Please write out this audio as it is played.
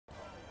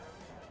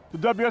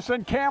The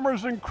WSN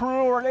cameras and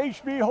crew are at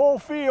HB Whole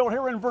Field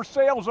here in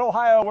Versailles,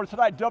 Ohio, where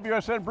tonight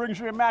WSN brings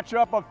you a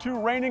matchup of two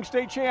reigning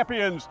state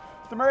champions.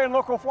 The Marion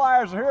local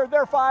Flyers are here.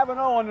 They're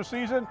 5-0 in the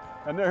season,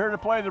 and they're here to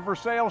play the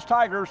Versailles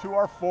Tigers, who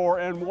are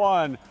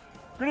 4-1.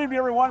 Good evening,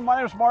 everyone. My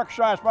name is Mark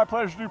Shine. It's my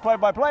pleasure to do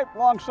play-by-play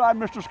alongside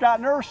Mr. Scott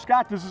Nurse.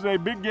 Scott, this is a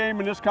big game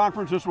in this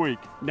conference this week.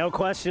 No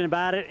question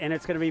about it, and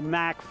it's going to be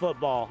MAC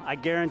football. I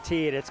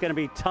guarantee it. It's going to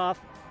be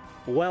tough,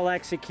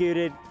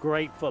 well-executed,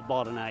 great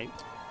football tonight.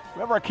 We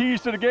have our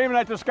keys to the game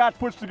tonight that Scott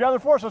puts together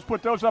for us. Let's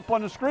put those up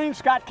on the screen.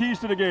 Scott, keys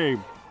to the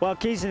game. Well,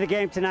 keys to the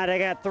game tonight, I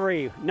got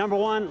three. Number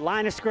one,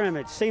 line of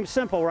scrimmage. Seems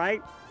simple,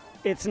 right?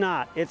 It's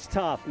not. It's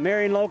tough.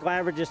 Marion local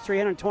averages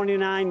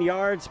 329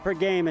 yards per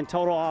game in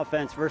total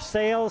offense.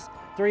 Versailles,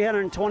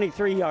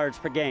 323 yards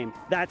per game.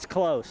 That's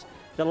close.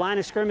 The line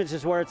of scrimmage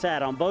is where it's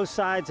at on both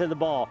sides of the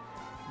ball.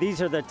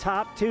 These are the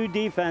top two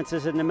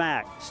defenses in the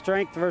MAC,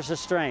 strength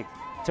versus strength.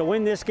 To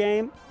win this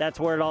game, that's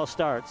where it all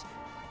starts.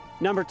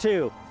 Number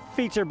two,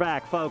 feature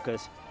back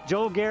focus.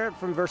 Joel Garrett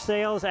from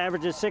Versailles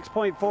averages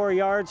 6.4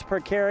 yards per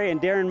carry,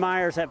 and Darren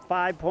Myers at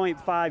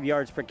 5.5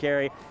 yards per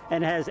carry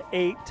and has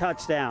 8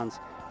 touchdowns.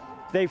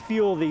 They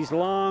fuel these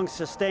long,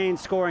 sustained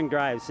scoring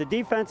drives. The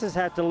defenses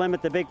have to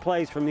limit the big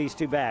plays from these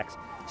two backs.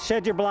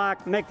 Shed your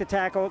block, make the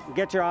tackle,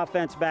 get your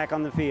offense back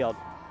on the field.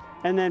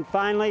 And then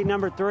finally,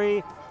 number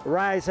three,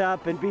 rise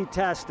up and be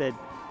tested.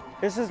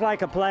 This is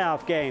like a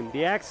playoff game.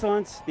 The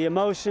excellence, the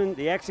emotion,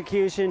 the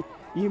execution,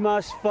 you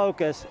must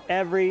focus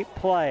every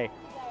play.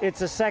 It's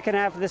the second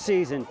half of the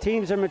season.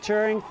 Teams are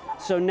maturing,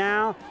 so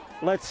now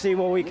let's see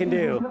what we can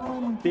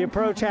do. The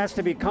approach has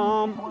to be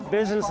calm,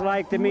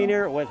 business-like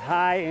demeanor with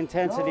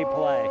high-intensity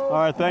play. All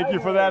right, thank you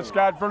for that,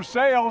 Scott.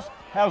 Versailles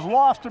has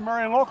lost to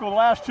Marion local the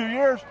last 2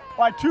 years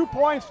by 2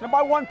 points and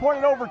by 1 point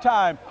in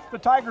overtime. The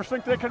Tigers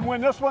think they can win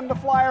this one. The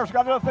Flyers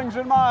got other things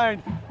in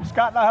mind.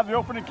 Scott and I have the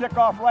opening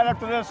kickoff right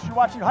after this. You're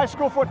watching high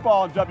school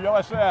football on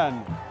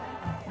WSN.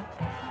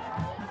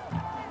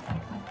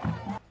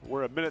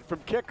 We're a minute from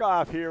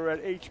kickoff here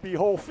at HB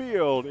Whole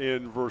Field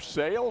in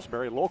Versailles.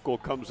 Marion local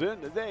comes in.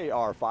 They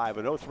are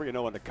 5-0,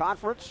 3-0 in the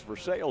conference.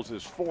 Versailles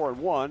is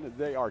 4-1.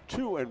 They are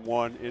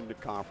 2-1 in the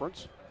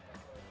conference.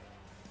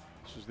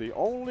 This is the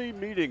only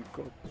meeting,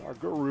 our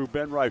guru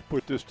Ben Reif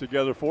put this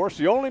together for us,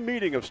 the only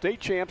meeting of state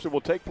champs that will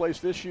take place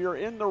this year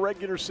in the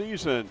regular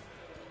season.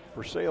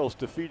 Versailles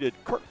defeated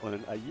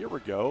Kirtland a year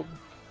ago.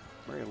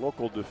 Marion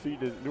local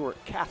defeated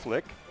Newark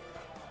Catholic.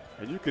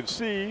 And you can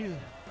see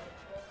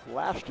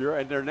last year,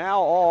 and they're now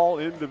all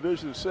in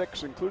Division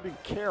 6, including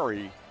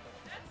Cary.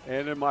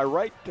 And am I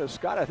right,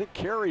 Scott? I think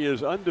Cary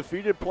is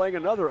undefeated, playing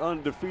another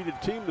undefeated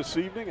team this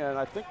evening, and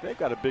I think they've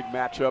got a big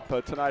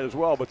matchup tonight as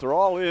well. But they're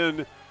all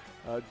in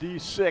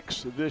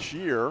D6 this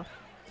year, and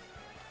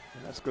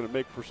that's going to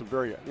make for some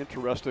very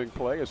interesting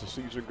play as the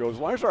season goes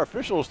along. Here's our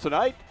officials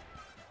tonight.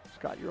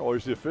 Scott, you're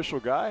always the official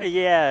guy.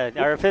 Yeah,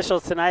 our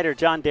officials tonight are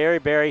John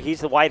Derryberry. He's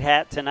the white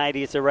hat tonight.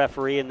 He's the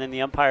referee. And then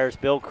the umpire is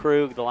Bill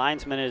Krug. The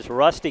linesman is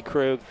Rusty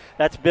Krug.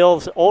 That's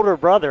Bill's older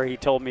brother, he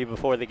told me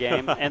before the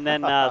game. And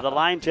then the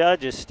line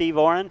judge is Steve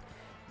Oren.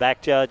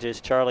 Back judge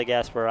is Charlie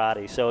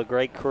Gasparati. So a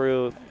great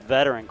crew,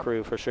 veteran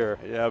crew for sure.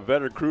 Yeah,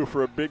 veteran crew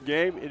for a big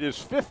game. It is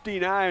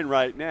 59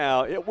 right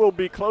now. It will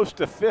be close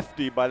to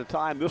 50 by the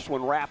time this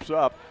one wraps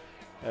up,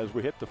 as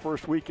we hit the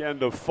first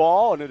weekend of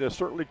fall, and it has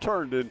certainly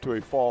turned into a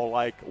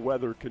fall-like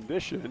weather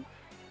condition.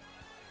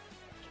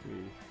 We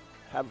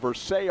have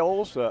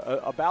Versailles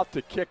about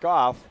to kick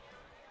off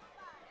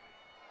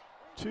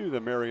to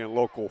the Marion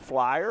local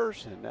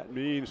Flyers, and that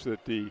means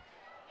that the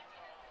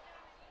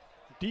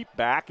deep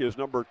back is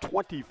number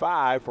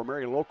 25 for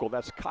Marion local.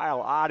 That's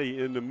Kyle Oddie.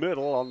 In the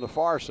middle on the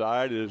far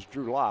side is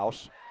Drew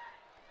Louse,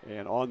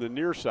 and on the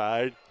near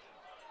side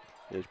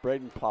is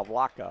Braden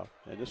Pavlaka,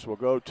 and this will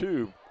go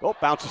to,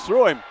 bounces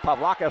through him.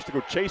 Pavlaka has to go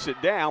chase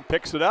it down,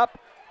 picks it up,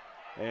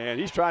 and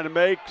he's trying to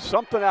make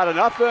something out of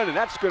nothing, and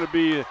that's going to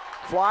be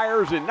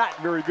Flyers in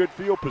not very good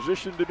field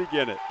position to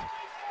begin it.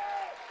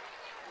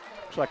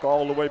 Looks like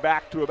all the way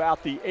back to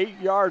about the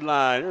 8-yard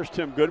line. There's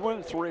Tim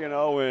Goodwin,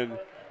 3-0 in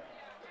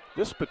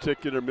this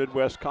particular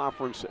Midwest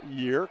Conference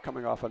year,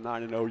 coming off a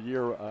 9-0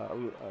 year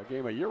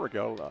game a year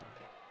ago,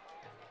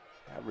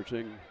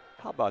 averaging,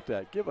 how about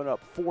that? Giving up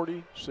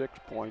 46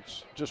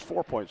 points, just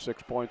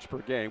 4.6 points per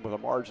game with a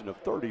margin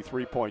of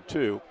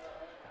 33.2.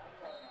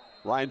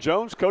 Ryan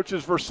Jones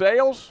coaches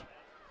Versailles.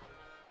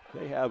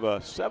 They have a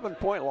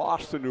 7-point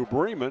loss to New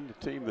Bremen,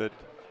 the team that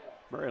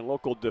Marion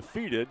local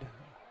defeated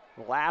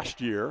last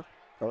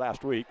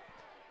week.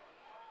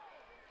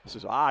 This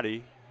is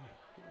Oddie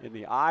in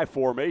the I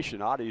formation.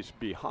 Oddie's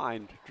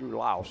behind Drew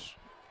Louse.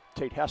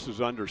 Tate Hess is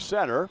under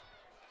center.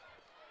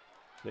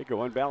 They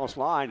go unbalanced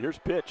line. Here's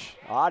pitch.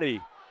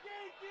 Oddie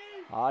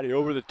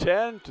over the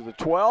 10 to the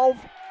 12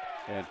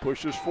 and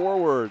pushes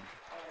forward.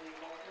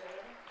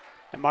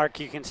 And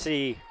Mark, you can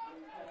see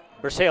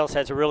Versailles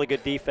has a really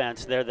good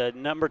defense. They're the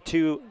number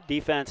 2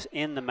 defense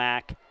in the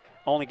MAC.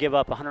 Only give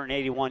up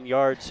 181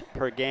 yards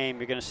per game.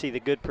 You're going to see the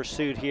good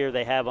pursuit here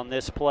they have on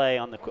this play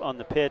on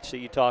the pitch that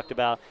you talked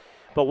about.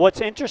 But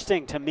what's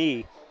interesting to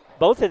me,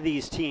 both of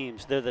these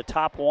teams, they're the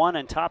top 1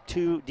 and top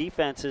 2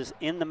 defenses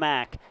in the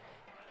MAC,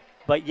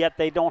 but yet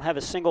they don't have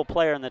a single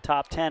player in the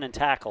top 10 in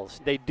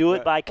tackles. They do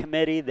it by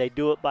committee, they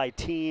do it by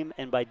team,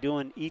 and by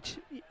doing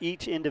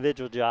each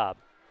individual job.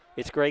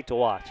 It's great to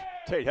watch.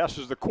 Tate Hess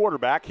is the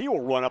quarterback. He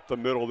will run up the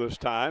middle this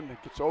time.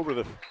 It gets over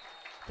the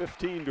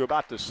 15 to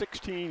about the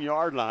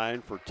 16-yard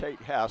line for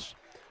Tate Hess.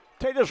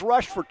 Tate has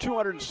rushed for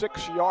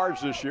 206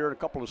 yards this year and a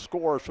couple of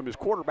scores from his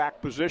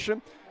quarterback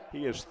position.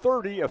 He is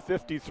 30 of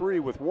 53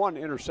 with 1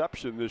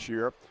 interception this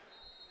year.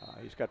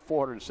 He's got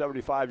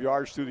 475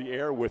 yards through the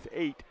air with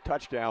 8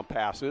 touchdown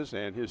passes,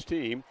 and his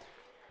team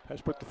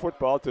has put the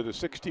football to the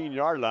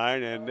 16-yard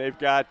line, and they've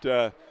got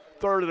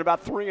third and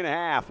about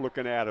 3.5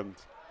 looking at him.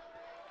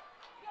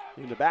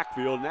 In the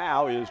backfield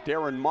now is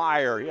Darren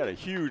Meyer. He had a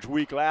huge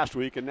week last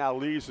week and now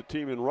leads the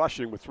team in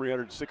rushing with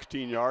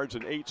 316 yards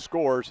and 8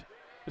 scores.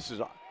 This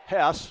is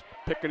Hess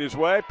picking his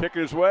way,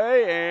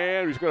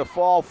 and he's going to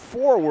fall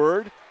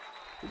forward.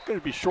 He's going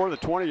to be short of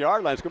the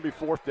 20-yard line. It's going to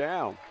be 4th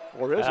down.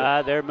 Or is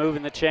it? They're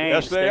moving the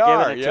chains. Yes, they're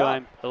are. Giving it to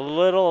him. A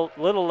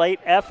little late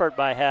effort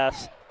by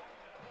Hess.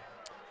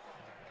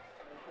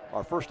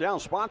 Our first down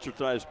sponsor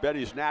tonight is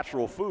Betty's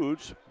Natural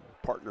Foods,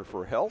 partner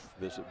for health.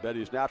 Visit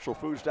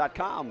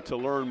bettysnaturalfoods.com to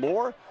learn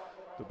more.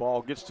 The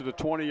ball gets to the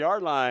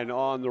 20-yard line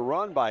on the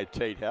run by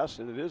Tate Hess,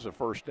 and it is a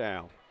first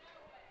down.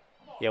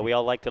 Yeah, we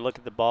all like to look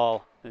at the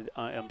ball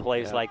in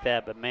plays like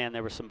that, but, man,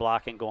 there was some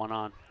blocking going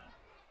on.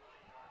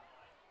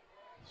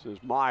 This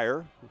is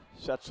Meyer,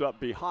 sets up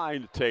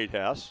behind Tate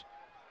Hess,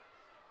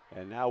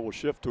 and now will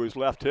shift to his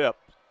left hip.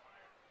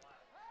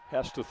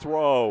 Hess to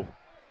throw.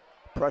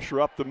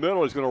 Pressure up the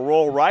middle. He's going to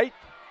roll right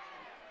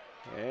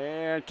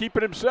and keep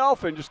it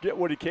himself and just get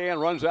what he can.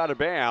 Runs out of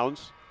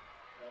bounds.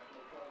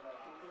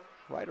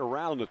 Right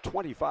around the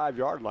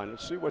 25-yard line.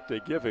 Let's see what they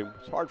give him.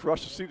 It's hard for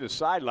us to see the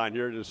sideline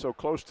here. It is so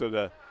close to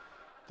the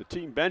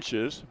team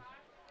benches.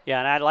 Yeah,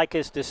 and I like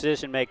his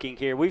decision-making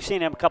here. We've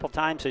seen him a couple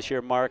times this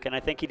year, Mark, and I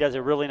think he does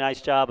a really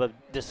nice job of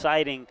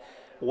deciding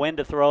when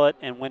to throw it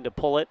and when to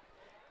pull it,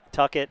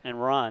 tuck it,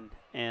 and run.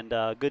 And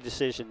good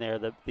decision there.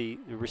 The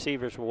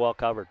receivers were well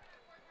covered.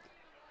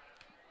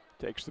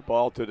 Takes the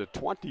ball to the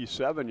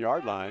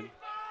 27-yard line.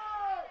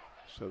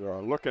 So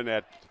they're looking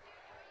at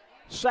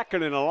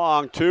 2nd and a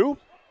long 2.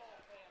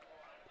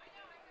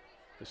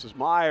 This is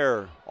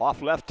Meyer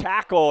off left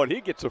tackle, and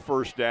he gets a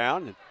first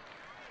down.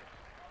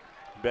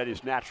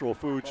 Betty's Natural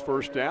Foods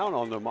first down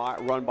on the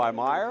run by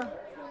Meyer.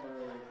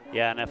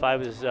 Yeah, and if I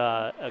was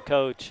a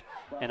coach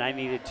and I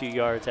needed 2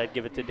 yards, I'd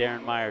give it to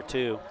Darren Meyer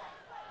too.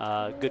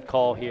 Good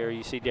call here.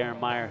 You see Darren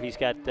Meyer, he's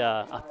got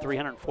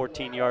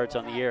 314 yards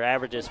on the year,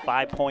 averages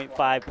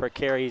 5.5 per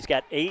carry. He's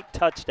got 8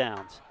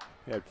 touchdowns.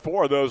 He had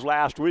 4 of those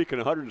last week and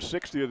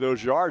 160 of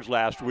those yards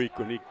last week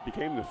when he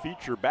became the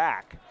feature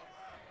back.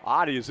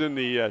 Adi is in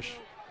the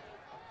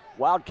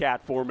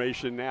Wildcat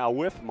formation now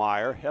with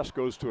Meyer. Hess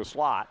goes to a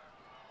slot.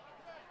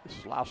 This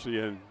is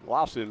Lawson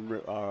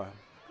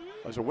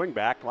as a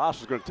wingback.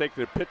 Lawson's going to take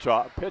the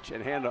pitch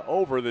and hand it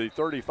over the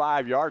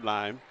 35-yard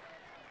line.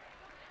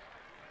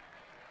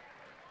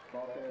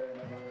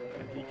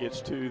 And he gets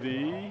to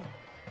the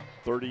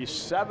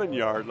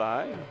 37-yard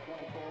line.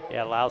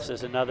 Yeah, Laus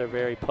is another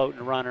very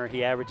potent runner.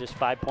 He averages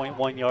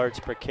 5.1 yards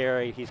per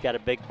carry. He's got a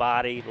big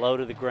body, low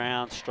to the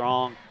ground,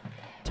 strong,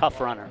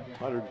 tough runner.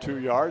 102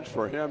 yards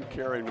for him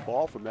carrying the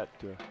ball from that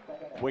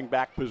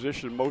wingback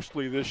position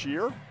mostly this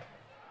year.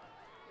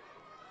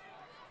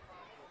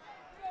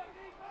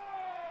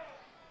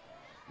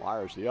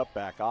 Meyer's the up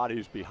back.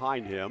 Adi's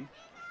behind him.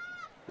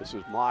 This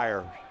is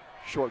Meyer.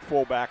 Short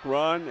fullback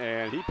run,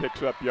 and he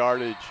picks up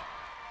yardage.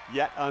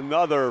 Yet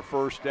another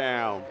first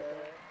down.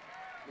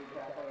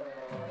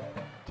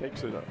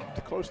 Takes it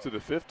close to the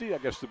 50. I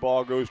guess the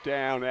ball goes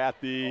down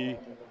at the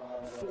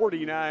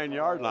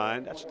 49-yard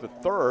line. That's the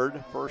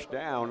 3rd first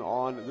down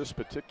on this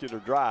particular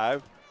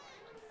drive.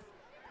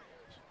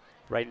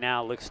 Right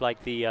now, it looks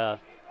like the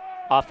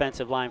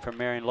offensive line from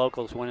Marion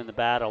Locals winning the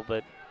battle,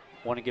 but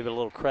want to give it a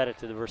little credit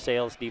to the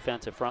Versailles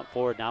defensive front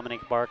four: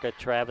 Dominic Barca,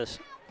 Travis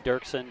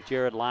Dirksen,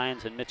 Jared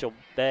Lyons, and Mitchell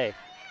Bay.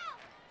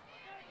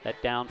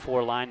 That down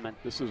 4 linemen.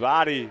 This is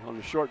Adi on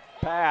the short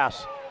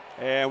pass,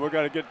 and we're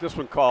going to get this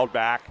one called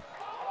back.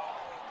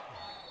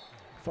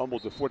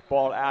 Fumbled the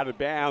football out of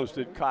bounds,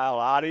 did Kyle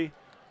Adi.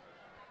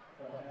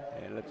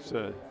 And let's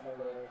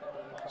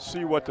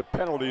see what the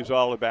penalty is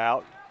all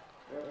about.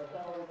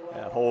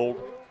 That hold.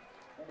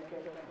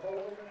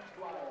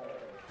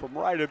 From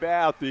right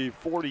about the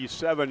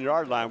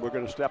 47-yard line, we're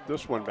going to step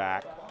this one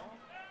back.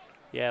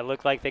 Yeah, it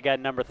looked like they got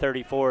number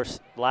 34,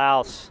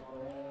 Laus.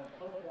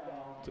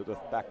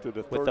 Back to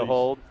the 30, with the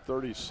hold.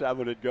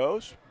 37 it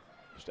goes.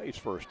 Stays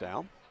first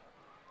down.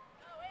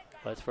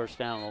 Well, that's first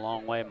down a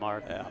long way,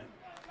 Mark. Yeah.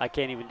 I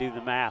can't even do the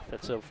math.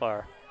 That's so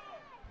far.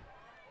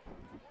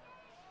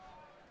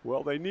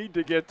 Well, they need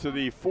to get to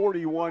the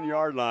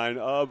 41-yard line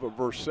of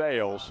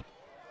Versailles,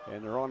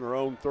 and they're on their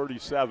own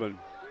 37.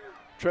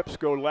 Trips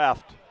go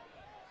left.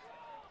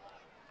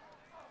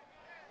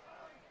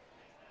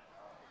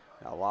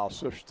 Now Lyle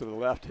switches to the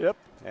left hip,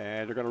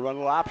 and they're going to run a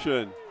little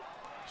option.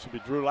 This will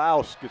be Drew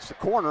Louse, gets the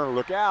corner,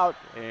 look out,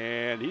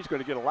 and he's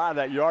going to get a lot of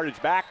that yardage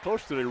back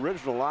close to the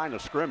original line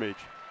of scrimmage.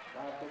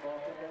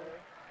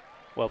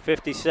 Well,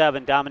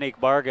 57, Dominique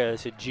Barga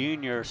is a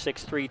junior,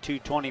 6'3",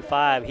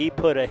 225. He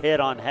put a hit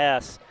on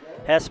Hess.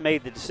 Hess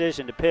made the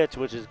decision to pitch,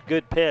 which is a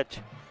good pitch,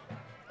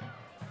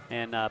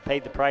 and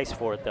paid the price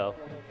for it, though.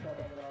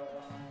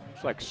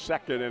 It's like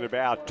second and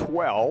about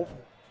 12.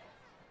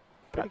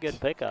 Pretty good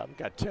pickup.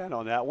 Got 10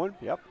 on that one,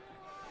 yep.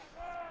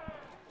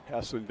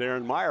 Hess and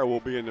Darren Meyer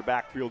will be in the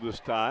backfield this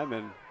time,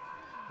 and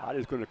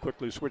Adi's going to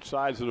quickly switch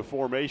sides of the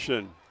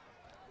formation.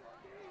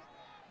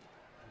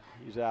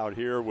 He's out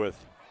here with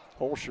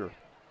Holscher.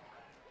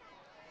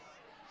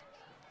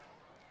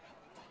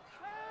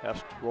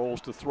 Hess rolls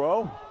to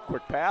throw,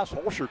 quick pass.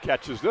 Holscher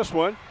catches this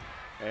one,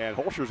 and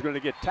Holscher's going to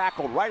get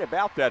tackled right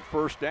about that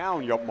first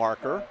down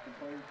marker.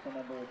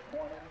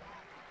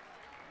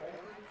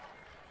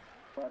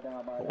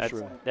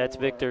 That's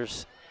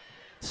Victor's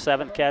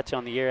 7th catch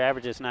on the year,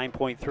 averages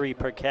 9.3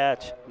 per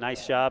catch.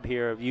 Nice job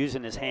here of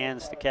using his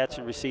hands to catch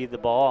and receive the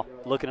ball,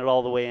 looking it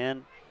all the way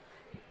in,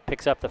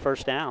 picks up the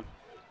first down.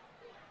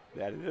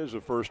 That is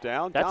a first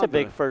down. That's a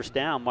big first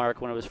down,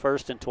 Mark, when it was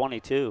 1st and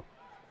 22.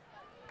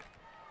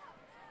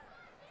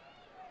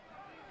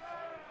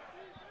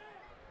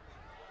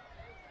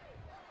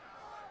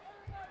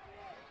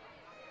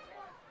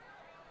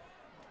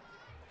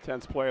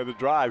 Tenth play of the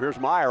drive. Here's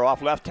Meyer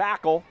off left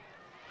tackle.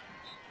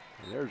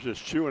 And they're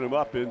just chewing him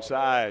up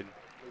inside.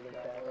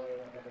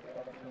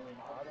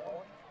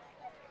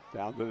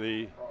 Down to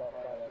the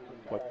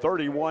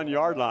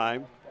 31-yard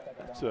line.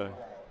 That's a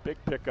big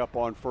pickup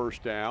on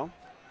first down.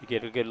 You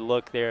get a good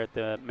look there at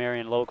the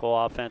Marion local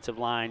offensive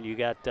line. You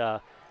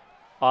got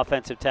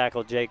offensive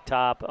tackle Jake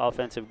Top,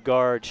 offensive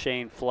guard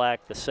Shane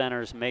Fleck, the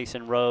centers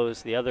Mason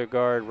Rose, the other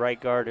guard,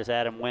 right guard is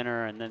Adam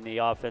Winter, and then the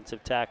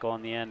offensive tackle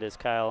on the end is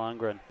Kyle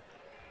Ungren.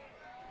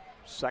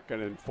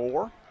 2nd and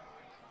 4.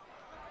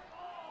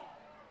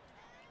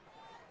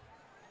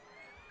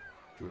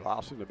 Drew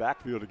Louse in the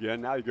backfield again.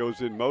 Now he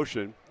goes in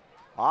motion.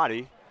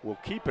 Adi will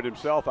keep it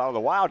himself out of the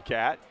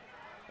Wildcat.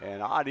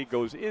 And Adi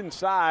goes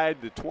inside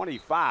the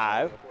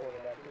 25.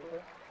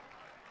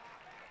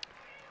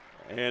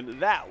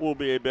 And that will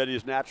be a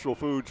Betty's Natural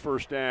Foods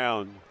first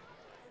down.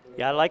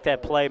 Yeah, I like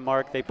that play,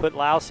 Mark. They put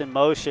Louse in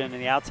motion,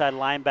 and the outside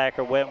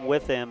linebacker went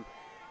with him.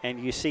 And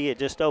you see it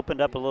just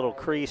opened up a little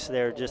crease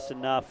there, just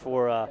enough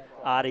for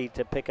Adi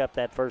to pick up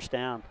that first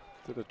down.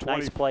 To the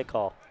nice play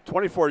call.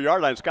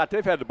 24-yard line. Scott,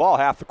 they've had the ball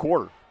half the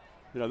quarter.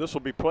 You know, this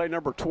will be play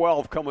number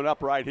 12 coming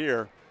up right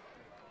here.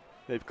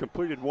 They've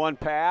completed one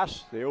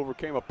pass. They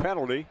overcame a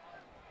penalty.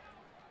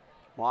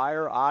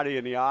 Meyer, Adi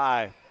in the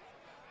eye.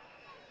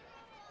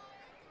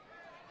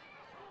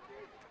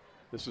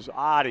 This is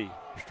Adi,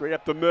 straight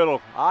up the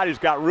middle. Adi's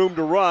got room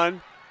to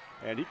run,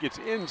 and he gets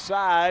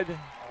inside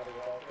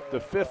the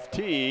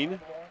 15.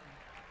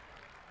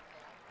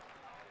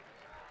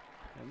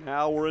 And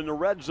now we're in the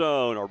red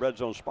zone. Our red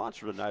zone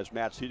sponsor tonight is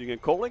Matt's Heating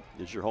and Cooling.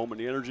 Is your home in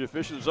the energy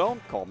efficient zone?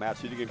 Call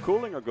Matt's Heating and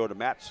Cooling or go to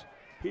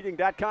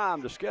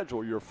mattsheating.com to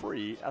schedule your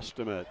free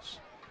estimates.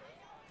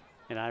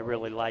 And I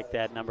really like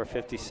that number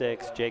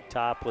 56. Jake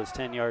Top was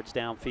 10 yards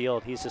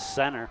downfield. He's a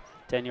center,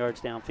 10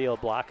 yards downfield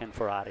blocking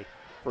for Adi.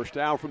 First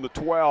down from the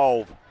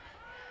 12.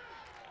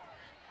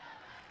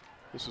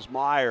 This is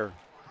Meyer.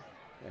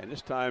 And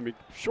this time, a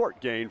short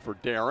gain for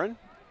Darren.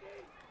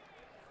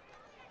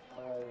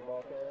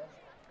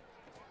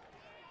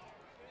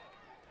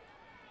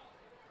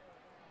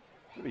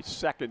 It'll be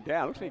second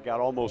down. Looks like he got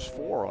almost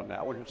 4 on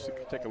that one. Let's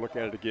take a look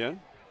at it again.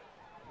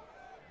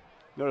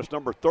 Notice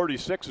number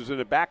 36 is in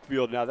the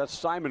backfield now. That's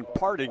Simon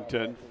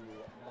Partington.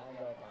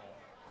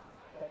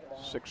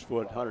 6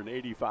 foot,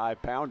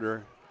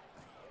 185-pounder.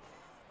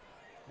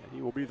 And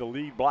he will be the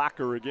lead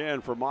blocker again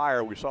for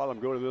Meyer. We saw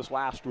them go to this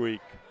last week.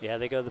 Yeah,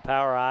 they go the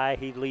power I.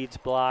 He leads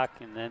block,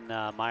 and then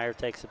Meyer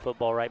takes the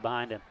football right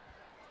behind him.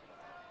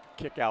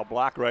 Kick out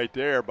block right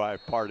there by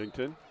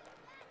Partington.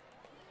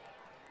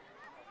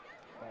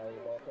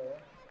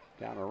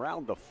 Down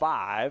around the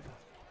 5.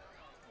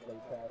 In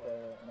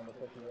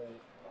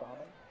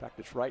fact,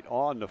 it's right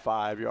on the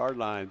 5-yard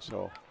line.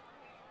 So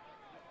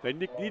they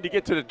need to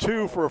get to the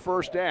 2 for a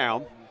first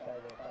down.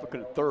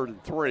 Looking at 3rd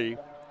and 3.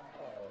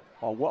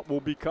 On what will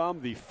become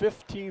the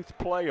 15th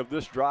play of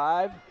this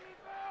drive.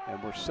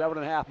 And we're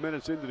 7.5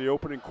 minutes into the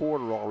opening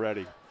quarter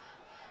already.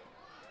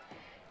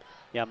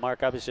 Yeah,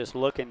 Mark, I was just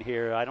looking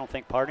here. I don't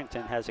think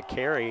Partington has a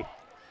carry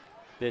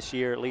this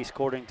year, at least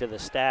according to the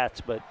stats,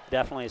 but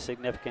definitely a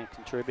significant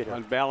contributor.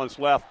 Unbalanced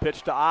left,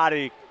 pitch to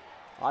Adi.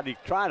 Adi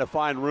trying to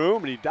find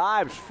room, and he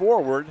dives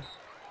forward.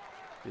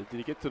 Did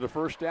he get to the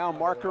first down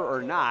marker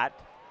or not?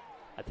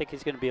 I think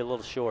he's going to be a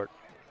little short.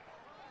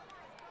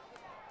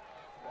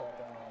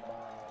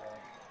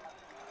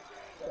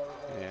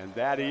 And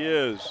that he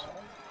is.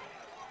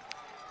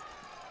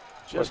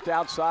 Just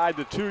outside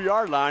the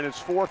 2-yard line,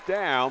 it's 4th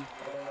down.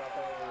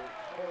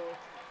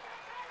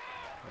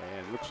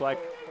 And it looks like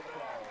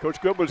Coach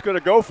Goodwin's going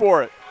to go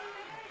for it.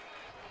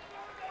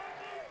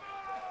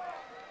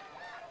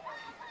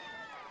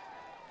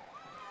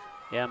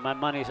 Yeah, my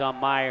money's on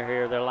Meyer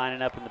here. They're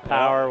lining up in the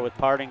power with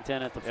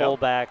Partington at the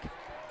fullback.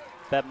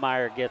 Bet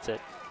Meyer gets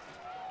it.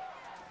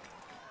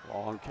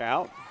 Long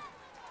count.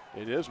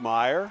 It is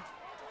Meyer.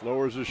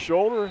 Lowers his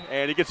shoulder,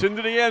 and he gets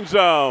into the end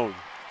zone.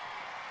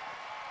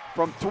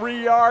 From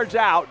 3 yards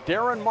out,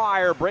 Darren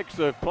Meyer breaks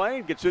the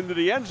plane, gets into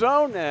the end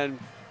zone, and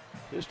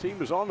his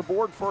team is on the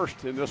board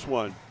first in this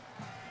one.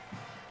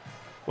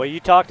 Well,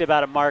 you talked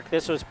about it, Mark.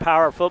 This was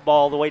power football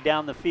all the way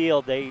down the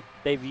field.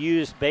 They've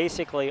used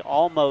basically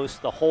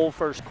almost the whole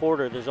first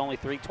quarter. There's only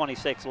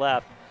 3:26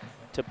 left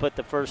to put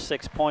the first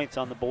 6 points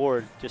on the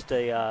board. Just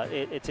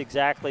it's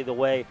exactly the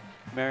way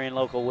Marion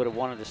Local would have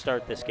wanted to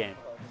start this game.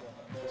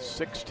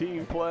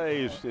 16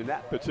 plays in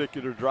that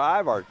particular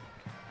drive. Our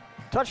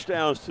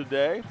touchdowns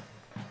today.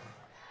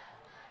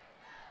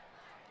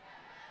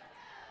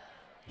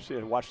 See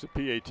and watch the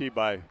PAT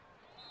by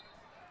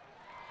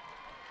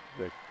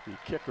the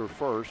kicker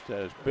first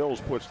as Bills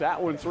puts that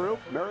one through.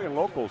 Marion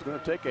Local is going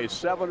to take a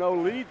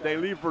 7-0 lead. They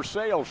leave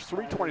Versailles,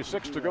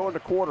 3:26 to go in the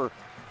quarter.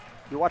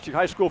 You're watching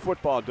high school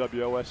football on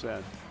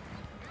WOSN.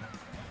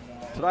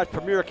 Tonight's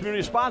premier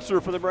community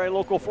sponsor for the Marion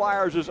Local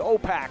Flyers is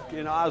OPAC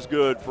in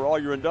Osgood. For all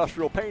your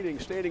industrial painting,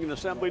 staining, and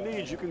assembly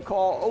needs, you can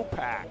call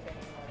OPAC.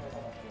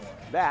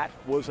 That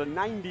was a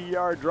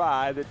 90-yard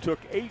drive. It took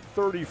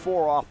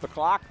 8:34 off the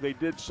clock. They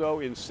did so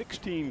in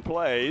 16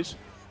 plays.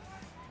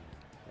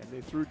 And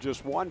they threw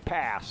just one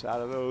pass out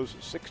of those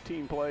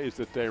 16 plays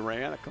that they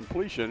ran, a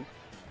completion.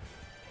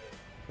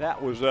 That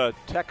was a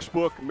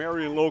textbook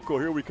Marion Local,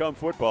 here we come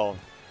football.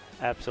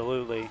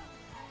 Absolutely.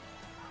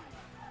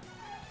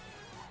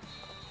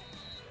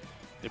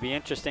 It'll be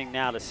interesting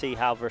now to see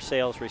how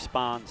Versailles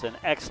responds. An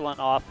excellent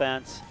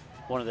offense,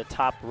 one of the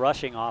top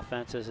rushing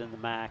offenses in the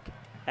MAC,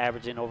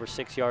 averaging over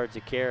 6 yards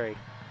a carry.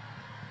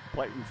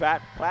 Clayton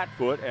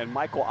Flatfoot and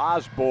Michael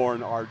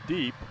Osborne are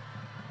deep.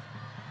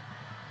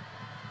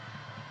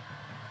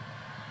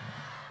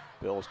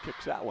 Bills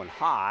kicks that one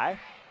high,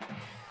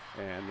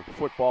 and the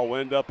football will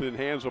end up in the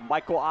hands of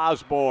Michael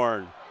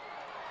Osborne.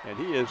 And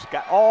he has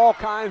got all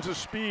kinds of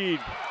speed,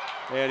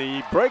 and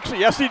he breaks it.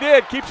 Yes, he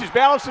did. Keeps his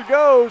balance and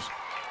goes.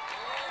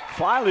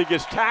 Finally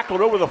gets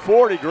tackled over the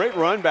 40. Great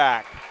run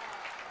back.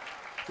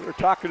 We were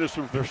talking to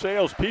some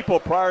Versailles people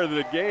prior to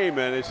the game,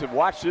 and they said,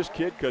 watch this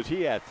kid because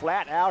he had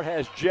flat out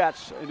has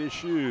jets in his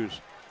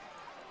shoes.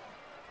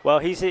 Well,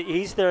 he's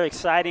their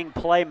exciting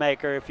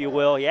playmaker, if you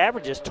will. He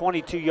averages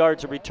 22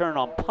 yards of return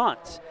on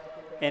punts,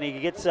 and he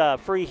gets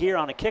free here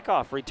on a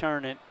kickoff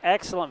return. An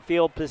excellent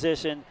field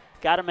position.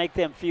 Got to make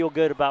them feel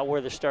good about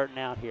where they're starting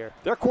out here.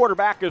 Their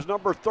quarterback is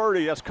number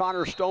 30. That's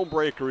Connor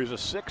Stonebreaker. He's a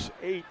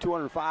 6'8",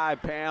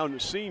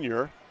 205-pound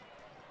senior.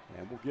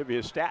 And we'll give you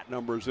his stat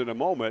numbers in a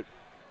moment.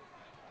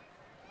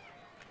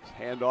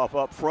 Handoff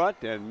up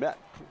front and met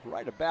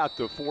right about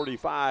the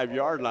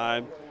 45-yard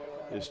line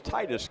is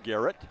Titus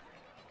Garrett.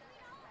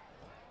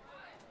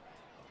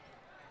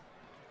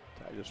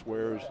 Titus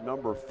wears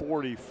number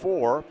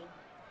 44.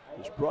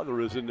 His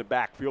brother is in the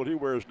backfield. He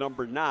wears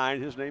number 9.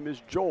 His name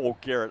is Joel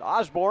Garrett.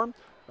 Connor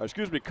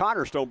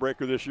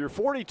Stonebreaker this year,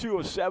 42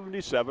 of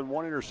 77,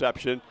 1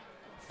 interception,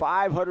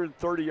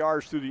 530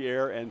 yards through the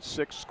air, and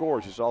 6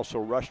 scores. He's also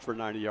rushed for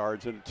 90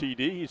 yards and a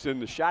TD. He's in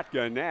the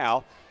shotgun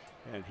now,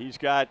 and he's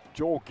got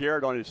Joel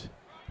Garrett on his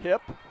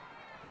hip.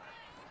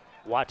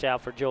 Watch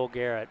out for Joel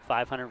Garrett,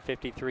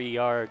 553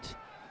 yards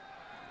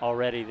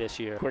already this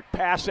year. Quick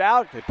pass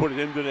out. They put it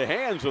into the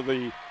hands of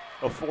the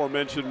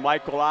aforementioned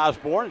Michael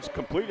Osborne. It's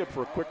completed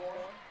for a quick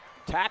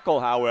tackle,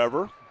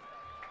 however.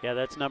 Yeah,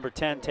 that's number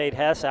 10, Tate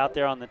Hess, out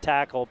there on the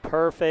tackle.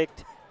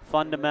 Perfect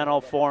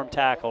fundamental form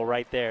tackle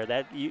right there.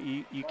 That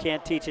you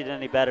can't teach it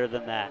any better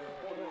than that.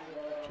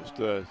 Just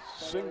a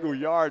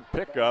single-yard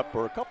pickup,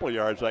 or a couple of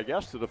yards, I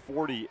guess, to the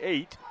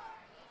 48.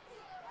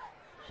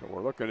 So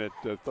we're looking at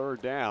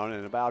third down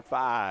and about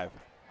 5.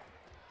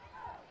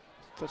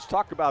 Let's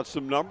talk about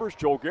some numbers.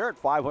 Joel Garrett,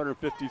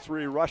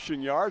 553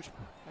 rushing yards.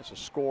 That's a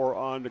score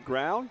on the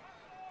ground.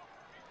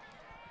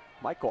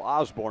 Michael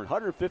Osborne,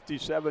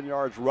 157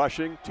 yards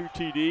rushing, 2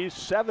 TDs,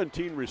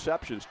 17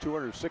 receptions,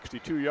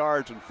 262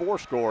 yards, and 4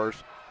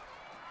 scores.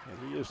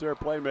 And he is their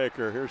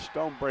playmaker. Here's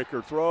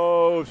Stonebreaker,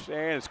 throws,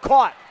 and it's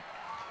caught.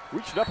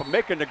 Reaching up and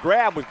making the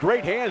grab with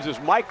great hands is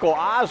Michael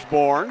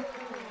Osborne.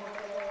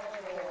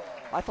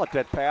 I thought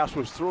that pass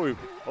was through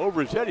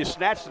over his head. He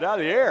snatched it out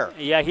of the air.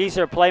 Yeah, he's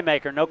their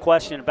playmaker, no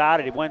question about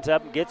it. He wins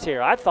up and gets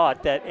here. I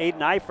thought that Aiden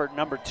Eifert,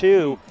 number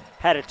 2,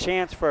 had a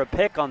chance for a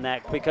pick on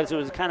that because it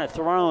was kind of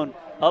thrown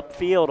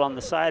upfield on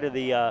the side of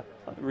the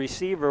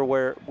receiver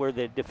where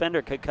the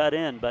defender could cut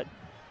in, but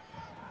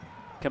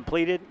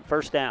completed,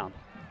 first down.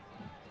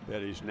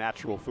 Betty's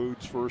Natural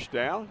Foods first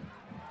down.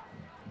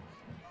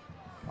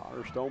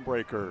 Connor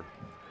Stonebreaker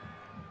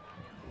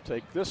will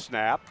take this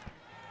snap.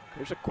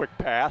 There's a quick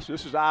pass.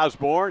 This is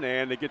Osborne,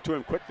 and they get to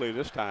him quickly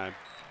this time.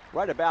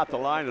 Right about the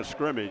line of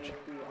scrimmage.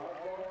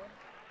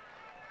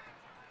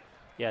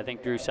 Yeah, I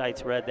think Drew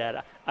Seitz read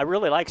that. I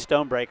really like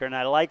Stonebreaker, and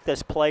I like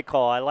this play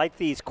call. I like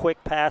these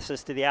quick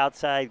passes to the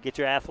outside. Get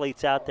your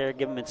athletes out there,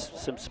 give them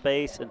some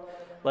space, and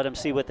let them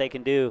see what they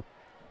can do.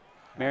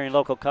 Marion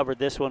Local covered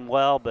this one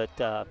well,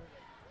 but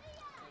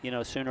you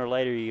know, sooner or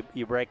later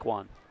you break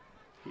one.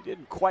 He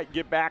didn't quite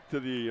get back to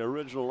the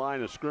original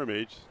line of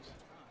scrimmage.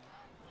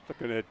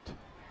 Looking at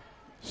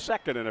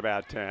second and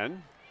about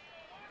 10.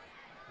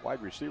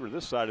 Wide receiver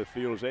this side of the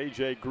field is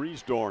A.J.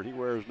 Griesdorn. He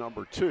wears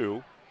number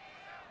 2.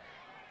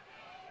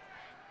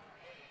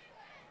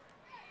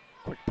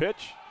 Quick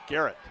pitch,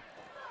 Garrett.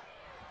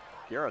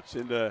 Garrett's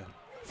into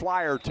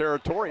Flyer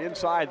territory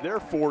inside their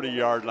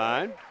 40-yard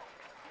line.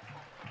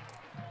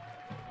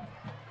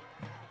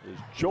 Is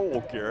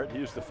Joel Garrett.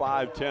 He's the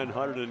 5'10",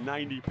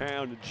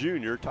 190-pound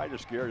junior.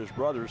 Titus Garrett, his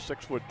brother,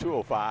 6 foot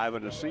 205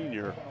 and a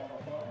senior.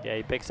 Yeah,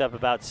 he picks up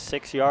about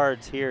 6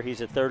 yards here.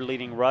 He's a third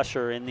leading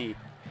rusher in the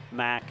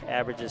MAC,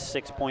 averages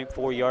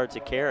 6.4 yards a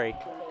carry.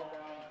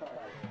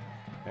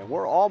 And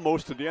we're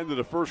almost to the end of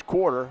the first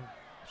quarter.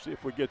 See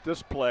if we get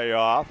this play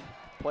off.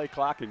 Play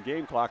clock and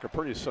game clock are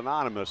pretty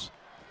synonymous.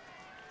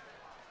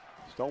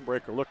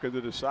 Stonebreaker looking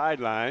to the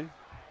sideline.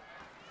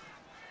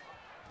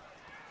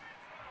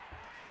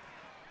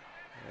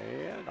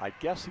 And I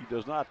guess he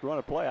does not run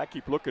a play. I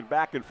keep looking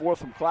back and forth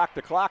from clock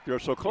to clock. They're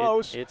so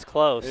close. It's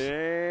close.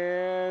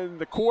 And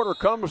the quarter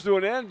comes to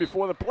an end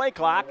before the play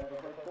clock.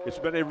 It's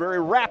been a very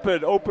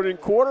rapid opening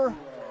quarter.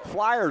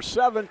 Flyers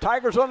 7,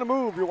 Tigers on the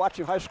move. You're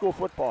watching high school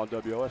football on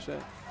WOSN.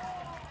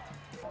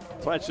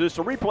 This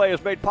replay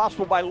is made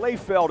possible by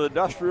Layfeld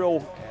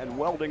Industrial and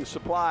Welding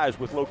Supplies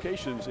with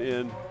locations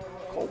in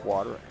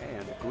Coldwater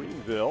and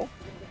Greenville.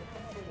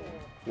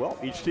 Well,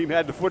 each team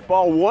had the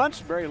football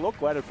once. Marion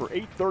Local had it for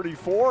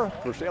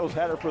 8:34. Versailles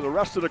had it for the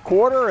rest of the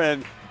quarter,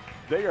 and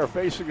they are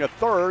facing a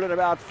third and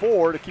about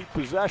 4 to keep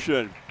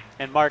possession.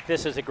 And Mark,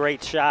 this is a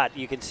great shot.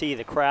 You can see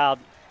the crowd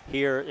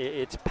here.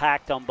 It's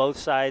packed on both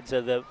sides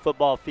of the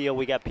football field.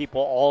 We got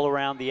people all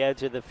around the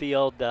edge of the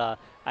field. I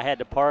had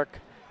to park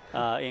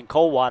in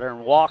Coldwater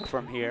and walk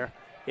from here.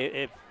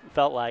 It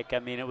felt like, I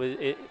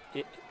mean,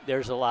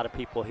 there's a lot of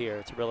people here.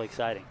 It's really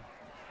exciting.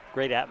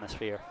 Great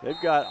atmosphere. They've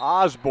got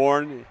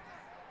Osborne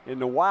in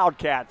the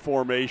Wildcat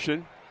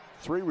formation.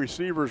 3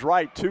 receivers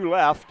right, 2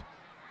 left.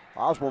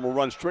 Osborne will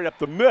run straight up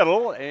the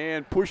middle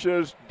and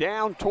pushes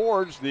down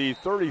towards the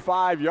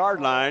 35-yard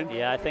line.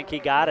 Yeah, I think he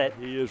got it.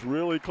 He is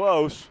really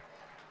close.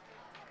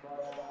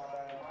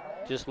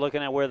 Just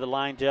looking at where the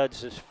line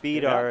judge's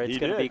feet are, it's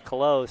going to be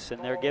close,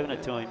 and they're giving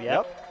it to him.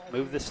 Yep.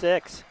 Move the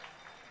sticks.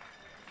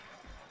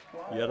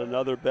 Yet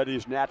another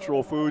Betty's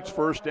Natural Foods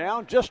first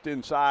down, just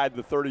inside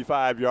the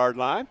 35-yard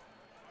line.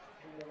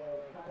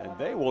 And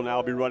they will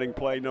now be running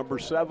play number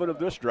 7 of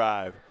this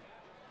drive.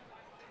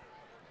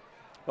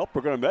 Oh,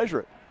 we're going to measure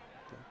it.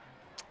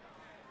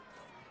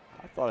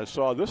 I thought I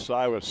saw this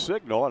side with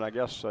signal, and I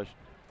guess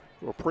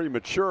we're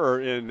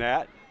premature in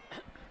that.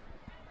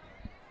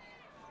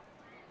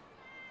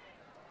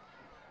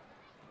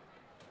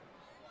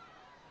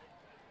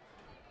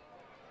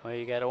 Well,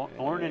 you got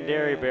Orrin and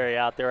Derryberry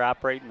out there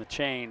operating the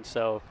chain,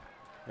 so.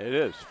 It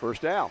is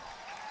first down.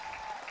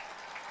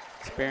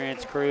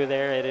 Experienced crew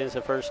there. It is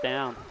a first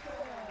down.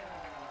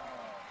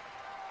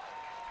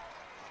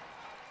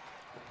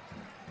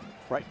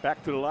 Right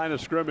back to the line of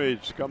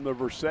scrimmage come the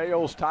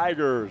Versailles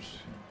Tigers.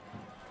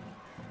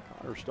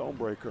 Connor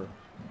Stonebreaker,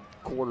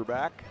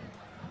 quarterback,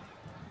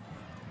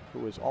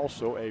 who is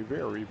also a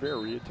very,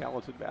 very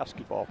talented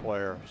basketball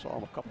player. Saw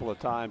him a couple of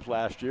times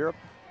last year.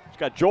 He's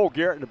got Joel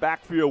Garrett in the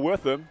backfield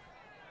with him.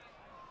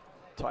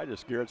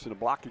 Titus Garrett's in a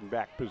blocking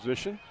back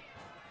position.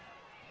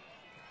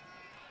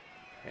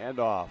 Hand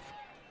off.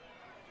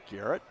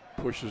 Garrett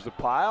pushes the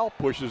pile,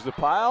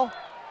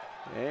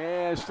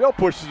 and still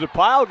pushes the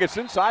pile, gets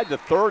inside the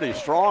 30.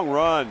 Strong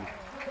run.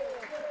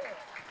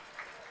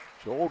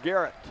 Joel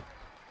Garrett.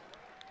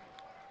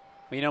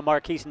 Well, you know,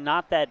 Mark, he's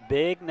not that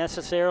big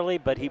necessarily,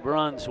 but he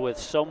runs with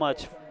so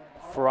much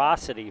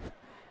ferocity.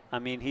 I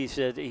mean, he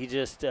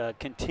just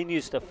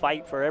continues to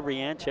fight for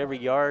every inch, every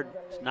yard.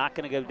 He's not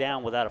going to go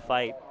down without a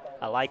fight.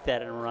 I like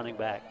that in a running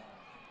back.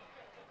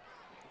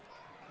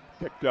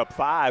 Picked up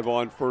 5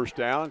 on first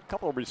down. A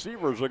couple of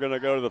receivers are going to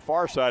go to the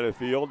far side of the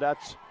field.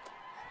 That's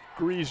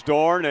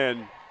Griesdorn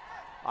and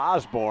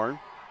Osborne.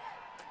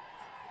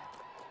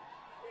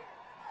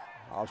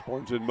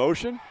 Osborne's in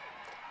motion.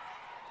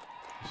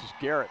 This is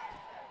Garrett.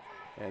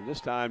 And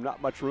this time,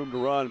 not much room to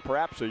run,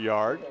 perhaps a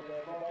yard.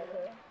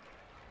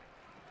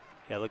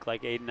 Yeah, looked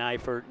like Aiden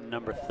Eifert,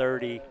 number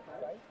 30.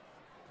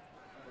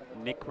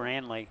 Nick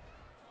Ranley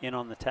in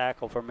on the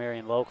tackle for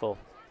Marion Local.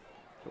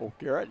 Joel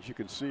Garrett, as you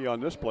can see on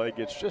this play,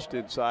 gets just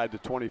inside the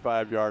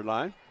 25-yard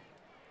line.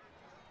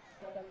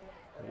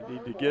 They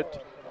need to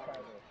get.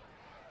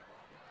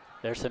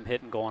 There's some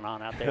hitting going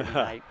on out there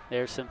tonight.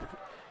 There's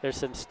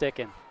some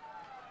sticking.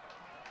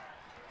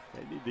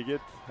 They need to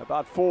get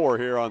about 4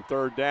 here on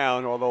third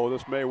down, although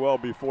this may well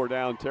be 4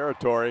 down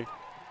territory.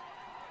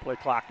 Play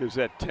clock is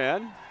at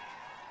 10.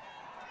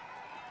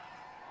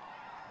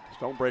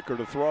 Stonebreaker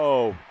to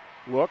throw.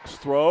 Looks,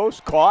 throws,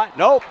 caught.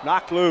 Nope,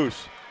 knocked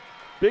loose.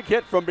 Big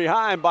hit from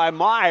behind by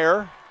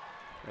Meyer.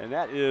 And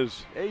that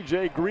is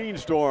A.J.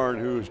 Griesdorn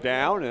who's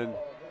down. And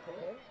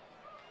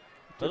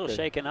a little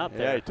shaken up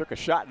there. Yeah, he took a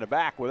shot in the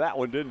back with that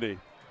one, didn't he?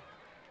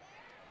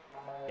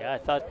 Yeah, I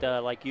thought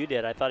like you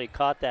did. I thought he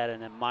caught that,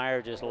 and then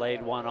Meyer just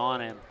laid one on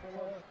him,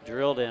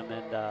 drilled him,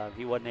 and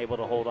he wasn't able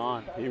to hold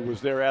on. He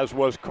was there, as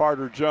was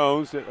Carter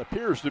Jones. It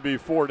appears to be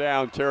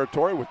 4-down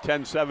territory with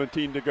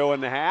 10:17 to go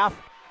in the half.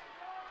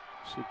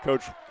 See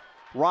Coach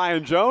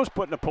Ryan Jones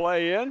putting a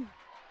play in.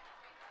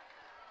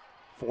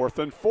 4th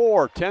and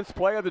 4, 10th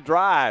play of the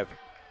drive.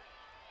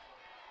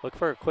 Look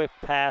for a quick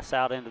pass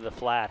out into the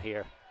flat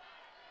here.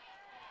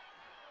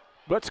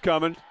 Blitz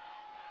coming.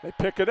 They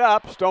pick it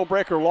up.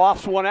 Stonebreaker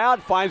lofts one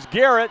out, finds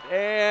Garrett,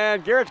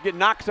 and Garrett's getting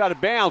knocked out of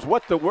bounds.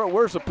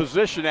 Where's the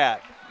position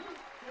at?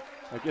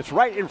 It gets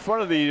right in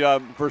front of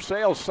the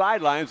Versailles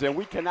sidelines, and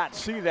we cannot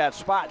see that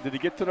spot. Did he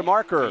get to the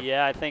marker?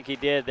 Yeah, I think he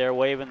did. They're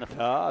waving the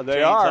they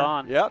chains are.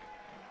 on. Yep.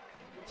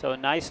 So a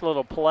nice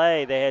little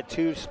play. They had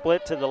two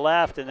split to the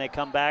left, and they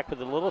come back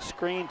with a little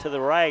screen to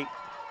the right.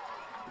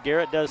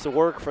 Garrett does the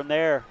work from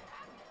there.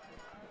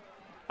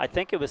 I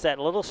think it was that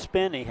little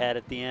spin he had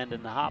at the end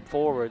and the hop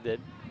forward that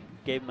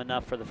gave him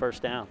enough for the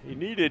first down. He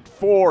needed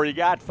 4. He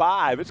got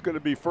 5. It's going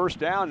to be first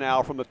down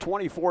now from the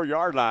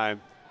 24-yard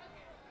line.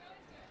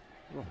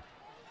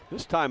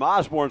 This time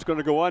Osborne's going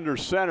to go under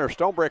center.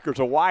 Stonebreaker's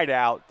a wide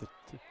out.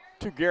 The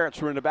two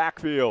Garretts are in the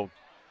backfield.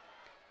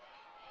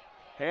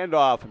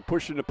 Handoff and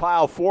pushing the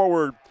pile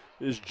forward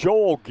is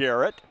Joel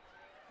Garrett.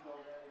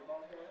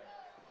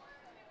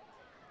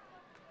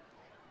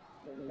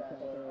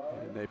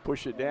 And they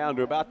push it down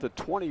to about the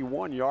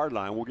 21-yard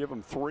line. We'll give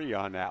them 3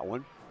 on that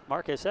one.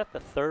 Mark, is that the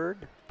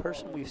third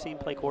person we've seen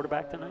play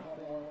quarterback tonight?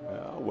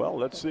 Well,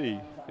 let's see.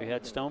 We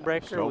had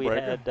Stonebreaker. We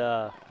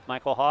had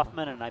Michael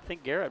Hoffman, and I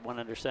think Garrett went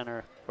under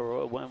center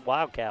or went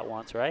Wildcat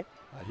once, right?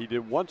 He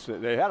did once.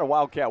 They had a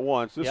Wildcat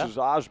once. This Yeah. is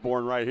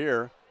Osborne right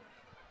here.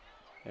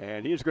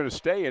 And he's going to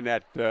stay in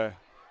that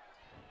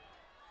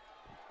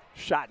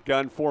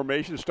shotgun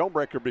formation.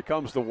 Stonebreaker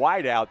becomes the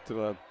wide out to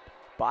the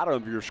bottom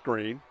of your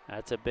screen.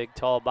 That's a big,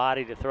 tall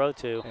body to throw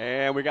to.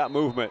 And we got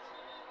movement.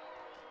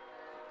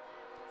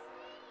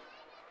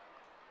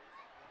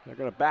 They're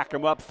going to back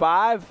him up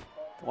 5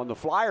 on the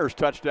Flyers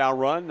touchdown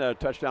run,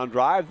 touchdown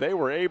drive. They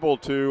were able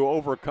to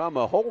overcome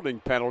a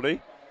holding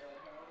penalty.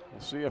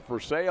 We'll see if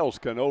Versailles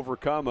can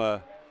overcome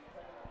a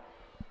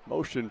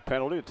motion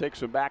penalty. It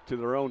takes them back to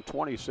their own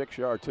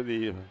 26-yard, to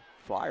the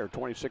Flyer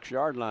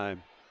 26-yard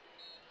line.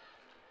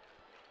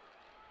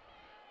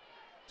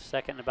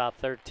 Second about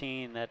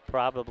 13, that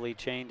probably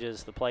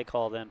changes the play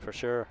call then for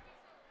sure.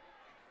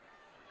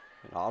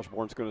 And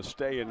Osborne's going to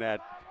stay in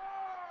that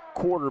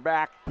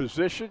quarterback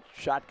position,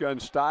 shotgun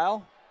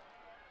style.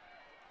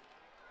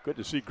 Good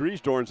to see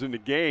Griesdorn's in the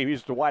game.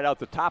 He's the wide out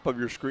the top of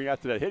your screen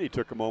after that hit he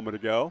took a moment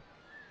ago.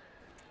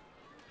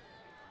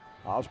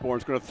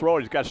 Osborne's going to throw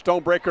it. He's got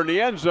Stonebreaker in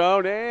the end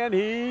zone, and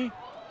he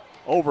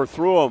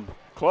overthrew him.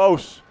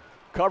 Close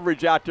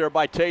coverage out there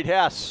by Tate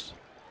Hess.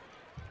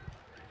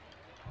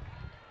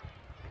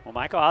 Well,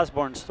 Michael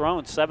Osborne's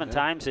thrown 7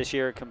 times this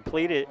year,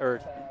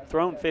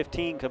 thrown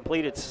 15,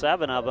 completed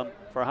 7 of them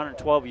for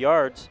 112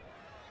 yards.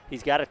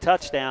 He's got a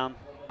touchdown,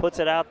 puts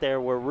it out there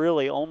where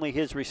really only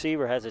his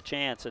receiver has a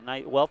chance. A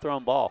nice,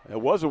 well-thrown ball.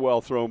 It was a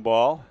well-thrown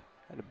ball.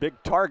 And a big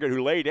target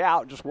who laid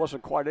out, just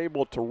wasn't quite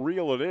able to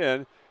reel it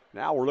in.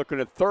 Now we're looking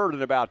at 3rd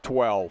and about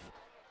 12.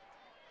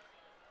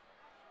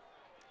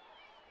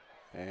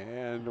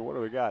 And what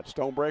do we got?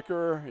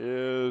 Stonebreaker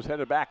is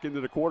headed back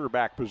into the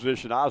quarterback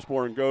position.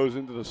 Osborne goes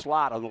into the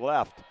slot on the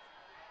left.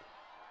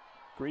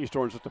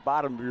 Griesdorn's at the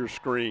bottom of your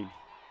screen.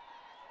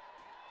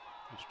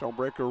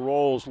 Stonebreaker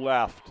rolls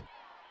left.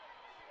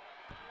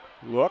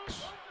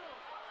 Looks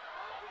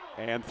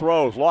and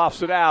throws,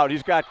 lofts it out.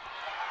 He's got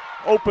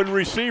open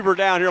receiver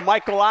down here,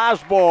 Michael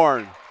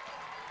Osborne.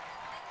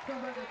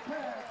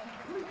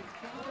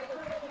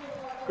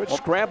 Good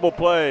scramble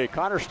play,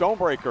 Connor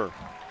Stonebreaker.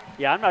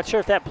 Yeah, I'm not sure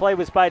if that play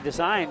was by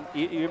design.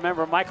 You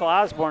remember Michael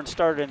Osborne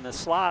started in the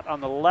slot on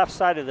the left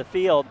side of the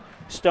field.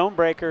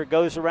 Stonebreaker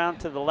goes around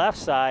to the left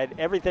side.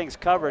 Everything's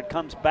covered,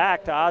 comes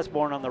back to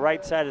Osborne on the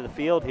right side of the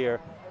field here.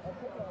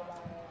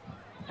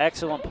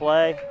 Excellent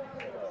play.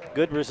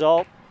 Good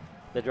result.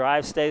 The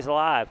drive stays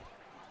alive.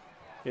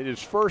 It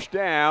is first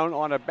down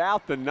on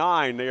about the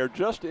 9. They are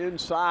just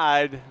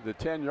inside the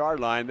 10-yard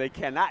line. They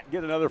cannot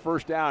get another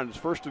first down. It's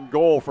 1st and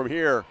goal from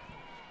here.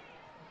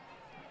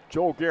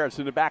 Joel Garrett's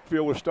in the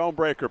backfield with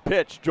Stonebreaker.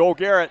 Pitch, Joel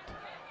Garrett.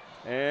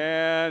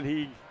 And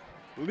he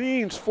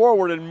leans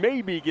forward and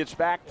maybe gets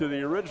back to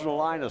the original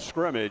line of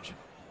scrimmage.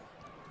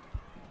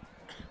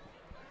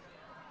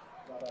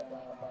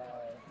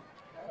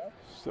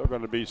 Still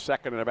going to be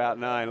 2nd and about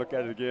 9. Look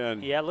at it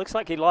again. Yeah, it looks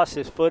like he lost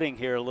his footing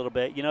here a little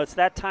bit. You know, it's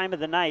that time of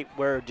the night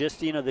where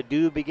just, you know, the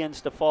dew begins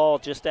to fall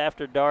just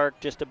after dark,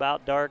 just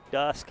about dark,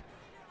 dusk,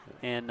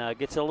 and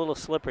gets a little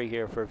slippery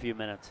here for a few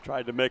minutes.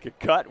 Tried to make a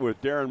cut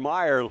with Darren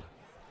Meyer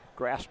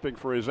grasping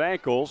for his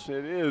ankles.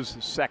 It is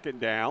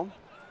 2nd down.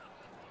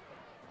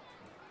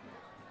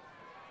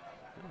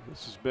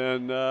 This has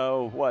been,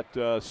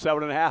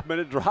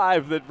 7.5-minute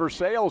drive that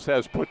Versailles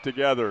has put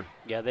together.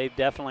 Yeah, they've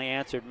definitely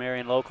answered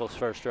Marion Local's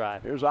first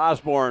drive. Here's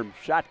Osborne,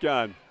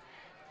 shotgun.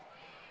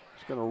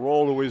 He's going to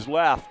roll to his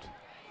left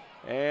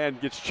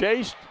and gets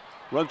chased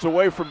Runs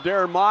away from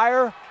Darren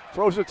Meyer.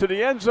 Throws it to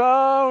the end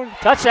zone.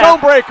 Touchdown.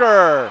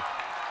 Stonebreaker.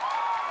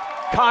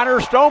 Connor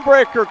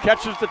Stonebreaker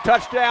catches the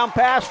touchdown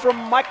pass from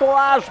Michael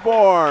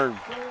Osborne.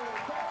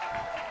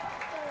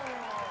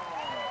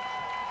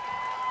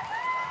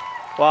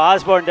 Well,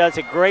 Osborne does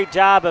a great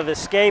job of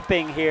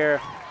escaping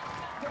here.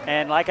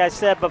 And like I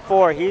said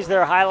before, he's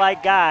their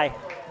highlight guy.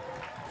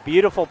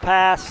 Beautiful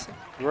pass,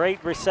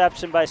 great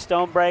reception by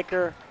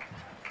Stonebreaker.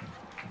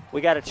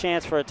 We got a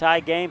chance for a tie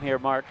game here,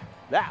 Mark.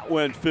 That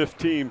went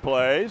 15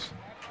 plays.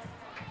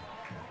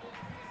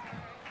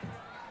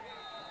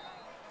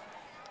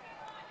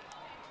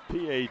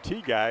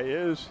 PAT guy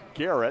is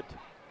Garrett.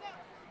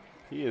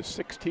 He is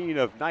 16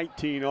 of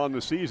 19 on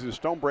the season.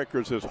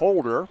 Stonebreaker's his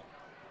holder.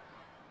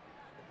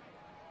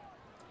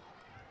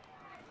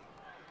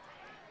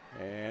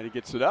 And he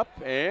gets it up,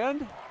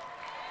 and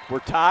we're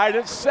tied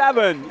at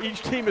 7.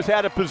 Each team has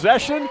had a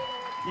possession.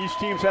 Each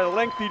team's had a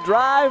lengthy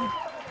drive,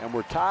 and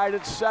we're tied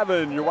at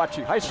 7. You're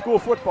watching high school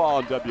football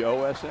on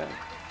WOSN.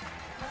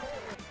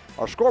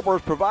 Our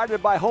scoreboard is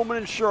provided by Home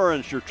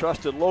Insurance, your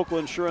trusted local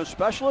insurance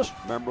specialist,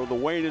 member of the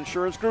Wayne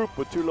Insurance Group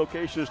with 2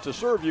 locations to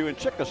serve you in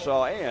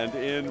Chickasaw and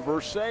in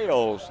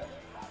Versailles.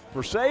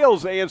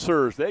 Versailles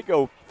answers. They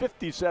go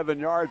 57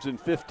 yards in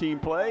 15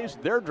 plays.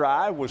 Their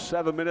drive was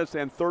 7 minutes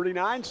and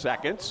 39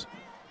 seconds.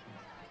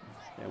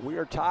 And we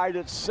are tied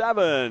at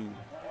 7.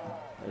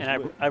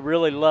 And I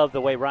really love the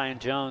way Ryan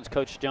Jones,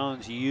 Coach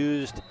Jones,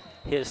 used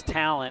his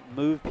talent,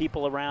 moved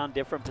people around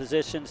different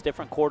positions,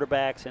 different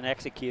quarterbacks, and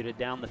executed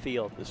down the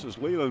field. This is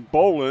Leland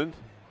Boland.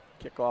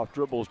 Kickoff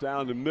dribbles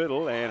down the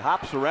middle and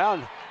hops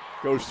around,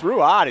 goes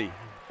through Adi.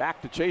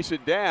 Back to chase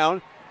it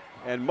down.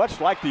 And much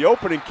like the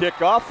opening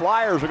kickoff,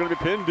 Flyers are going to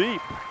be pinned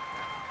deep.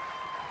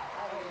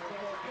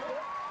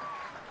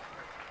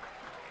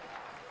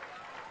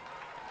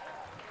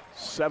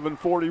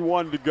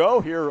 .741 to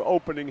go here,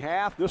 opening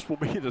half. This will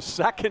be the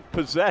second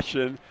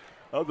possession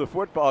of the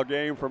football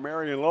game for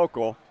Marion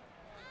Local.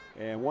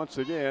 And once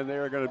again, they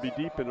are going to be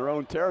deep in their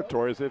own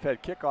territories. They've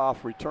had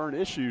kickoff return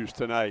issues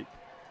tonight.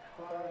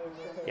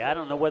 Yeah, I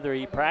don't know whether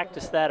he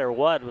practiced that or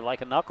what, with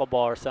like a knuckleball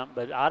or something,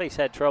 but Adi's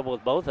had trouble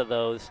with both of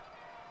those.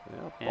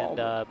 Yeah,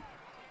 and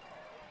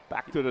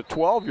back to the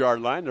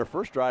 12-yard line. Their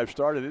first drive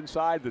started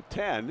inside the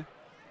 10.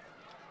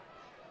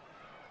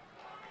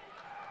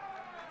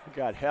 We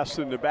got Hess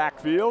in the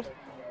backfield.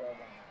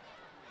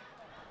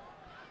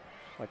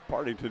 Like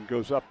Partington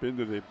goes up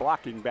into the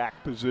blocking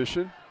back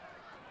position.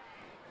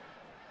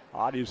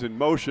 Adi's in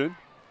motion.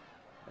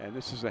 And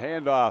this is a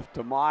handoff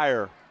to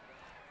Meyer.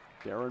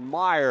 Darren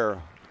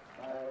Meyer.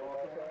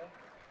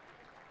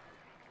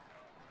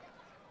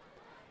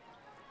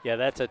 Yeah,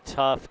 that's a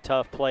tough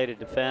play to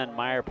defend.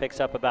 Meyer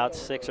picks up about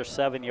 6 or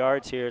 7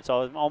 yards here. It's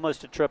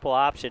almost a triple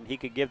option. He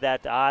could give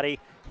that to Adi.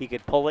 He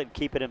could pull it and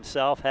keep it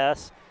himself,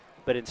 Hess.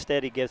 But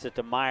instead he gives it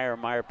to Meyer.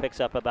 Meyer picks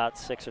up about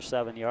 6 or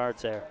 7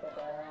 yards there.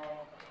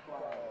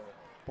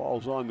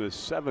 Ball's on the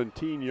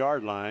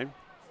 17-yard line.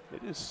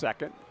 It is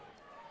second.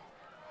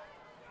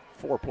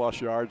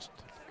 4+ yards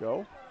to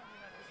go.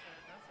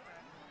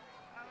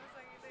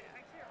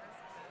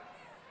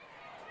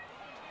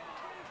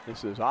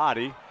 This is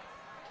Adi.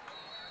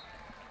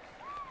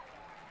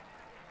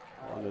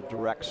 On the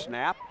direct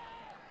snap.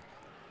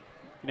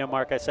 You know,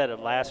 Mark, I said it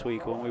last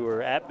week when we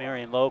were at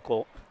Marion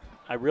Local.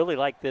 I really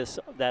like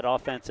that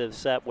offensive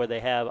set where they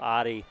have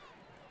Adi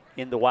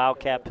in the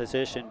wildcat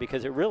position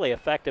because it really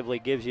effectively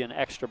gives you an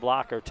extra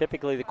blocker.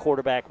 Typically the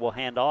quarterback will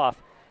hand off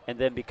and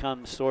then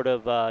becomes sort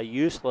of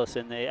useless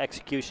in the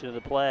execution of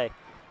the play.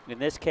 In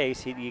this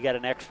case, you got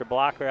an extra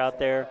blocker out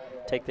there,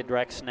 take the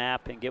direct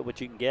snap and get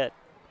what you can get.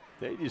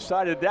 They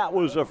decided that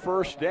was a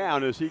first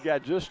down as he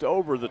got just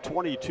over the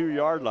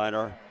 22-yard line.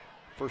 Our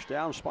first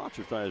down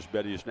sponsored by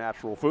Betty's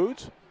Natural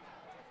Foods.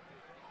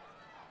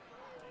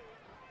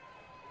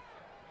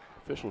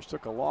 Officials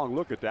took a long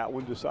look at that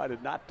one,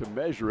 decided not to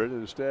measure it, and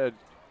instead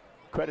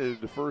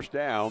credited the first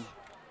down.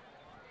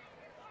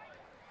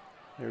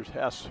 There's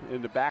Hess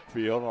in the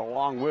backfield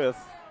along with,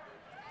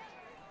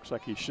 looks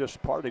like he shifts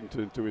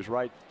Partington to his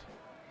right.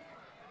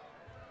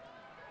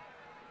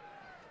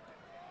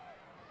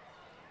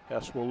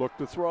 Hess will look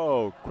to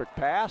throw. Quick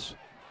pass.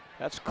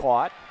 That's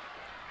caught.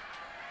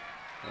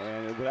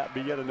 And will that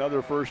be yet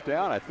another first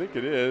down? I think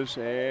it is.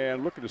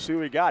 And looking to see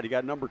what he got. He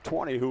got number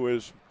 20, who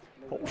is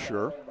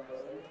Holscher.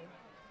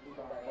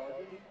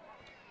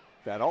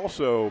 That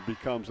also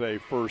becomes a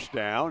first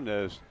down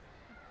as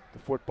the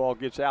football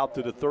gets out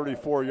to the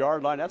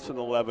 34-yard line. That's an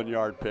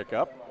 11-yard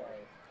pickup.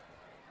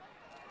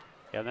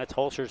 Yeah, and that's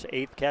Holscher's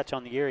 8th catch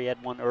on the year. He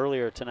had one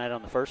earlier tonight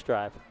on the first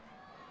drive.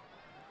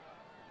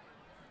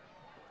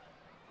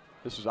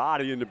 This is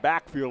Adi in the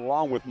backfield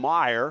along with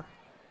Meyer.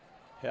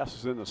 Hess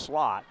is in the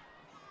slot.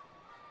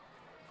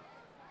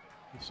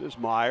 This is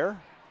Meyer.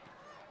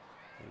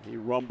 And he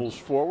rumbles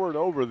forward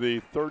over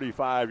the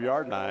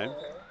 35-yard line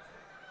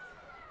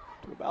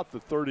to about the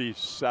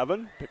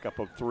 37, pickup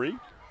of 3.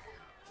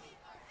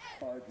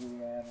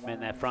 Man,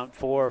 that front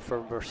four for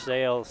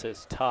Versailles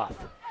is tough.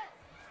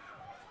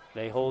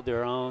 They hold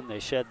their own. They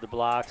shed the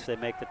blocks. They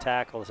make the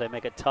tackles. They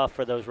make it tough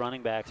for those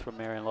running backs from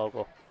Marion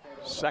Local.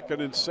 2nd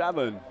and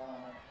 7.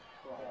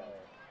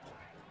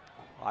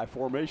 High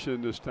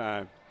formation this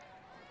time.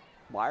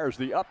 Myers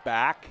the up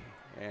back,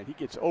 and he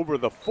gets over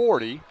the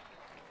 40.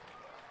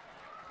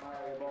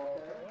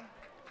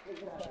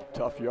 Some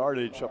tough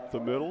yardage up the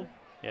middle.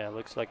 Yeah, it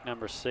looks like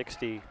number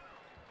 60,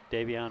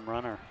 Davion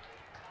Runner.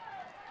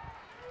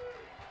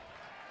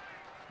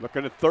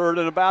 Looking at 3rd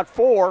and about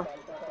 4.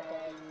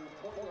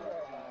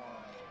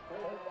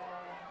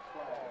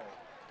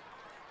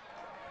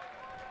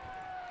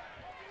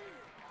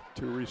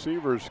 Two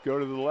receivers go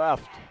to the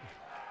left.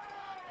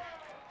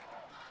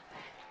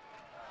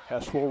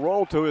 Hess will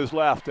roll to his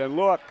left and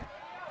look.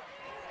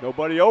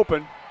 Nobody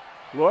open.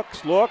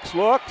 Looks,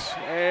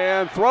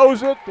 and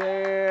throws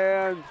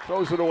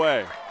it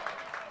away.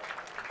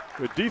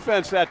 Good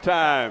defense that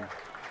time.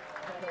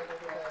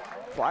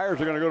 Flyers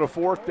are going to go to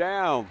 4th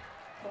down.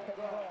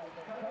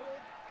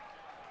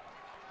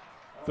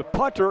 The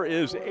punter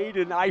is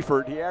Aiden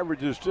Eifert. He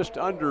averages just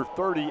under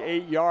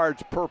 38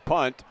 yards per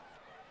punt.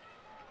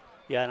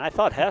 Yeah, and I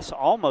thought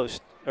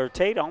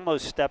Tate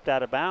almost stepped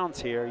out of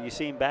bounds here. You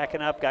see him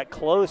backing up, got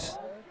close.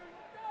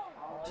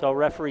 Saw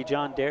referee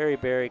John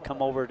Derryberry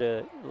come over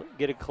to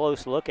get a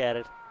close look at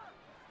it.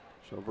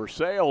 So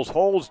Versailles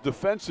holds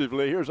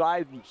defensively. Here's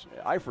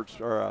Eifert's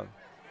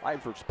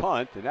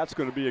punt, and that's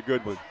going to be a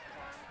good one.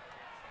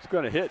 It's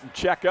going to hit and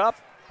check up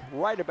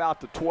right about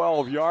the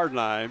 12-yard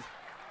line.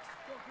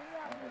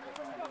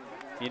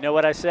 You know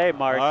what I say,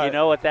 Mark. You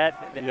know what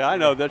that? Yeah, I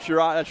know. That's your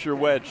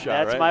wedge shot.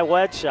 That's right? my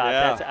wedge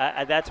shot.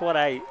 Yeah. That's what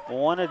I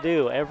want to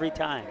do every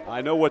time.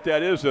 I know what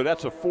that is, though.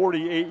 That's a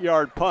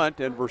 48-yard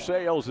punt, and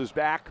Versailles is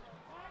back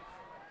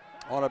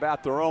on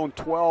about their own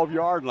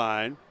 12-yard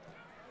line.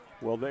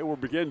 Well, they will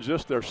begin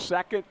just their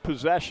 2nd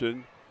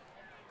possession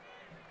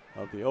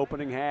of the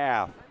opening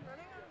half.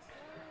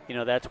 You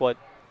know, that's what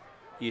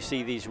you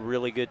see these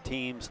really good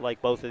teams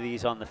like both of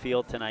these on the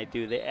field tonight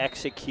do. They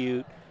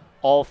execute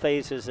all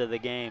phases of the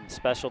game,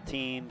 special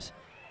teams,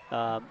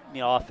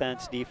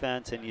 offense,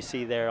 defense, and you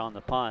see there on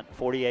the punt,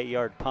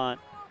 48-yard punt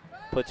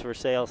puts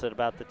Versailles at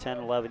about the 10,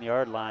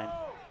 11-yard line.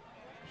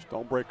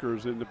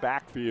 Stonebreaker's in the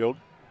backfield.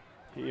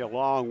 He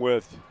along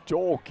with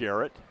Joel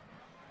Garrett.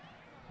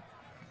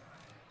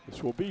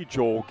 This will be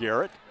Joel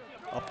Garrett.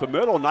 Up the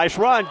middle, nice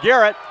run,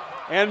 Garrett,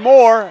 and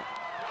more.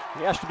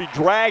 He has to be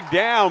dragged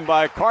down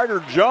by Carter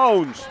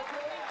Jones.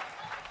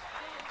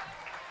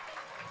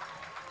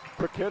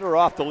 Quick hitter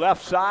off the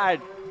left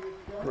side,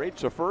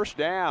 creates a 1st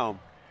down.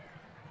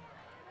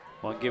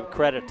 Well, give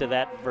credit to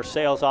that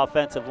Versailles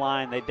offensive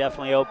line. They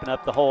definitely open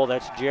up the hole.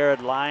 That's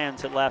Jared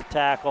Lyons at left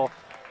tackle,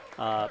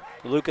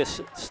 Lucas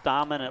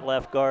Stammen at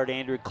left guard,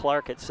 Andrew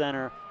Clark at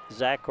center,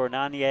 Zach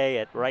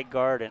Cornanier at right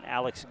guard, and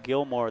Alex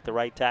Gilmore at the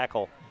right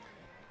tackle.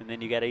 And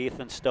then you got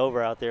Ethan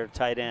Stover out there at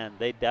tight end.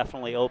 They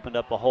definitely opened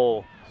up a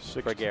hole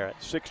for Garrett.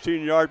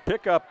 16-yard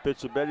pickup.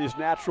 It's a Betty's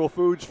Natural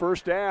Foods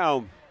 1st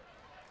down.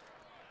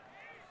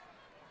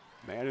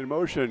 Man in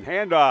motion,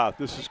 handoff.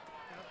 This is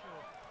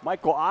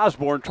Michael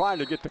Osborne trying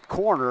to get the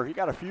corner. He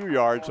got a few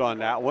yards on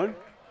that one.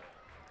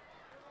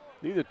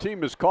 Neither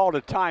team has called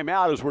a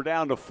timeout as we're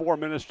down to 4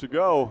 minutes to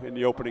go in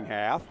the opening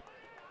half.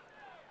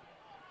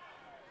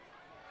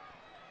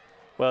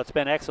 Well, it's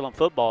been excellent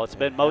football. It's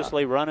been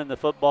mostly running the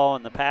football,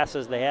 and the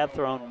passes they have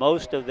thrown,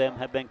 most of them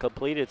have been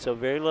completed, so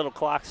very little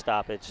clock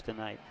stoppage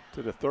tonight.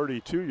 To the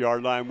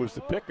 32-yard line was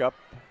the pickup.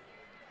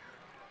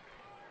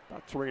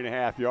 About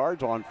 3.5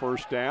 yards on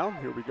 1st down.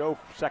 Here we go,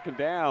 2nd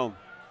down.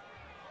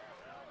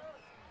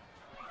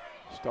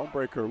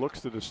 Stonebreaker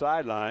looks to the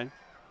sideline.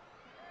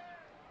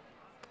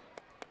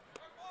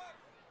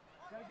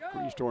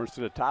 Priesthorn's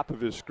to the top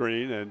of his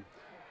screen, and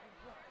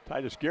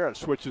Titus Garrett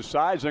switches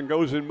sides and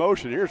goes in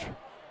motion. Here's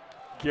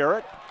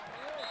Garrett.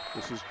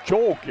 This is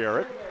Joel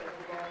Garrett.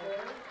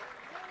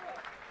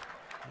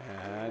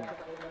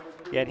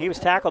 And he was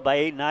tackled by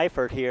Aiden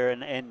Eifert here,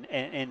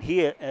 and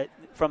he,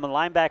 from a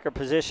linebacker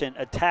position,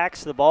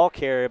 attacks the ball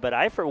carrier, but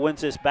Eifert wins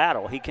this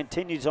battle. He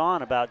continues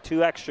on about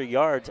 2 extra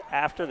yards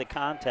after the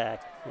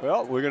contact.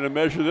 Well, we're going to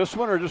measure this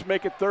one or just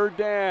make it 3rd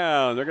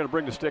down. They're going to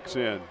bring the sticks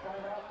in.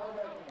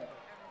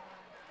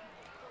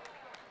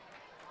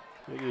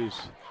 It is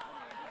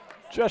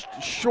just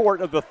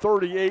short of the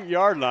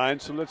 38-yard line,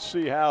 so let's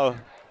see how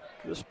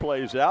this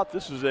plays out.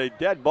 This is a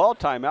dead ball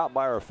timeout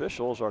by our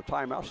officials. Our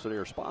timeouts today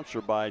are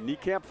sponsored by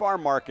Niekamp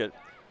Farm Market,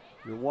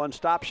 your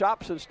one-stop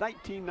shop since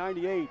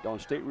 1998 on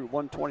State Route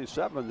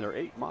 127. They're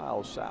 8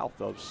 miles south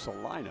of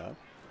Salina.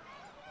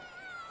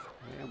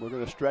 And we're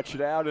going to stretch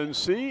it out and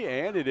see,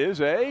 and it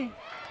is a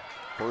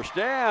 1st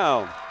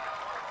down.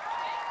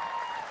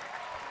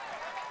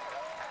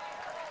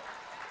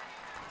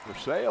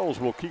 Versailles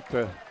will keep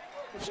the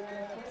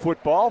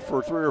football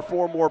for 3 or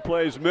 4 more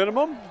plays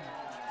minimum.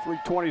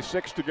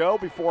 3:26 to go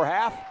before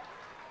half.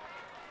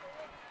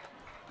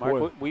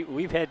 Mark,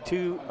 we've had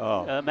 2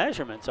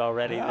 measurements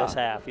already this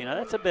half. You know,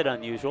 that's a bit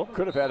unusual.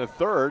 Could have had a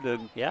 3rd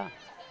and yeah,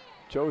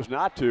 chose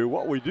not to.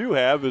 What we do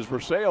have is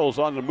Versailles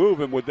on the move,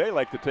 and would they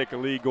like to take a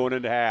lead going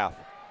into half?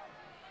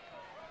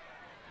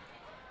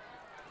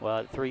 Well,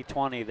 at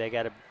 3:20, they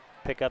got to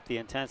pick up the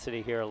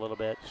intensity here a little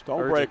bit.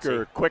 Stonebreaker,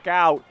 Urgency. quick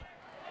out,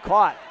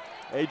 caught.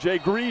 A.J.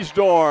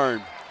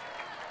 Griesdorn.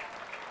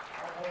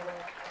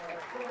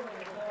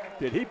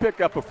 Did he pick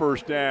up a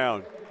first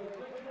down?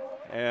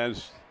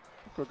 And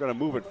we're going to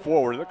move it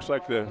forward. It looks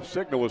like the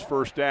signal was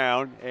first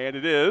down, and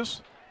it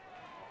is.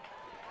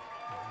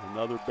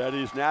 Another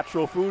Betty's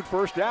Natural Food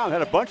first down.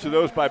 Had a bunch of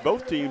those by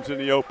both teams in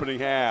the opening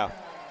half.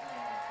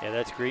 Yeah,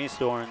 that's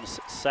Griesdorn's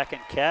second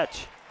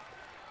catch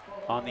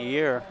on the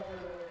year.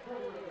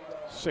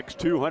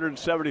 6'2",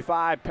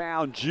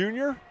 175-pound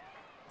junior.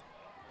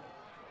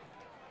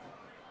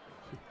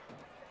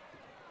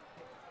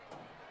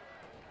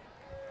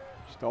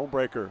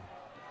 Stonebreaker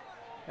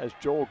has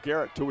Joel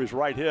Garrett to his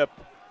right hip.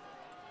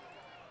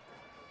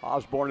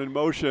 Osborne in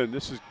motion.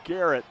 This is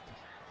Garrett.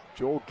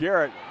 Joel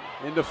Garrett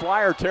into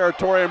flyer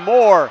territory and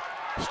more.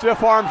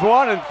 Stiff arms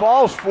one and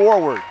falls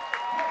forward.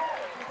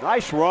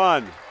 Nice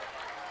run.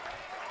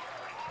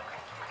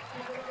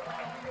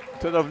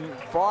 To the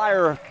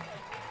flyer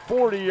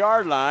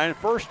 40-yard line.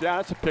 First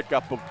down, it's a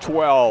pickup of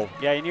 12.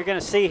 Yeah, and you're going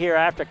to see here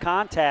after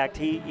contact,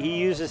 he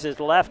uses his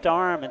left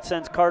arm and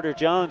sends Carter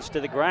Jones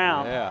to the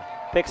ground. Yeah.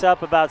 Picks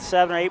up about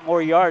 7 or 8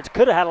 more yards.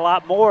 Could have had a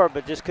lot more,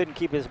 but just couldn't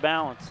keep his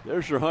balance.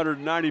 There's your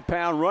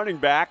 190-pound running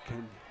back.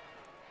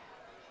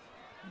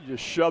 He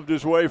just shoved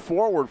his way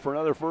forward for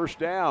another first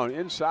down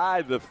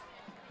inside the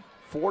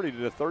 40 to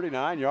the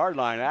 39-yard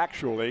line,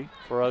 actually.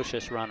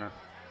 Ferocious runner.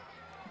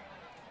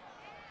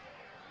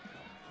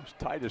 It's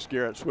Titus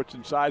Garrett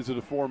switching sides of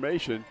the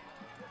formation.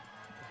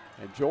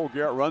 And Joel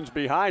Garrett runs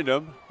behind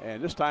him,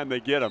 and this time they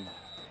get him.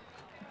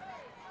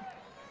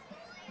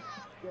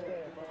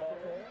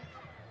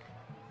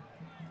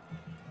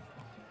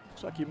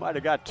 Looks like he might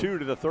have got 2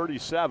 to the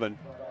 37.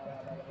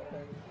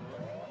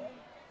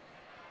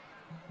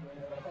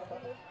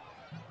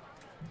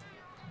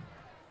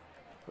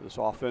 For this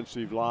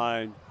offensive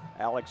line,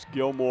 Alex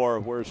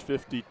Gilmore wears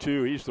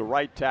 52. He's the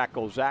right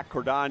tackle. Zach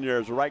Cordonier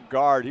is the right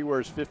guard. He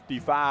wears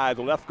 55.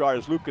 The left guard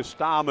is Lucas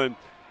Stahman.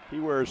 He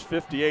wears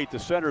 58. The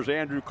center is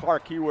Andrew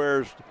Clark. He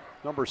wears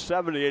number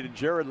 78. And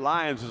Jared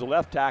Lyons is the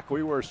left tackle.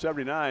 He wears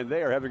 79.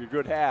 They are having a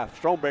good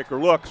half.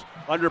 Stonebreaker looks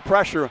under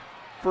pressure.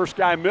 First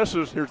guy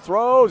misses. He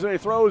throws, and he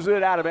throws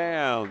it out of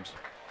bounds.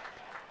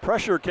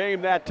 Pressure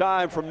came that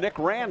time from Nick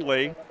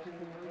Randley.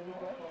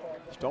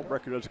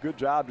 Stonebreaker does a good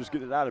job just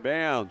getting it out of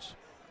bounds.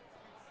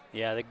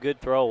 Yeah, the good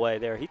throwaway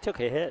there. He took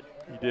a hit.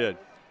 He did.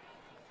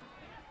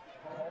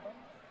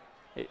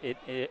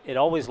 It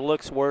always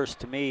looks worse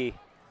to me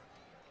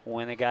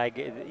when a guy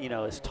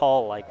is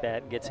tall like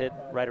that and gets hit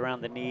right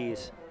around the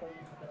knees.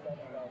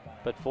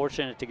 But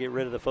fortunate to get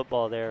rid of the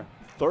football there.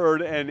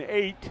 3rd and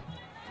 8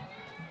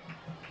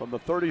 from the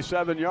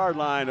 37-yard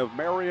line of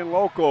Marion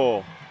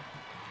Local.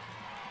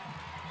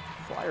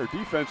 Flyer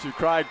defensive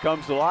cry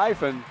comes to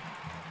life, and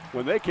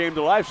when they came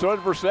to life, so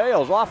did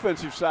Versailles,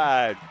 offensive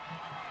side.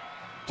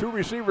 2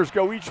 receivers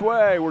go each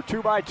way. We're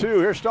 2 by 2.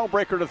 Here's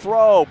Stonebreaker to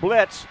throw.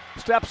 Blitz,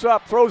 steps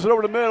up, throws it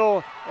over the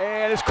middle,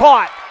 and it's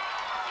caught.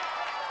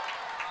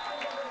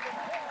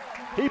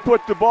 He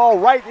put the ball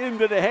right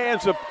into the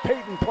hands of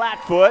Peyton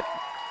Plattfoot,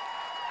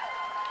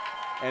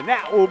 and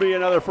that will be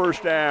another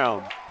first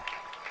down.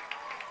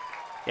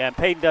 Yeah, and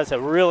Peyton does a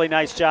really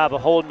nice job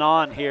of holding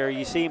on here.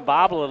 You see him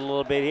bobble it a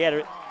little bit. He had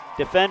a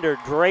defender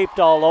draped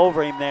all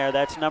over him there.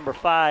 That's number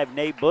 5,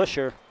 Nate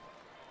Busher,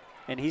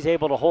 and he's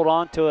able to hold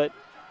on to it.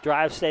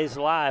 Drive stays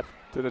alive.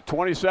 To the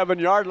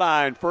 27-yard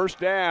line, first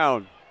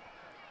down.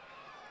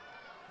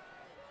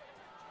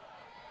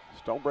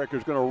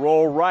 Stonebreaker's going to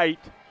roll right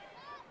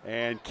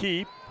and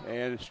keep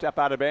and step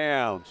out of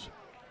bounds.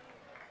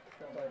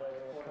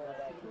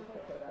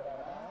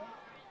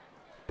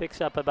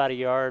 Picks up about a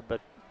yard, but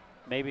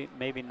maybe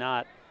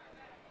not.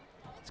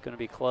 It's going to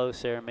be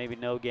close there, maybe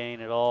no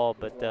gain at all,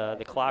 but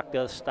the clock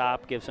does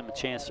stop, gives him a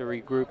chance to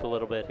regroup a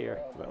little bit here.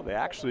 Well, they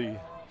actually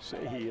say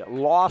he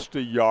lost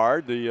a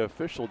yard. The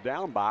official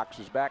down box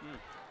is back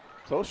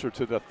closer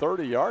to the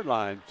 30-yard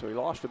line, so he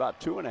lost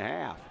about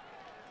 2.5.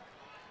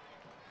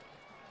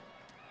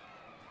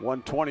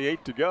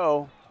 1:28 to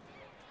go.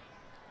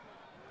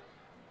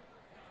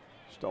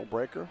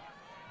 Stonebreaker.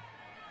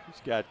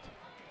 He's got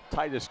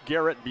Titus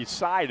Garrett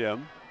beside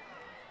him.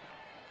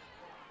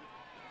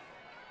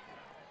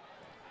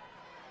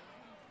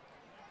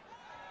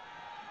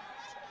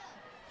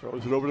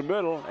 Throws it over the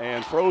middle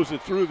and throws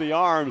it through the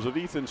arms of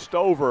Ethan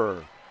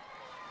Stover.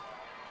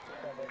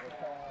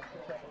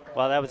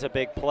 Well, that was a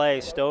big play.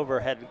 Stover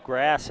had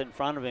grass in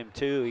front of him,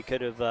 too. He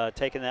could have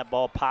taken that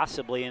ball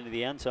possibly into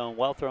the end zone.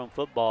 Well-thrown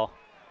football.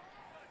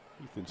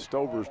 Ethan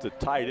Stover's the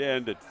tight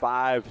end at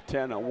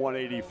 5'10",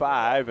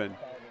 185, and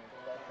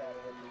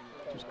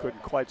just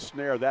couldn't quite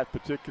snare that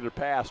particular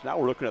pass. Now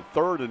we're looking at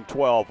 3rd and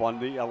 12 on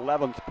the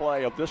 11th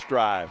play of this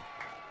drive.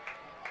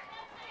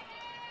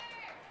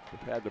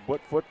 They've had the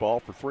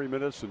football for 3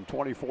 minutes and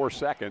 24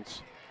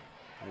 seconds,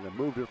 and they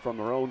moved it from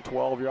their own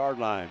 12-yard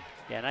line.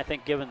 Yeah, and I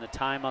think given the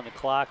time on the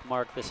clock,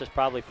 Mark, this is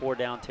probably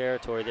 4-down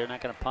territory. They're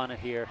not going to punt it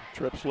here.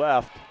 Trips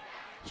left.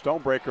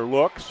 Stonebreaker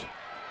looks,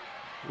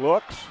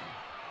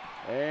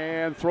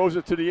 and throws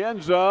it to the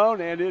end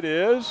zone, and it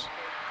is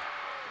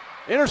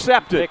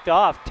intercepted. Picked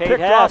off. Tate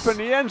Picked Hess. off in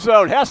the end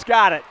zone. Hess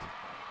got it.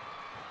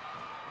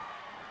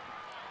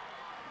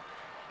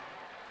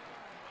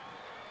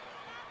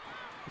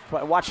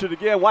 Watch it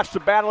again. Watch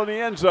the battle in the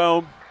end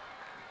zone.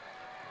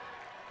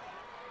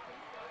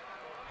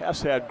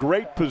 Hess had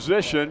great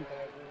position.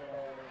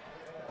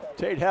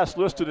 Tate Hess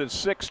listed at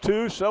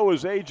 6'2", so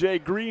is A.J.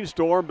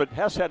 Greenstorm, but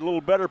Hess had a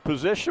little better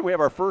position. We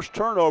have our first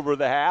turnover of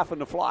the half, and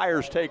the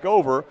Flyers take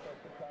over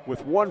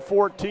with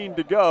 1:14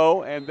 to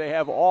go, and they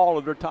have all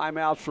of their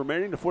timeouts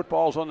remaining. The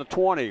football's on the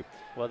 20.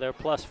 Well, they're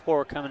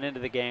 +4 coming into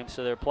the game,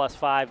 so they're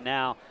 +5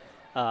 now.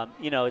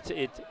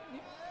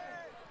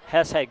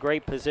 Hess had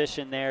great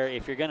position there.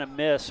 If you're going to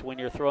miss when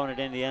you're throwing it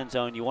in the end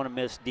zone, you want to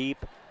miss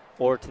deep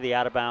or to the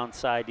out-of-bounds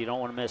side. You don't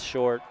want to miss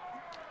short.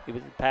 The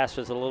pass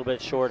was a little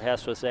bit short.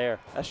 Hess was there.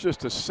 That's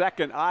just the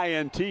second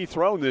INT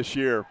thrown this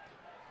year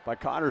by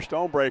Connor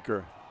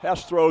Stonebreaker.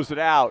 Hess throws it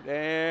out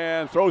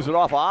and throws it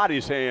off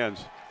Adi's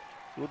hands.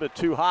 A little bit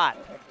too hot.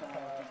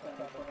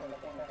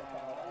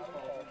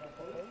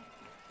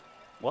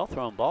 Well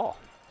thrown ball.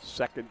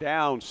 Second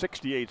down,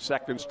 68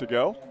 seconds to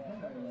go.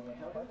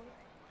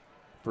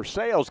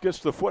 Versailles gets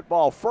the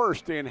football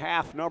first in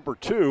half number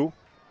 2.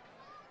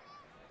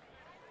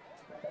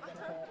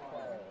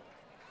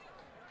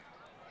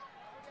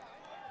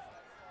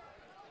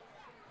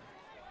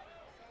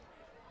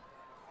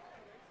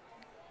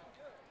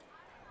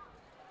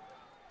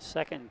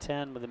 Second and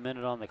 10 with a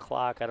minute on the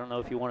clock. I don't know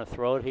if you want to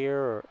throw it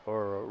here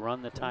or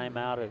run the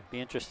timeout. It'd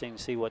be interesting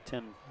to see what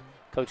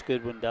Coach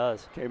Goodwin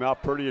does. Came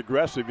out pretty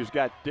aggressive. He's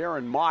got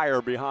Darren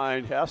Meyer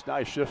behind Hess.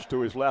 Nice shifts to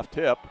his left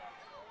hip.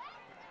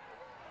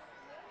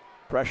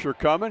 Pressure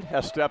coming.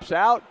 Hess steps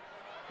out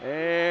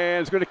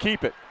and is going to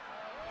keep it.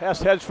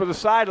 Hess heads for the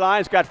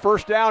sidelines. Got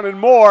first down and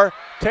more.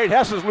 Tate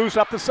Hess is loose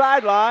up the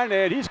sideline,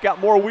 and he's got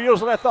more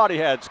wheels than I thought he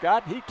had,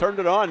 Scott. He turned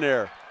it on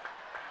there.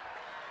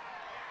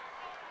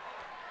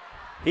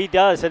 He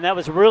does, and that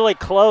was really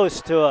close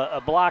to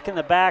a block in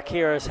the back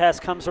here as Hess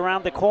comes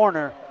around the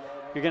corner.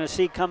 You're going to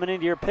see coming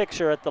into your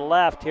picture at the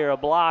left here a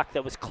block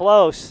that was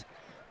close,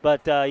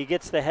 but he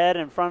gets the head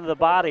in front of the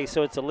body,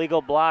 so it's a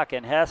legal block,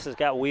 and Hess has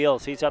got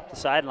wheels. He's up the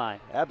sideline.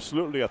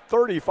 Absolutely. A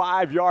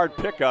 35-yard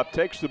pickup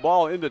takes the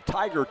ball into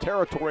Tiger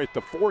territory at the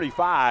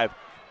 45.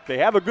 They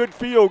have a good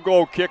field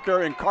goal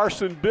kicker in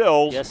Carson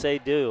Bills. Yes, they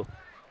do.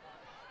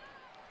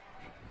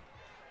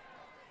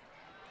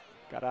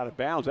 Got out of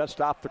bounds. That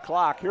stopped the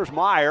clock. Here's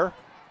Meyer,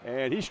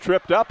 and he's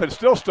tripped up and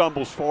still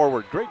stumbles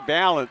forward. Great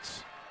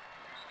balance.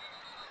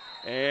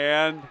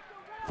 And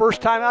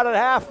first time out of the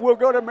half, we'll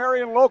go to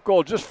Marion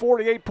Local. Just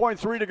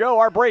 48.3 to go.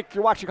 Our break.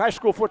 You're watching high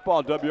school football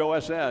on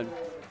WOSN.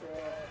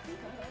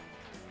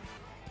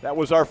 That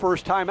was our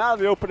first time out of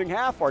the opening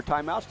half. Our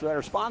timeouts that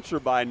are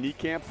sponsored by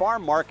Niekamp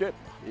Farm Market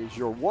is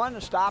your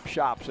one-stop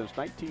shop since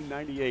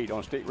 1998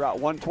 on State Route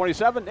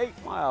 127,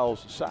 8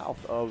 miles south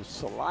of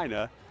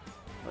Salina.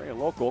 Marion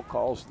Local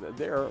calls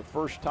their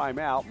first time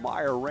out.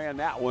 Meyer ran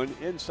that one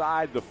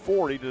inside the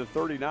 40 to the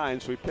 39,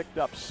 so he picked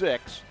up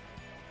 6.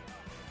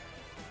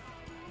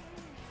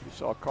 We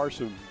saw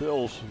Carson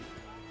Bills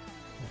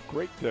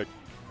great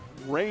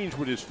range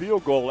with his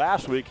field goal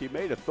last week. He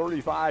made a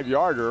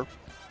 35-yarder.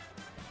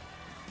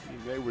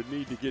 They would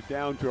need to get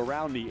down to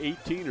around the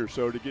 18 or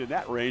so to get in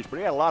that range, but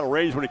he had a lot of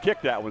range when he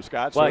kicked that one,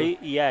 Scott. Well,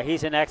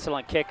 he's an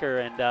excellent kicker,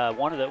 and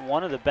one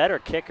of the better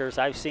kickers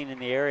I've seen in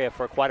the area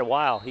for quite a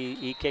while.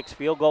 He kicks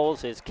field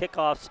goals. His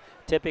kickoffs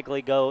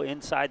typically go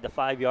inside the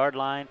 5-yard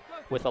line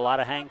with a lot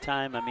of hang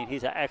time. I mean,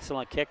 he's an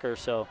excellent kicker.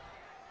 So,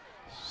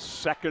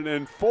 2nd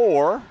and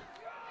 4.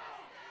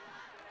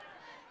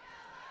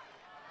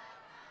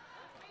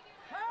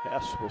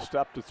 Hess will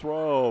step to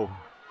throw.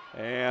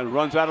 And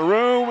runs out of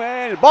room,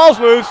 and the ball's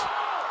loose.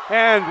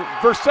 And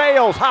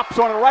Versailles hops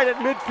on it right at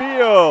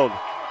midfield.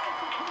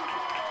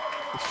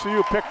 Let's see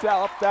who picked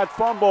up that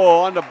fumble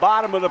on the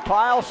bottom of the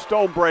pile,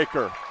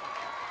 Stonebreaker.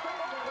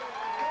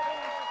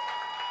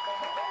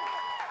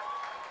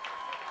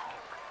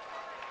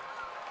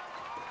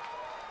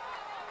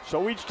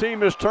 So each team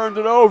has turned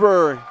it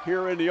over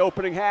here in the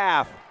opening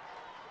half.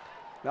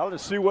 Now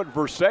let's see what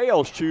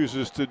Versailles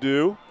chooses to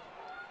do.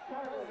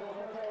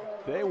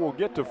 They will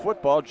get to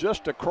football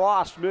just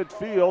across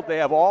midfield. They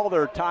have all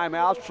their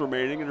timeouts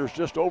remaining, and there's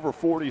just over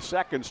 40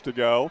 seconds to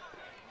go.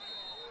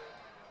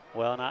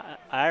 Well, an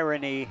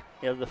irony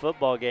of the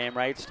football game,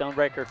 right?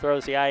 Stonebreaker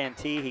throws the INT.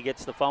 He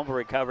gets the fumble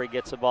recovery,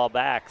 gets the ball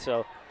back.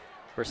 So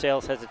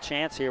Versailles has a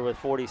chance here with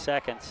 40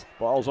 seconds.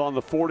 Ball's on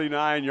the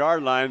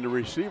 49-yard line. The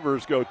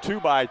receivers go 2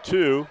 by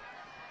 2.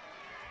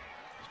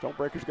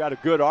 Stonebreaker's got a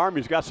good arm.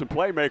 He's got some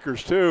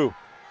playmakers, too.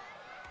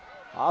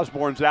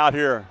 Osborne's out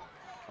here.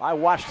 I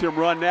watched him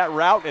run that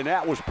route, and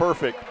that was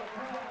perfect.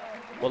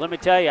 Well, let me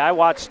tell you, I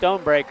watched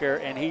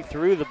Stonebreaker, and he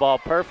threw the ball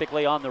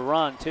perfectly on the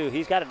run, too.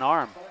 He's got an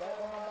arm.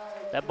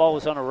 That ball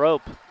was on a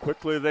rope.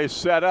 Quickly they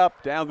set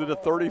up down to the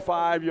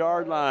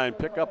 35-yard line.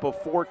 Pickup of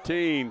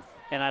 14.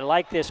 And I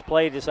like this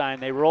play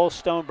design. They roll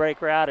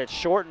Stonebreaker out. It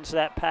shortens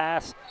that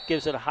pass,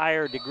 gives it a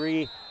higher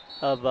degree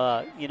of,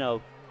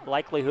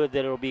 likelihood that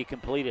it'll be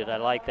completed. I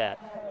like that.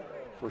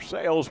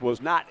 Versailles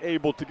was not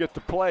able to get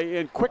the play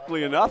in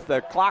quickly enough.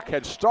 The clock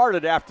had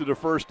started after the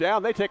first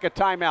down. They take a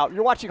timeout.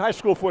 You're watching high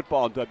school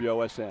football on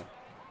WOSN.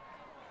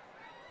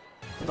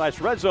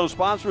 Tonight's Red Zone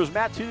sponsor is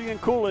Matt's Heating and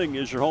Cooling.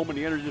 Is your home in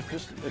the energy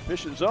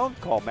efficient zone?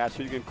 Call Matt's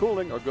Heating and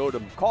Cooling or go to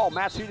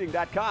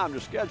callmattsheating.com to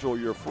schedule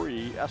your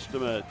free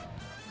estimate.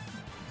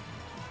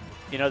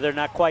 You know, they're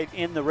not quite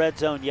in the red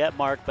zone yet,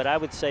 Mark, but I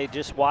would say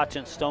just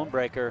watching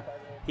Stonebreaker,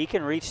 he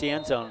can reach the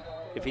end zone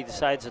if he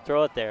decides to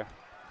throw it there.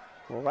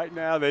 Well, right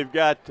now they've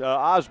got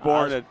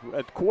Osborne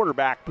at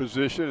quarterback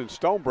position, and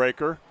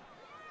Stonebreaker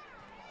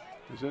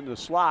is in the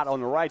slot on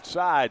the right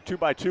side,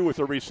 2-by-2 with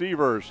the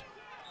receivers.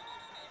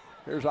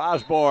 Here's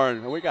Osborne,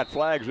 and we got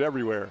flags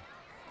everywhere.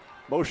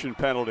 Motion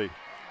penalty.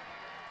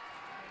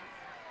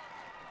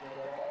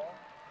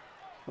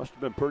 Must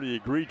have been pretty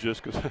egregious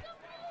because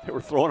they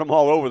were throwing them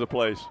all over the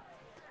place.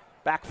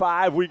 Back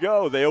 5 we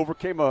go. They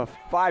overcame a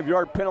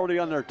 5-yard penalty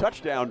on their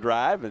touchdown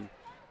drive, and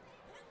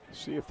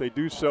see if they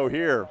do so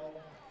here.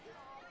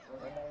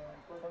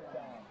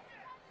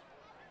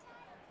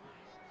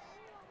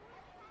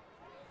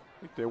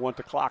 I think they want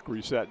the clock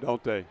reset,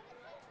 don't they?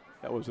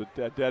 That was a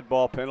dead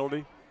ball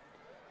penalty.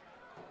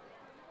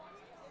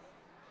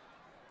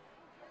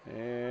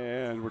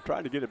 And we're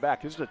trying to get it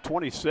back. This is a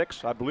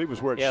 26, I believe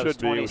is where it should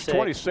be. It was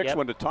 26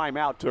 when the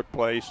timeout took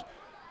place.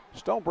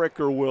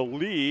 Stonebreaker will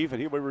leave,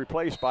 and he'll be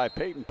replaced by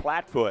Peyton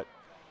Plattfoot.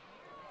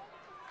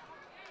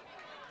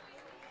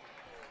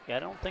 Yeah, I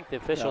don't think the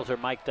officials are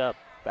mic'd up.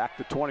 Back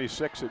to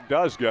 26 it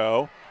does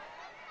go.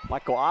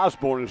 Michael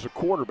Osborne is the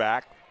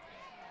quarterback.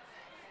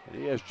 And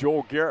he has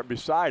Joel Garrett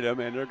beside him,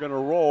 and they're going to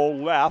roll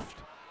left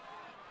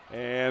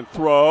and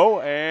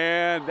throw,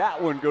 and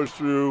that one goes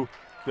through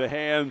the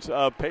hands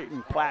of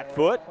Peyton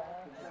Plattfoot.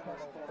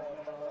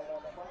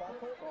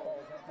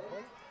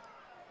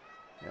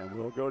 And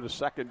we'll go to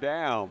second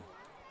down.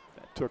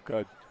 That took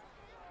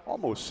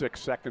almost 6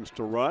 seconds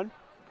to run.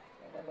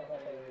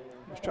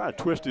 He was trying to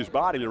twist his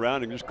body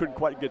around and just couldn't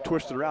quite get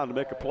twisted around to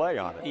make a play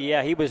on it.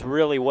 Yeah, he was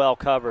really well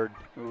covered,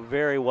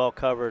 very well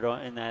covered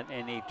in that,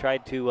 and he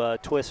tried to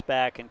twist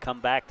back and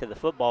come back to the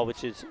football,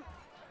 which is,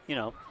 you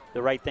know,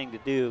 the right thing to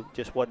do,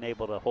 just wasn't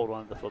able to hold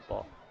on to the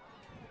football.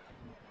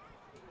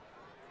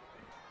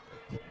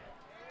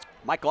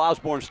 Michael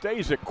Osborne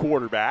stays at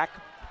quarterback.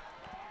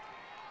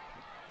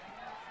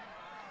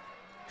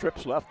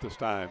 Trips left this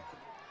time.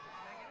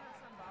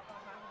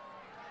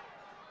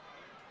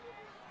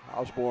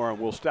 Osborne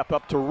will step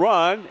up to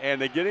run,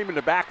 and they get him in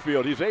the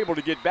backfield. He's able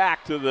to get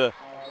back to the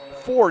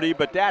 40,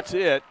 but that's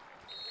it.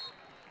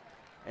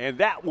 And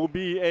that will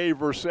be a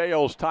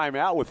Versailles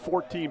timeout with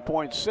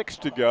 14.6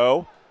 to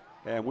go.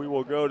 And we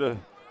will go to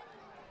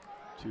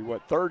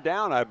what, third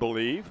down, I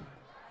believe.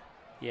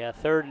 Yeah,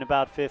 third and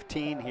about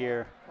 15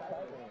 here.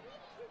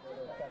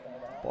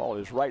 Ball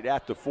is right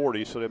at the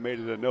 40, so they made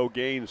it a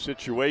no-gain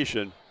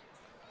situation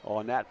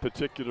on that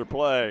particular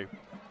play.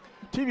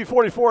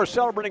 TV44 is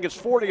celebrating its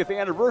 40th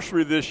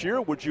anniversary this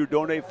year. Would you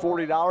donate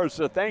 $40 as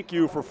a thank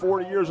you for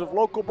 40 years of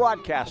local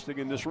broadcasting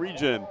in this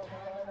region?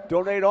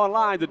 Donate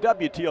online to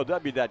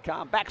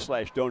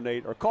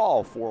WTLW.com/donate or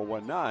call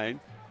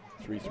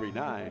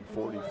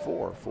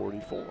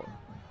 419-339-4444.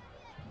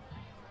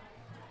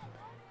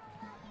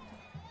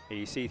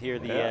 You see here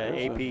the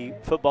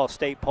AP Football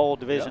State Poll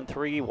Division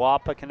III.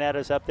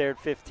 Wapakoneta's up there at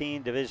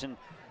 15. Division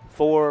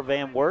 4,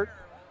 Van Wert.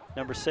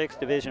 Number 6,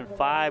 Division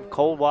 5,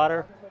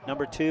 Coldwater.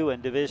 Number 2,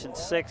 and Division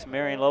 6,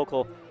 Marion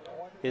Local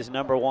is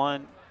number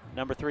 1.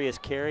 Number 3 is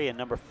Cary, and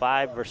number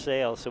 5,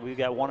 Versailles. So we've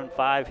got 1 and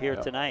 5 here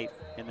tonight.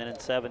 And then in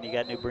 7, you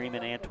got New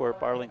Bremen,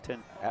 Antwerp,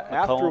 Arlington,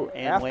 Macomb,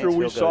 and After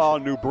we Lanesville saw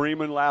Goshen. New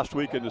Bremen last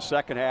week in the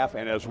second half,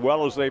 and as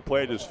well as they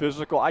played as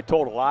physical, I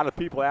told a lot of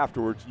people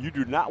afterwards, you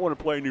do not want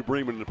to play New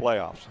Bremen in the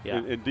playoffs.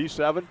 In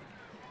D7,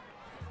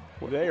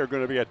 well, they are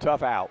going to be a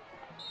tough out.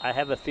 I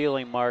have a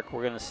feeling, Mark,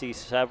 we're going to see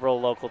several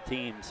local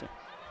teams,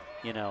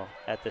 you know,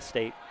 at the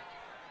state.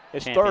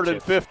 It's 3rd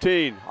and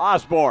 15.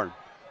 Osborne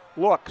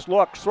looks,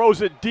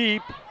 throws it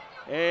deep.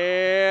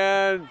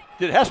 And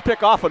did Hess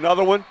pick off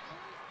another one?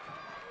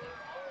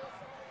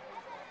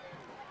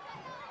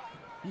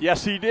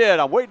 Yes, he did.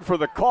 I'm waiting for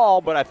the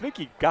call, but I think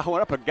he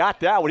went up and got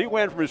that one. He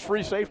went from his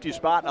free safety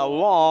spot a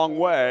long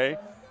way.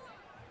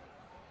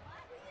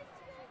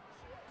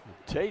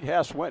 Tate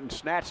Hess went and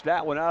snatched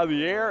that one out of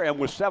the air, and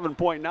with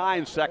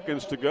 7.9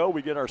 seconds to go,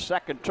 we get our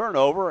second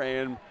turnover,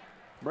 and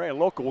Marion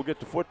Local will get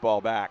the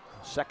football back.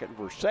 Second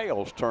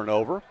Versailles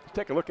turnover. Let's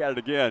take a look at it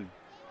again.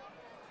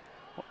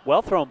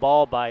 Well thrown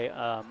ball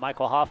by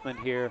Michael Hoffman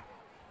here.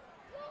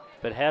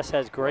 But Hess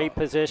has great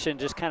position,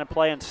 just kind of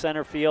playing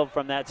center field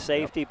from that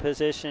safety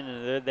position,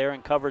 and they're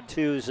in cover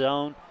 2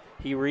 zone.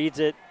 He reads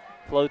it,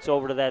 floats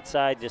over to that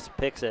side, just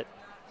picks it.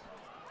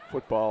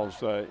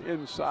 Football's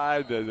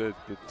inside the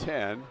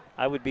 10.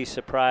 I would be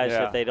surprised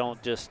if they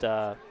don't just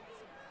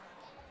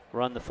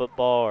run the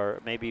football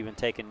or maybe even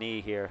take a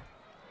knee here.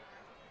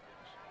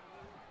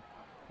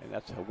 And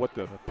that's what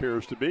that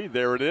appears to be.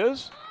 There it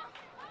is.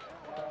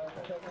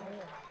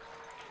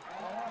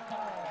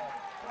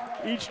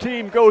 Each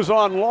team goes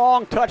on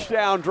long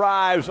touchdown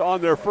drives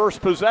on their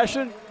first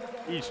possession.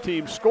 Each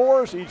team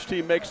scores. Each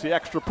team makes the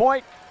extra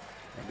point.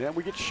 And then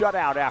we get shut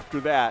out after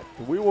that.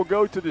 We will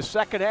go to the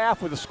second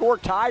half with the score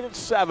tied at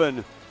 7.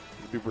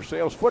 It'll be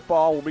Versailles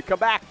football. When we come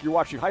back, you're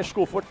watching high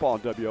school football on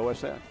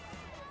WOSN.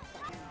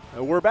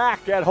 And we're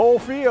back at Whole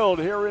Field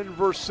here in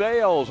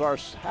Versailles. Our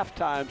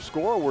halftime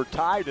score, we're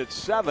tied at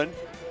 7.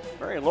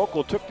 Marion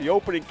Local took the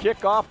opening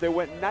kickoff. They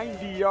went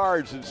 90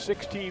 yards in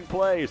 16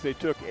 plays. They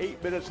took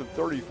 8 minutes and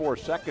 34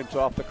 seconds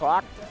off the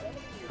clock.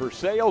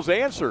 Versailles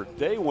answered.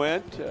 They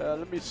went,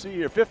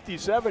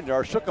 57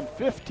 yards. Took them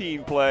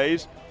 15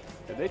 plays,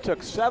 and they took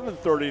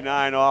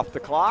 7:39 off the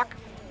clock.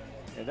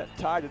 And that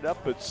tied it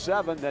up at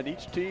 7. Then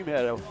each team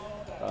had a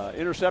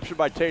interception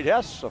by Tate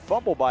Hess, a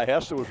fumble by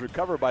Hess that was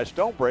recovered by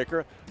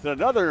Stonebreaker, then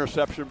another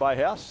interception by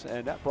Hess,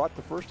 and that brought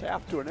the first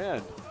half to an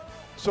end.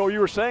 So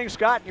you were saying,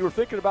 Scott, you were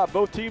thinking about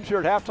both teams here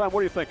at halftime. What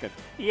are you thinking?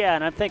 Yeah,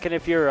 and I'm thinking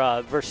if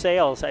you're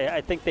Versailles,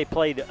 I think they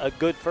played a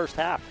good first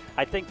half.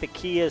 I think the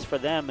key is for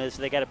them is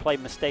they got to play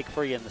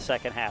mistake-free in the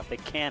second half. They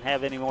can't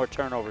have any more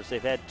turnovers.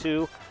 They've had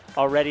 2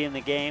 already in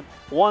the game.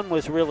 One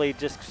was really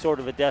just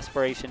sort of a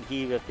desperation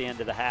heave at the end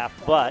of the half,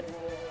 but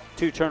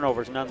 2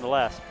 turnovers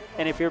nonetheless.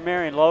 And if you're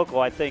Marion Local,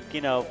 I think,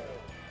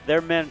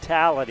 their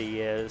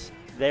mentality is,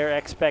 their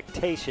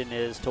expectation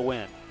is to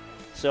win.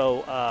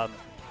 So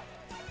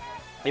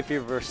if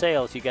you're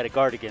Versailles, you got to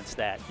guard against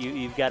that.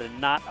 You've got to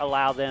not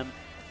allow them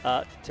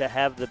to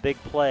have the big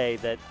play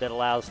that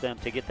allows them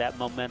to get that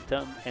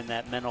momentum and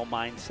that mental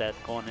mindset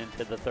going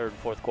into the third and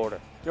fourth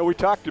quarter. We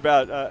talked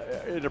about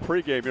in the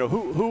pregame,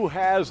 who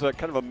has a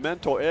kind of a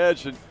mental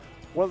edge, and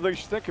one of the things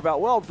you think about,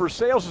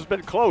 Versailles has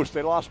been close.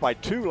 They lost by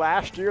 2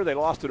 last year. They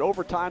lost in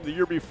overtime the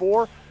year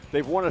before.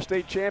 They've won a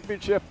state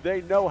championship.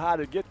 They know how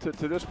to get to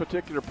this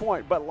particular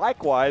point. But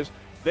likewise,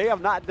 they have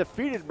not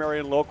defeated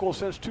Marion Local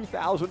since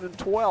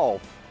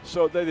 2012.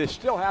 So they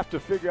still have to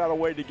figure out a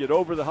way to get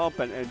over the hump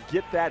and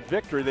get that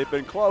victory. They've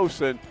been close,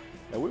 and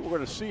we were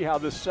going to see how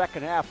this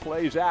second half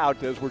plays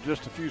out as we're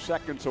just a few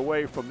seconds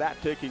away from that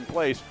taking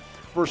place.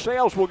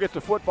 Versailles will get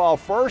the football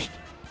first.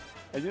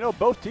 And,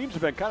 both teams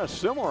have been kind of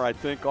similar, I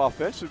think,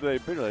 offensively.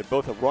 They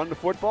both have run the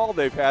football.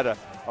 They've had a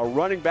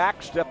running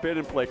back step in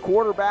and play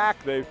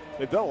quarterback. They've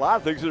done a lot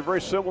of things in a very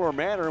similar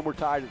manner, and we're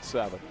tied at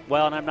 7.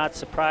 Well, and I'm not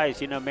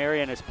surprised.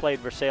 Marion has played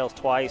Versailles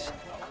twice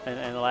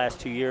in the last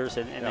 2 years,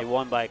 and they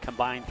won by a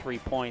combined 3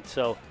 points.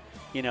 So,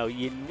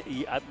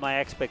 my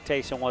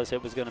expectation was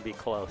it was going to be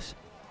close.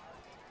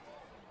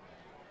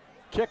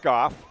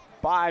 Kickoff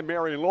by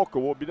Marion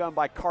Local will be done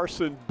by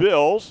Carson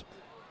Bills.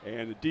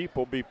 And the deep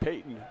will be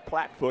Peyton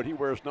Plattfoot. He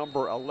wears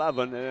number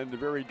 11, and the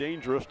very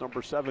dangerous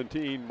number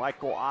 17,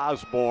 Michael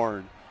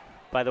Osborne.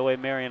 By the way,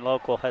 Marion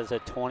Local has a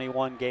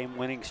 21-game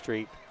winning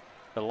streak,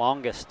 the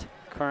longest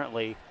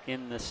currently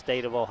in the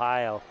state of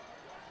Ohio,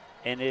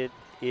 and it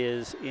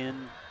is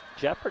in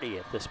jeopardy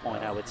at this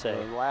point, I would say.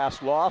 The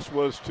last loss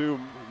was to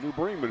New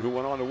Bremen, who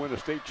went on to win a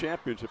state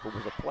championship. It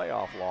was a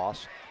playoff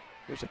loss.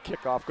 There's a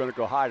kickoff going to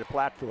go high to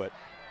Plattfoot.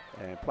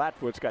 And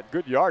Plattfoot's got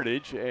good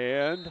yardage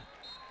and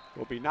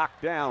will be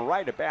knocked down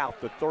right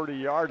about the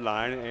 30-yard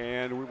line,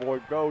 and we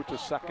will go to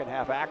second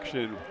half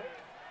action.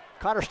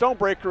 Connor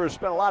Stonebreaker has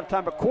spent a lot of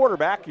time at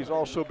quarterback. He's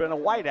also been a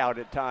wideout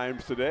at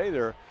times today.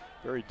 They're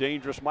very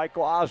dangerous.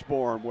 Michael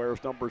Osborne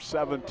wears number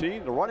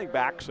 17. The running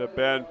backs have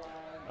been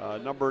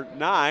number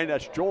 9,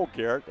 that's Joel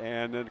Garrett,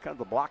 and then kind of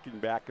the blocking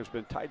back has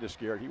been Titus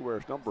Garrett. He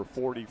wears number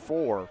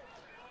 44.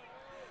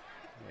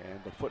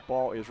 And the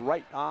football is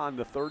right on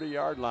the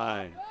 30-yard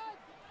line.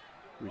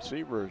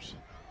 Receivers,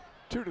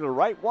 2 to the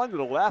right, 1 to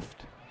the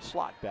left,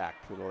 slot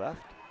back to the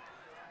left.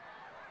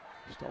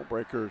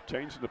 Stonebreaker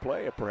changing the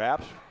play,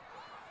 perhaps.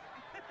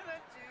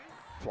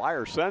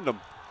 Flyers send them.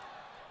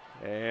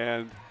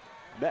 And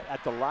met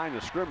at the line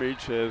of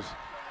scrimmage is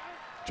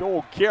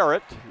Joel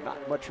Garrett.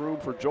 Not much room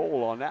for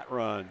Joel on that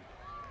run.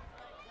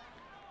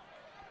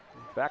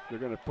 In fact, they're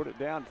going to put it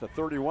down to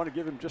 31 to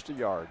give him just a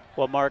yard.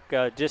 Well, Mark,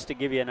 just to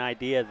give you an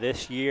idea,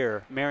 this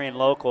year, Marion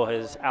Local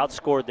has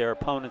outscored their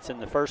opponents in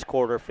the first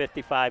quarter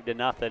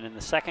 55-0. In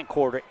the second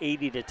quarter,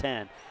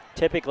 80-10.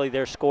 Typically,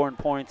 they're scoring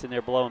points and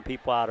they're blowing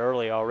people out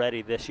early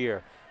already this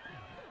year.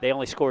 They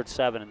only scored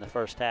 7 in the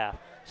first half.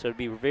 So it'd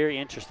be very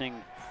interesting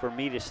for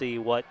me to see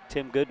what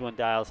Tim Goodwin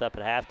dials up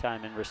at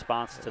halftime in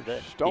response to the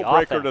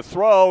Stonebreaker to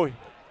throw.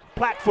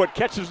 Plattfoot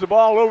catches the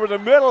ball over the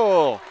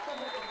middle.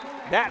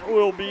 That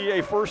will be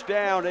a first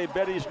down, a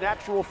Betty's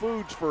Natural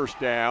Foods first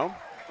down.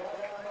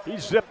 He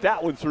zipped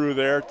that one through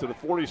there to the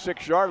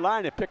 46-yard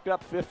line and picked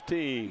up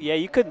 15. Yeah,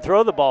 you couldn't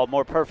throw the ball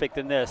more perfect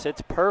than this.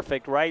 It's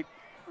perfect, right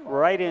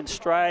in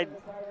stride,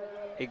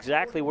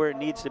 exactly where it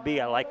needs to be.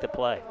 I like the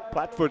play.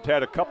 Plattfoot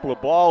had a couple of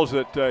balls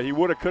that he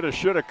woulda, coulda,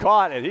 shoulda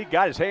caught, and he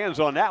got his hands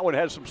on that one,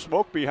 had some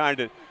smoke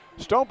behind it.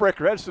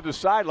 Stonebreaker heads to the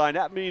sideline.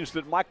 That means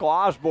that Michael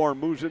Osborne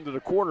moves into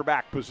the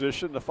quarterback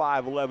position, the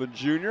 5'11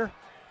 junior.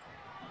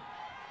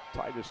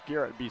 Titus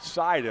Garrett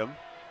beside him.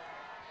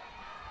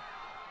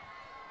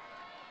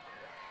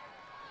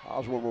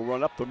 Osborne will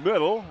run up the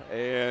middle,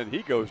 and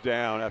he goes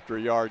down after a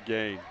yard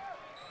gain.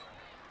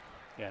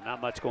 Yeah,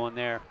 not much going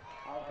there.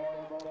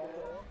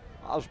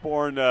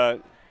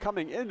 Osborne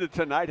coming into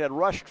tonight had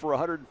rushed for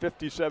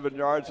 157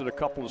 yards and a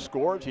couple of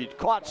scores. He'd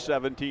caught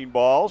 17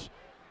 balls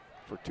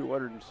for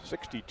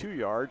 262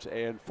 yards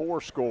and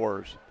 4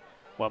 scores.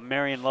 Well,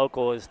 Marion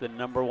Local is the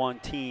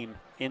 #1 team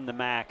in the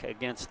MAC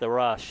against the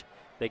rush.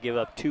 They give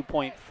up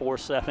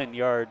 2.47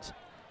 yards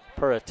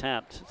per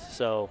attempt.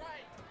 So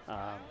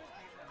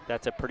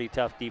that's a pretty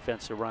tough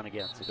defense to run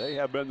against. They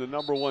have been the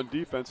 #1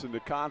 defense in the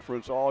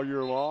conference all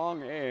year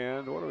long.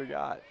 And what do we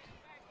got?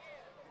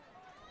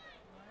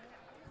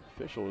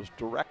 Official is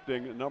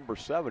directing number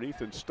 7,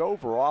 Ethan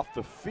Stover, off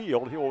the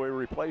field. He will be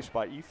replaced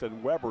by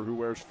Ethan Weber, who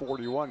wears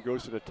 41,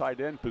 goes to the tight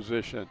end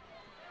position.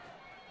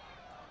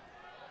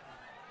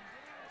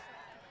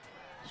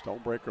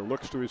 Stonebreaker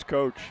looks to his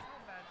coach.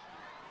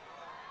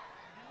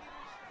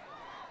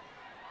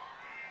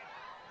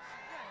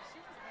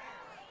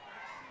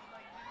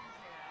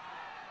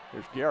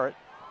 Here's Garrett.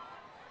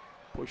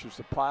 Pushes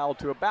the pile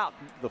to about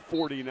the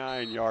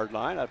 49-yard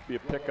line. That'd be a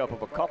pickup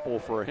of a couple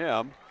for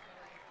him.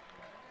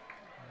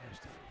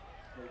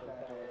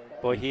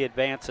 Boy, he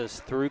advances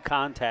through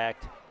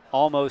contact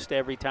almost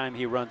every time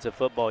he runs a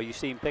football. You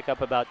see him pick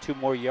up about 2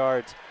 more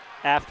yards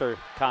after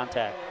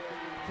contact.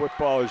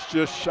 Football is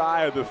just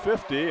shy of the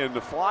 50, and the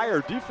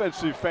Flyer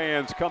defensive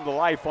fans come to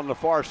life on the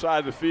far side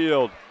of the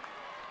field.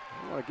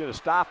 They want to get a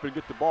stop and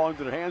get the ball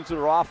into the hands of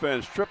their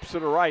offense. Trips to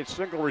the right,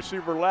 single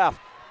receiver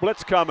left.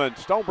 Blitz coming.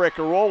 Stonebreaker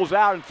rolls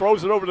out and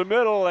throws it over the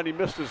middle, and he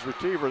missed his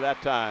receiver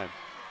that time.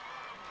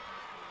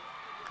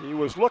 He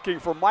was looking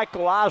for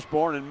Michael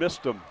Osborne and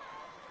missed him.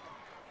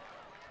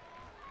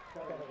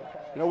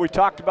 You know, we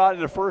talked about in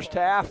the first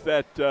half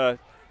that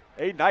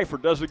Aiden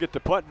Eifert doesn't get to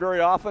punt very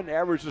often,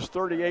 averages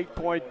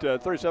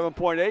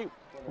 37.8.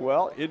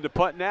 Well, in the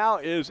punt now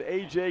is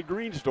A.J.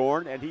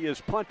 Greenstorn, and he has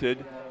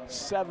punted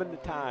 7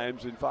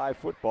 times in 5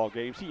 football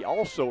games. He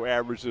also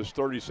averages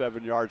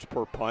 37 yards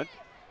per punt.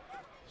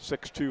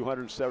 6'2",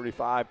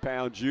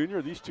 175-pound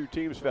junior. These two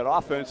teams have had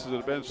offenses that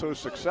have been so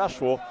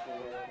successful.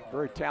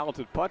 Very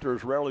talented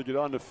punters rarely get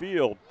on the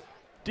field.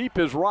 Deep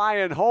is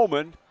Ryan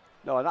Holman.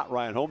 No, not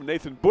Ryan Holman,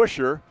 Nathan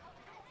Busher.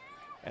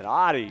 And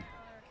Adi,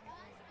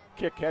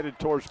 kick headed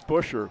towards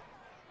Busher,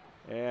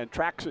 and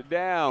tracks it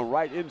down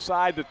right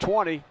inside the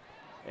 20,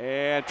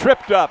 and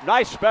tripped up.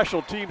 Nice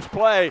special teams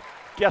play.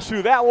 Guess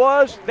who that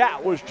was?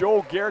 That was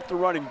Joel Garrett, the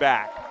running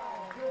back.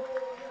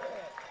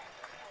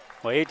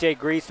 Well, A.J.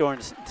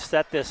 Greenstorn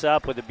set this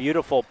up with a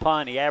beautiful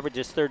punt. He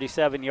averages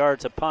 37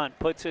 yards a punt,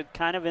 puts it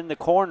kind of in the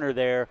corner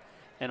there,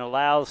 and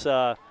allows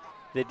the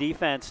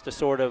defense to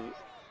sort of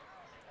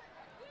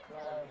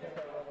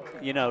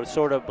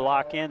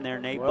block in there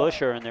Nate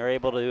Busher, and they're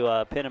able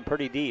to pin him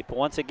pretty deep.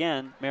 Once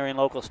again, Marion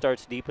Local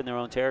starts deep in their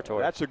own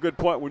territory. That's a good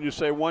point when you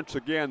say once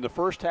again. The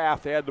first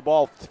half, they had the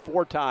ball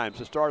 4 times.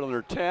 They started on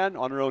their 10,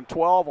 on their own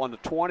 12, on the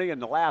 20,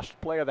 and the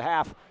last play of the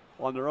half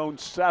on their own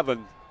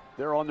 7.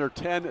 They're on their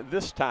 10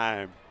 this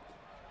time.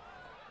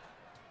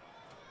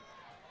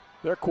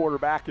 Their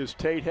quarterback is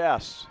Tate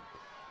Hess.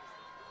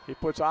 He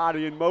puts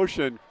Adi in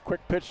motion.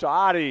 Quick pitch to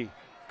Adi.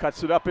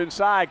 Cuts it up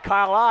inside.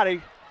 Kyle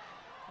Adi.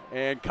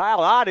 And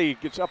Kyle Adi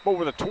gets up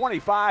over the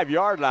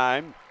 25-yard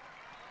line.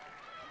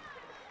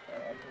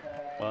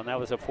 Well, and that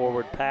was a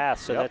forward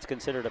pass, so that's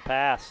considered a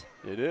pass.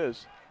 It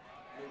is.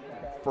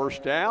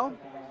 First down.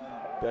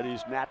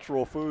 Betty's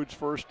Natural Foods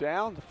first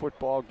down. The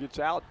football gets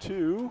out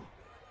to,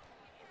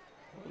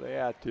 what are they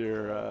at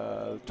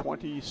there,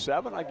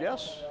 27, I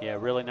guess? Yeah,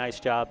 really nice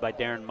job by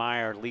Darren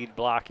Meyer, lead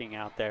blocking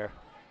out there.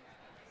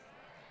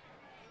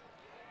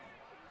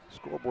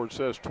 Scoreboard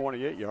says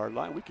 28-yard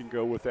line. We can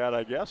go with that,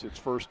 I guess. It's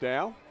first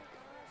down.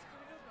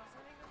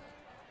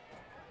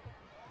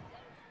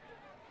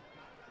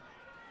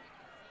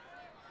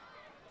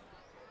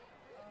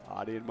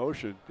 Adi in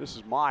motion. This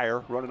is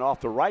Meyer running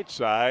off the right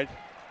side,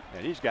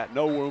 and he's got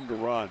no room to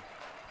run.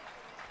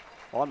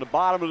 On the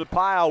bottom of the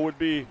pile would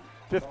be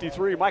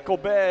 53, Michael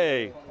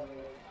Bay.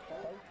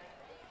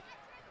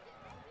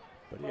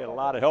 But he had a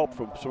lot of help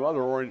from some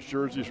other orange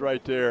jerseys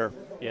right there.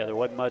 Yeah, there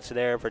wasn't much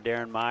there for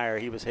Darren Meyer.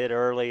 He was hit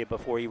early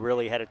before he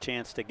really had a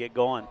chance to get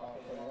going.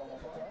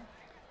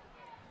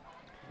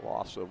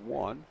 Loss of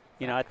 1.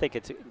 You know, I think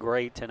it's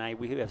great tonight.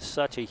 We have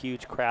such a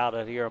huge crowd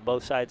out here on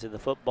both sides of the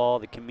football.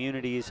 The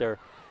communities are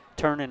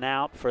turning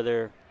out for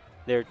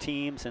their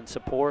teams and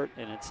support,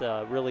 and it's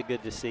really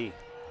good to see.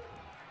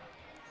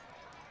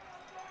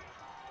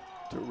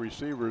 2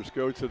 receivers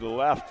go to the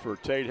left for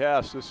Tate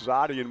Hess. This is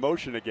Adi in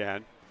motion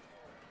again.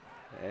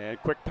 And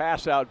quick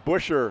pass out,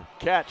 Busher,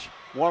 catch,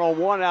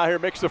 one-on-one out here,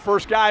 makes the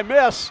first guy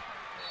miss.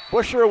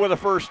 Busher with a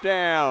first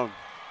down.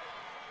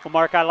 Well,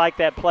 Mark, I like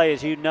that play.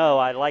 As you know,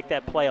 I like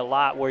that play a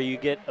lot where you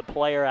get a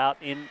player out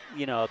in,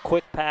 a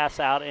quick pass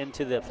out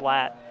into the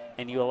flat,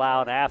 and you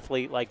allow an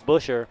athlete like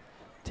Busher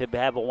to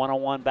have a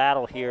one-on-one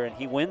battle here, and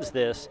he wins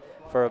this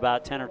for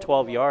about 10 or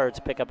 12 yards,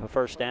 pick up a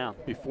first down.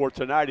 Before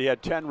tonight, he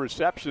had 10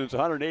 receptions,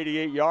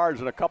 188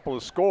 yards, and a couple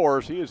of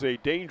scores. He is a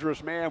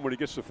dangerous man when he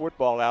gets the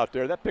football out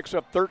there. That picks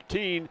up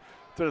 13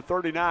 to the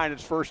 39.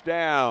 It's first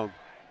down.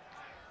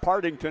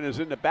 Partington is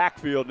in the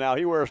backfield now.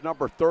 He wears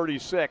number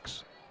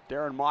 36.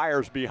 Darren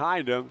Myers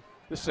behind him.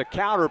 This is a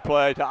counter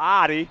play to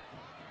Adi.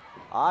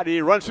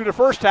 Adi runs through the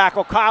first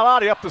tackle. Kyle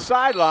Adi up the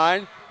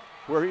sideline,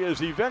 where he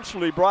is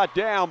eventually brought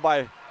down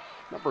by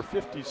number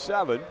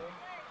 57.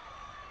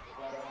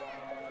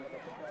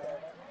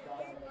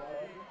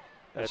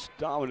 That's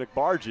Dominic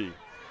Bargy.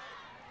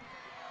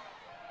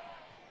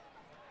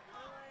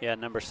 Yeah,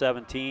 number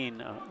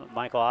 17,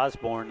 Michael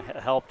Osborne,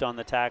 helped on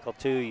the tackle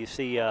too. You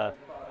see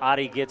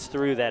Adi gets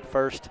through that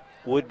first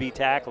would-be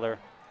tackler.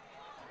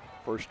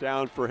 First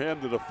down for him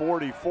to the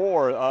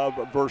 44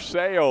 of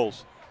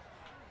Versailles.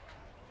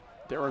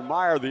 Darren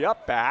Meyer, the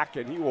up back,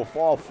 and he will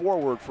fall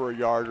forward for a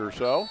yard or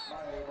so.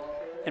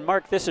 And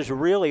Mark, this is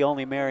really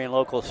only Marion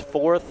Local's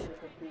fourth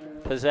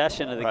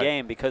possession of the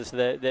game, because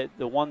the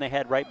one they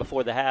had right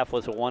before the half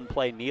was a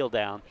one-play kneel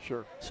down.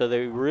 Sure. So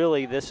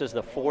this is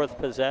the fourth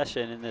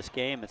possession in this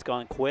game. It's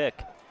gone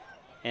quick,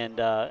 and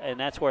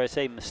that's where I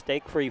say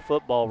mistake-free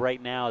football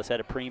right now is at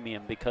a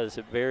premium because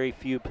of very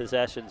few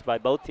possessions by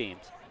both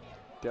teams.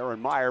 Darren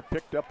Meyer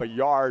picked up a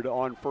yard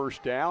on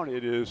first down.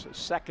 It is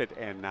 2nd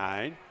and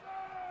 9.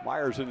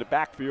 Myers in the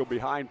backfield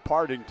behind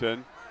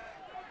Partington.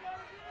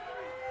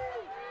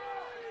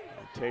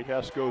 And Tate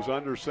Hess goes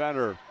under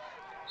center.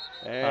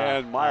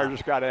 And Meyer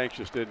just got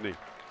anxious, didn't he?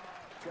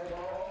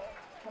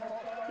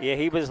 Yeah,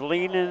 he was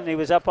leaning. He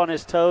was up on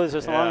his toes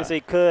as long as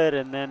he could,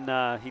 and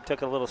then he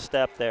took a little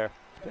step there.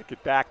 Take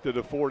it back to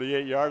the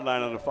 48-yard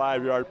line on a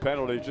 5-yard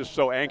penalty. Just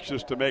so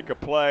anxious to make a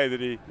play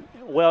that he.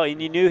 Well, and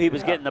you knew he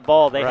was getting the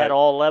ball. They had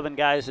all 11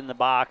 guys in the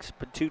box,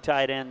 but 2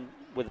 tight end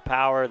with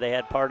power. They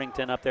had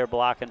Partington up there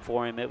blocking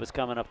for him. It was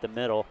coming up the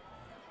middle.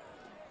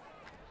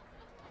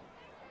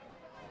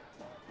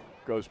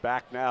 Goes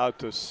back now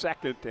to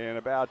 2nd and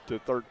about to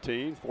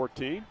 13,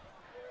 14.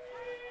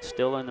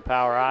 Still in the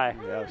power I.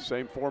 Yeah,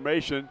 same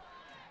formation.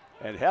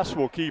 And Hess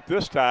will keep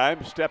this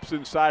time. Steps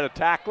inside a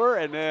tackler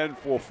and then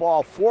will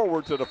fall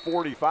forward to the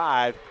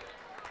 45.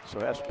 So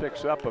Hess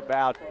picks up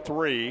about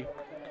 3.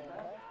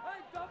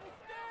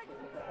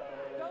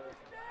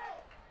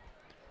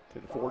 To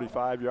the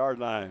 45-yard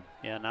line.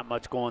 Yeah, not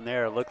much going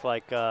there. It looked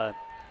like 3rd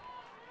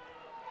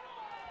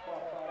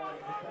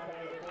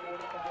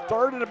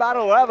and about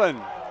 11.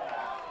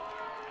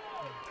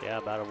 Yeah,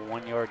 about a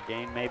 1-yard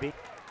gain maybe.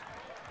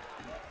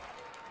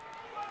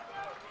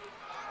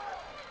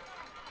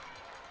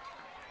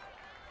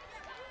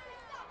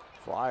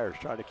 Flyers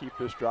trying to keep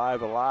this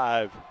drive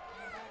alive.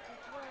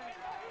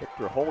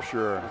 Victor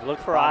Holscher. Look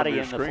for Adi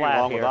in the flat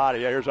along here. With Adi.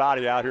 Yeah, here's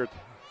Adi out here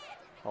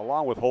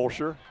along with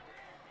Holscher.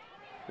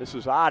 This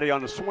is Adi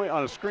on the swing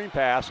on a screen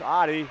pass.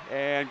 Adi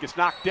and gets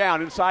knocked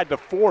down inside the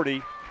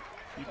 40.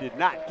 He did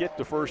not get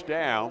the first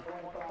down.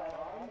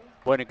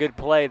 What a good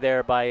play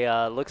there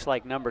by looks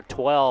like number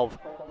 12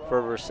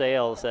 for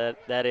Versailles.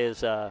 That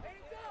is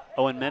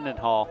Owen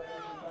Mendenhall.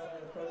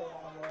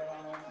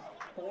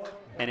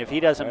 And if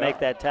he doesn't make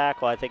that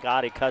tackle, I think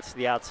Adi cuts to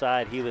the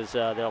outside. He was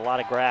there a lot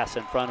of grass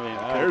in front of him.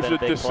 There's a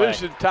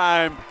decision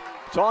time.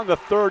 It's on the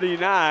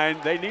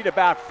 39. They need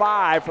about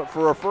 5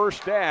 for a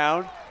first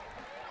down.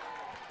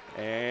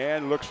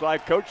 And looks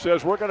like coach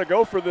says we're going to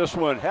go for this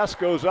one. Hess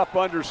goes up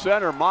under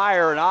center.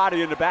 Meyer and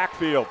Adi in the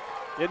backfield.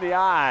 In the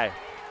eye.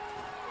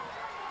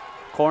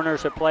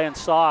 Corners are playing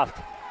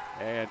soft.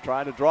 And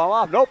trying to draw him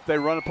off. Nope, they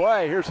run a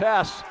play. Here's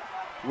Hess.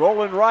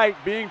 Rolling right,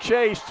 being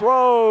chased,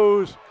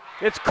 throws.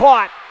 It's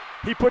caught.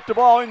 He put the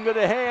ball into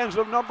the hands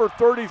of number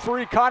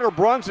 33, Connor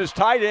Bruns, his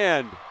tight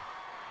end.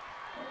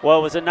 Well,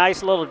 it was a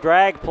nice little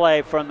drag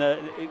play from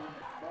the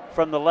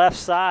left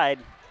side.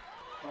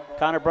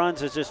 Connor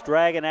Bruns is just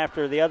dragging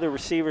after the other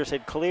receivers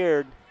had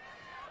cleared.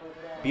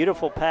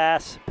 Beautiful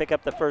pass, pick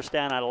up the first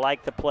down. I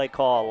like the play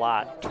call a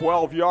lot.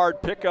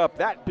 12-yard pickup.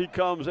 That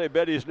becomes a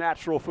Betty's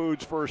Natural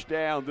Foods first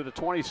down to the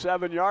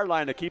 27-yard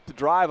line to keep the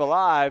drive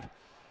alive.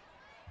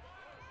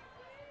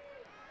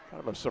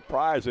 Kind of a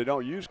surprise they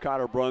don't use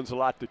Connor Bruns a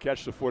lot to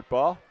catch the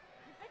football.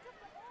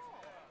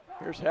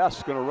 Here's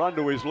Hess going to run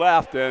to his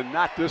left, and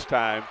not this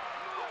time.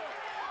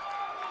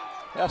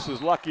 Hess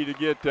is lucky to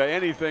get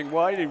anything.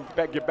 Well, he didn't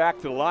get back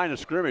to the line of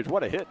scrimmage.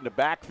 What a hit in the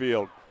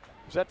backfield.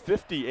 Is that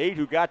 58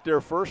 who got there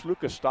first,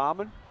 Lucas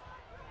Stahman?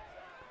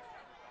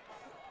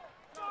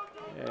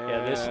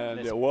 Yeah, this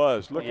it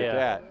was. Look at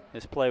that.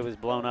 This play was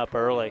blown up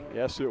early.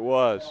 Yes, it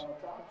was.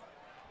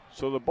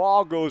 So the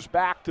ball goes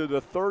back to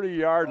the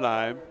 30-yard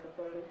line.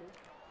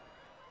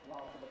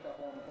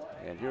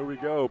 And here we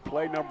go,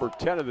 play number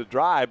 10 of the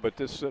drive, but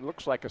this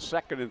looks like a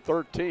 2nd and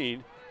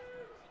 13.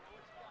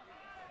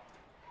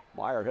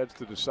 Meyer heads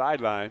to the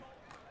sideline.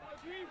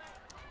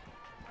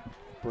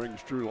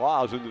 Brings Drew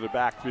Laws into the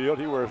backfield.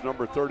 He wears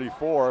number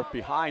 34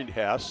 behind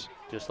Hess.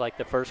 Just like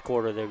the first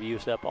quarter, they've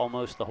used up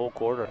almost the whole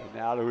quarter. And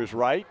now to his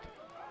right.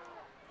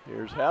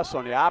 Here's Hess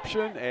on the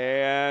option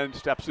and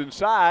steps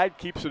inside,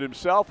 keeps it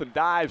himself, and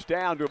dives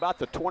down to about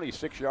the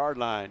 26-yard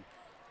line.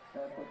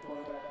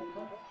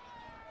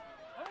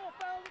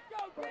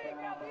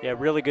 Yeah,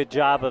 really good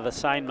job of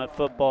assignment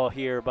football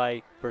here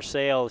by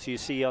Versailles. You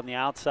see on the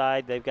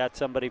outside, they've got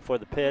somebody for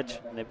the pitch,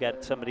 and they've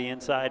got somebody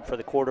inside for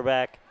the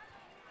quarterback,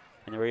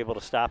 and they're able to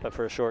stop it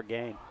for a short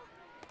gain.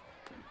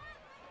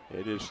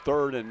 It is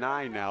 3rd and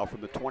 9 now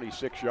from the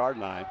 26-yard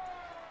line.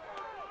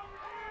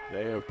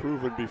 They have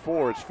proven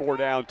before it's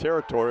 4-down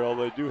territory,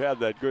 although they do have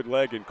that good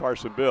leg in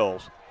Carson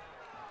Bills.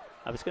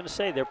 I was going to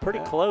say they're pretty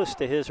close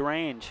to his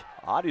range.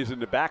 Adi's in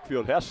the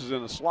backfield. Hess is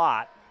in the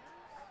slot.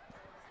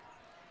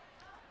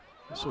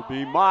 This will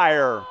be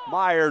Meyer.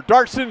 Meyer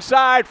darts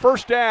inside,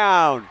 1st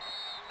down.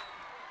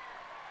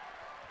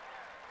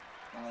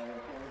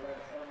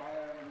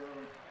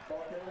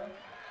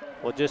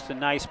 Well, just a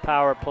nice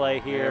power play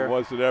here. Yeah,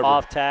 was it ever.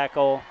 Off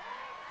tackle.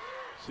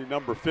 See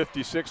number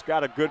 56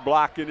 got a good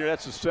block in there.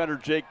 That's the center,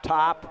 Jake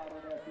Top.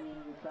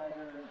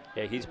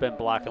 Yeah, he's been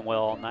blocking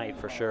well all night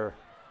for sure.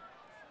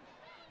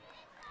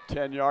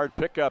 10-yard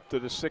pickup to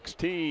the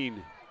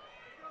 16.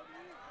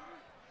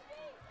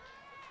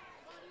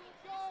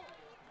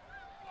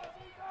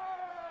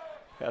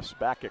 Hess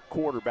back at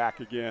quarterback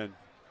again.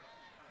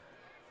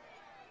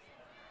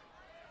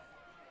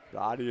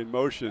 Dottie in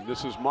motion.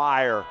 This is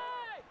Meyer.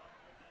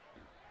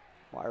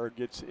 Meyer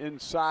gets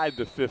inside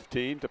the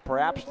 15 to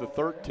perhaps the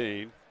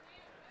 13.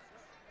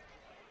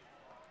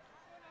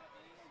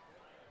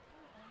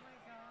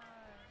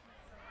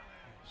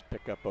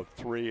 Pickup of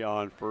 3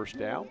 on 1st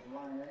down.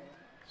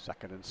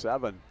 2nd and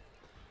 7.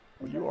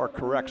 Well, you are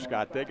correct,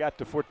 Scott. They got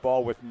the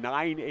football with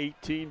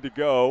 9:18 to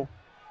go.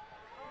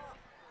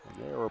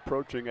 And they are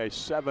approaching a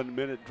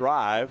 7-minute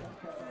drive.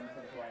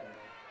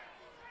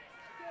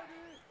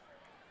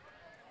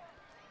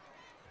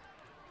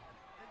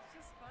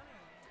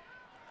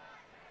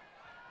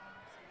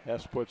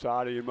 Hess puts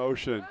Adi in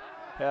motion.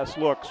 Hess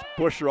looks.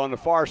 Busher on the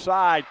far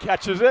side.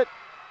 Catches it.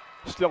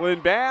 Still in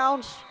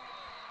bounds.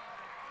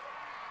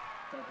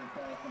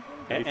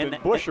 Nathan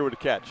Busher with a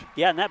catch.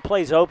 Yeah, and that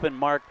play's open,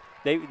 Mark.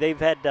 They've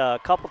had a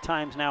couple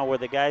times now where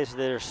the guys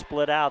that are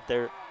split out,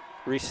 their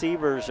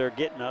receivers are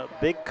getting a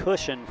big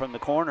cushion from the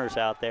corners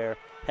out there.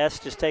 Hess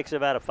just takes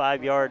about a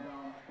 5-yard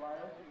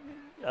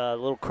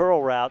little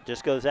curl route,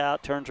 just goes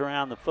out, turns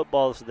around, the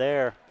football's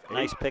there.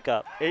 Nice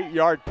pickup.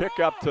 8-yard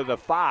pickup to the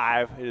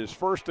 5. It is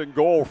 1st and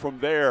goal from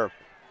there.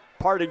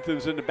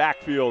 Partington's in the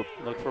backfield.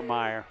 Look for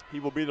Meyer. He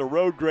will be the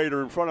road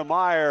grader in front of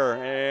Meyer.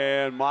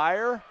 And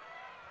Meyer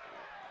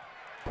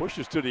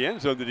pushes to the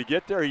end zone. Did he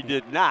get there? He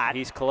did not.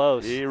 He's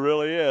close. He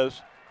really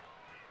is.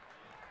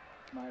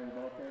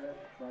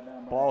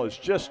 Ball is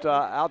just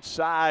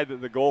outside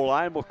the goal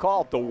line. We'll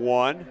call it the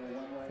 1.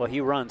 Well,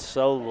 he runs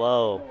so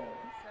low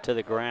to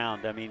the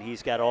ground. I mean,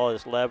 he's got all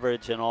his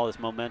leverage and all his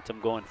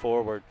momentum going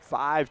forward.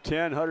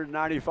 5'10",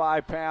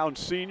 195-pound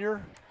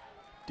senior.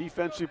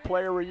 Defensive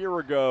player a year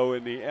ago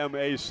in the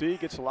MAC.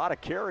 Gets a lot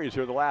of carries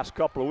here the last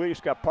couple of weeks.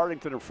 Got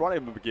Partington in front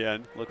of him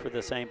again. Look for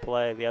the same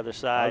play, the other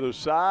side. Other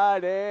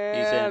side,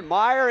 and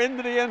Meyer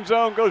into the end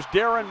zone goes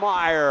Darren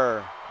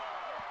Meyer.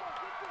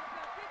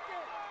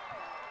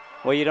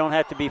 Well, you don't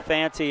have to be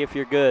fancy if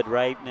you're good,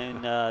 right?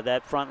 And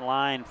that front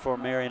line for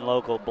Marion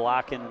Local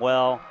blocking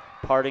well.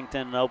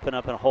 Partington open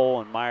up a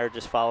hole, and Meyer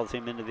just follows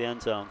him into the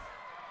end zone.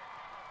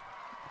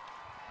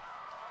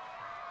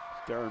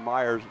 Darren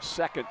Meyer's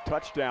 2nd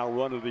touchdown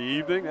run of the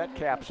evening. That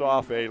caps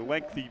off a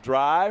lengthy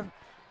drive.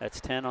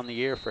 That's 10 on the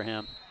year for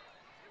him.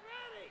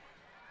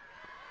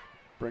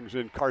 Brings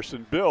in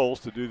Carson Bills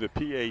to do the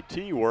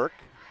PAT work.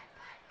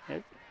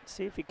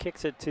 See if he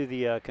kicks it to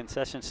the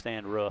concession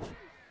stand roof.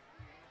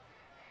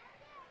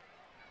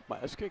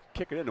 Let's kick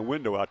it in the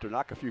window out there,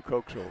 knock a few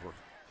Cokes over.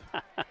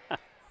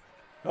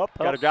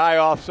 Got a guy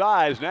off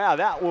sides now.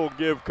 That will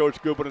give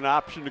Coach Goodwin an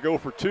option to go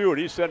for 2, and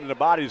he's sending the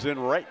bodies in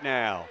right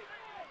now.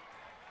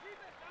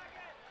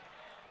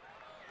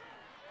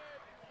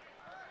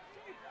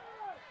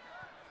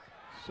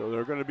 So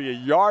they're going to be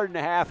 1.5 yards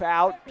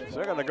out. So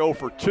they're going to go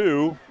for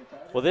 2.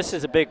 Well, this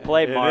is a big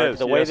play, Mark.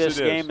 The way this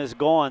game is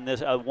going,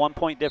 this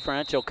 1-point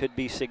differential could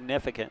be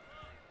significant.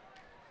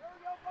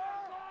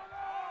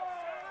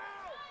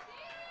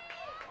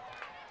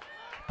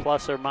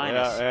 Plus or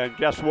minus. Yeah, and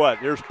guess what?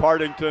 Here's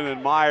Partington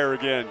and Meyer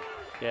again.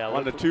 Yeah,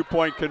 on the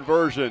 2-point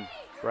conversion.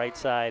 Right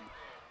side.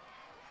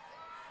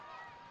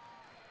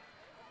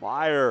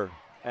 Meyer,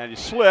 and he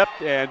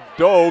slipped and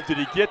dove. Did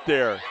he get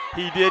there?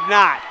 He did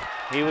not.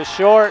 He was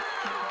short.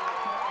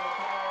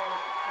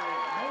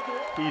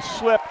 He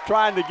slipped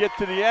trying to get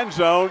to the end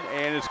zone,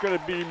 and it's going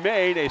to be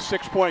made a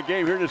 6-point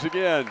game. Here it is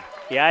again.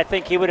 Yeah, I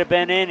think he would have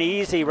been in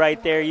easy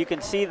right there. You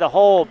can see the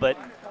hole, but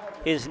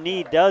his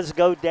knee does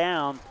go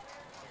down,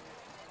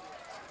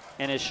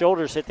 and his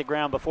shoulders hit the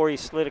ground before he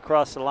slid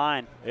across the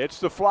line. It's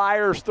the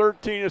Flyers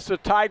 13. It's the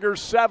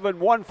Tigers 7.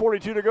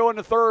 1:42 to go in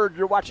the 3rd.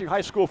 You're watching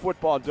high school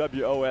football on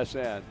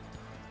WOSN.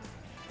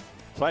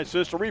 Science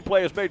System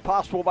replay is made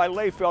possible by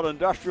Layfeld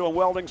Industrial and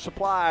Welding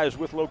Supplies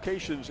with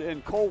locations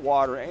in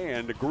Coldwater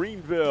and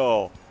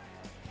Greenville.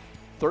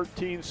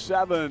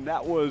 13-7.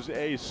 That was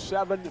a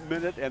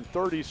 7-minute and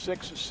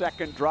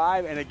 36-second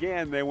drive. And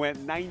again, they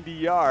went 90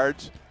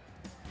 yards.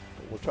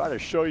 We'll try to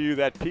show you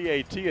that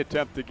PAT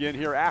attempt again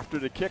here after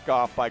the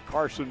kickoff by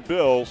Carson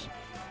Bills.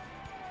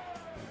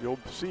 You'll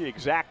see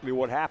exactly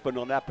what happened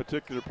on that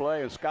particular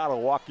play, and Scott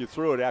will walk you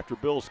through it after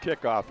Bills'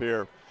 kickoff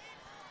here.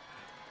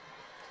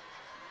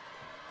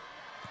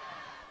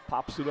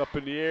 Pops it up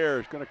in the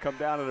air. It's going to come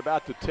down at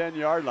about the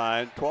 10-yard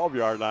line,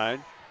 12-yard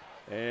line.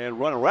 And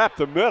run right up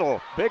the middle.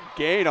 Big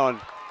gain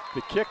on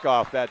the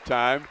kickoff that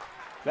time.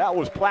 That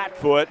was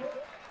Plattfoot.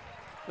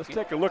 Let's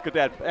take a look at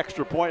that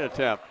extra point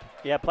attempt.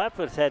 Yeah,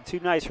 Plattfoot's had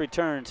 2 nice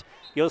returns.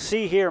 You'll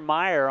see here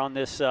Meyer on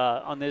this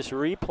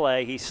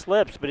replay. He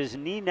slips, but his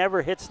knee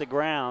never hits the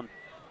ground.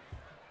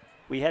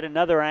 We had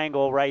another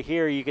angle right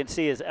here. You can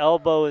see his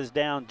elbow is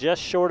down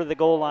just short of the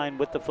goal line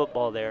with the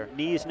football there.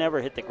 Knees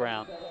never hit the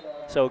ground.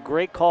 So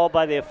great call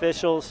by the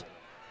officials.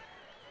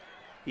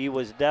 He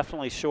was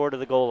definitely short of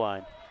the goal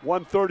line.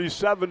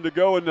 1:37 to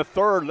go in the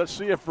third. Let's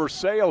see if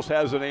Versailles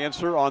has an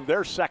answer on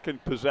their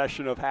second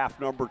possession of half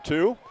number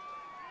 2.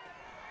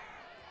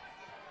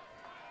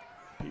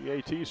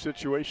 PAT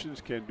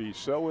situations can be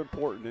so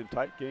important in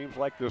tight games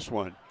like this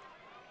one.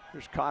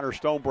 Here's Connor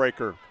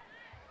Stonebreaker.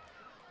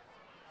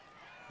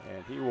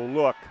 And he will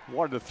look.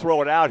 Wanted to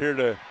throw it out here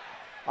to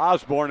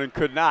Osborne and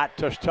could not.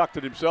 Just tucked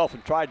it himself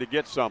and tried to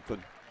get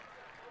something.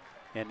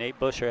 And Nate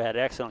Busher had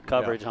excellent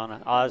coverage on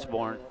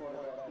Osborne.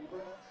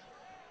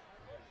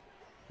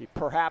 He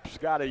perhaps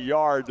got a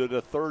yard to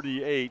the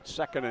 38,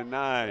 2nd and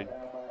 9.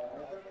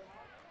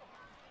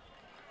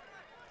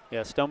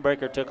 Yeah,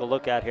 Stonebreaker took a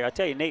look out here. I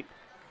tell you,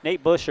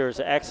 Nate Busher is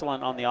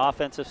excellent on the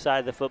offensive side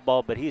of the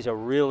football, but he's a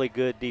really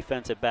good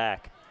defensive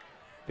back.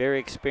 Very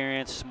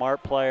experienced,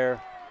 smart player,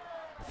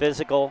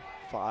 physical.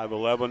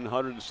 5'11",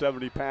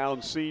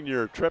 170-pound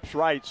senior. Trips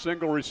right,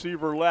 single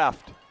receiver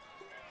left.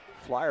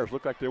 Flyers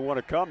look like they want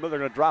to come, but they're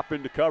going to drop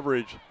into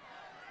coverage.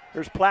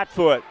 Here's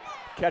Plattfoot.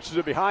 Catches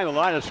it behind the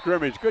line of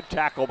scrimmage. Good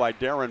tackle by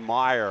Darren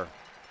Meyer.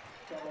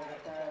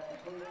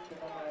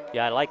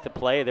 Yeah, I like the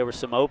play. There was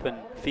some open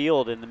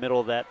field in the middle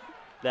of that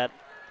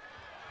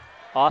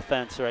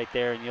offense right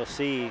there, and you'll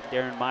see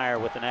Darren Meyer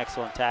with an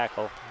excellent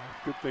tackle.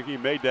 Good thing he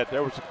made that.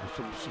 There was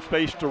some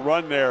space to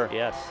run there.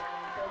 Yes.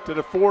 To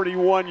the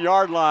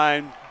 41-yard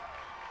line.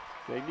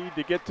 They need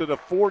to get to the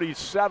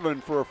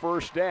 47 for a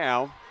first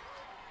down.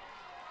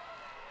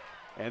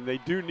 And they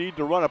do need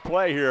to run a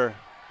play here.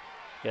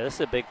 Yeah, this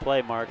is a big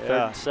play, Mark. Yeah.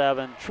 3rd and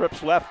 7.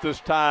 Trips left this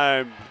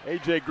time.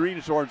 A.J.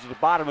 Greenshorn's at the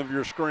bottom of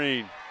your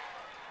screen.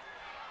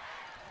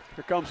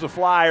 Here comes the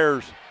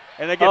Flyers.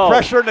 And they get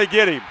pressure and they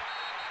get him.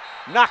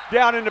 Knocked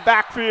down in the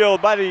backfield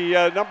by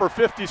the number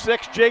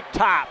 56, Jake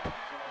Top.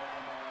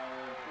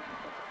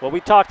 Well,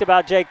 we talked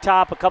about Jake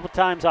Top a couple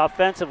times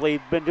offensively.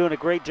 He's been doing a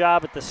great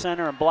job at the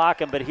center and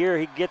blocking, but here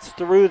he gets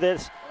through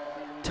this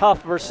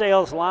tough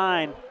Versailles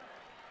line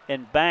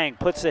and bang,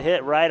 puts the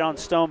hit right on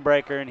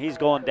Stonebreaker, and he's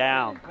going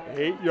down.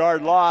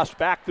 8-yard loss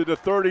back to the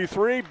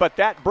 33, but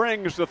that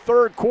brings the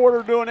third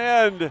quarter to an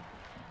end.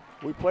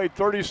 We played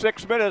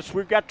 36 minutes.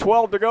 We've got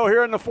 12 to go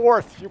here in the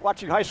fourth. You're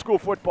watching high school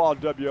football on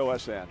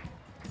WOSN.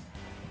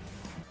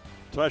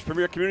 Tonight's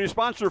premier community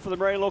sponsor for the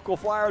Marion Local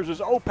Flyers is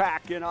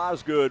OPAC in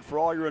Osgood. For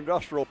all your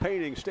industrial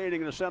painting,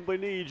 staining, and assembly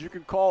needs, you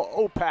can call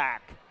OPAC.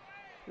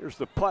 Here's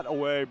the punt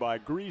away by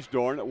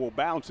Griesdorn that will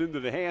bounce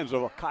into the hands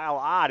of Kyle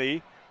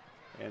Oddie.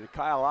 And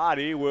Kyle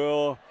Oddie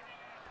will,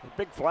 the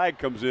big flag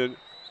comes in.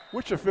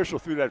 Which official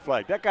threw that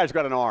flag? That guy's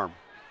got an arm.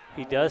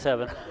 He does have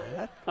an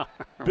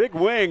big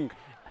wing.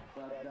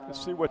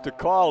 Let's see what the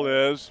call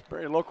is.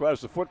 Marion Local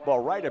has the football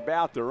right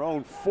about their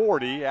own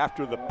 40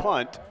 after the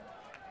punt.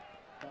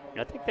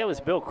 I think that was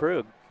Bill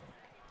Krug.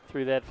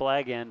 Threw that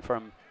flag in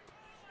from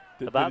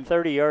about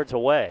 30 yards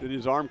away. Did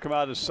his arm come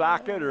out of the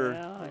socket, or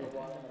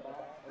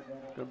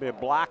going to be a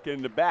block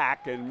in the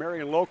back, and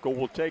Marion Local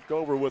will take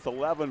over with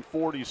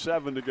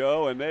 11:47 to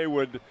go, and they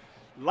would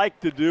like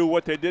to do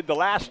what they did the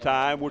last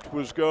time, which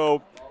was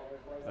go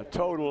a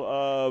total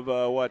of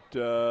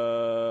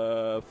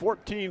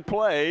 14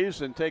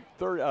 plays and take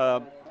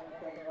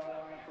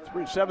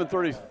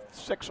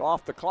 7:36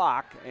 off the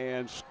clock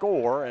and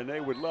score, and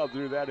they would love to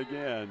do that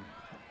again.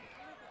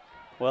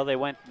 Well, they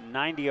went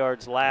 90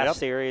 yards last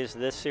series.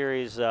 This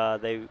series,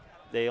 they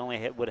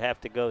only would have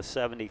to go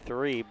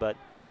 73, but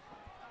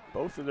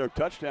both of their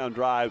touchdown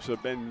drives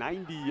have been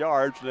 90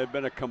 yards, and they've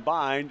been a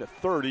combined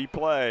 30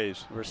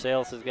 plays.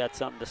 Versailles has got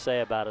something to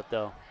say about it,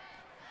 though.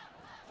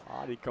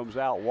 Oddie comes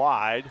out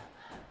wide.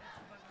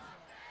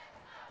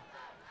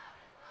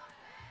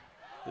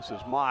 This is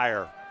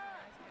Meyer.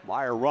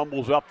 Meyer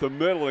rumbles up the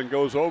middle and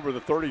goes over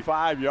the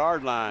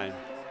 35-yard line.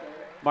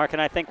 Mark,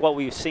 and I think what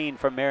we've seen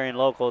from Marion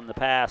Local in the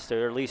past,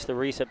 or at least the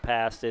recent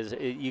past, is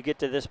you get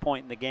to this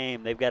point in the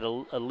game, they've got a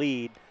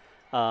lead.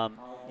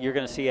 You're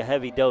going to see a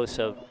heavy dose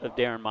of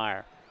Darren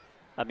Meyer.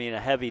 I mean, a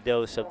heavy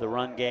dose of the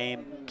run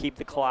game. Keep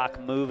the clock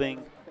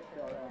moving.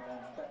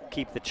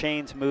 Keep the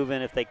chains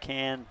moving if they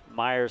can.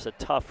 Meyer's a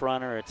tough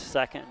runner. It's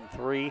 2nd and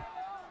 3.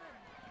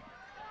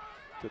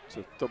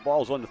 The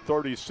ball's on the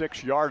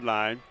 36-yard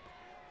line.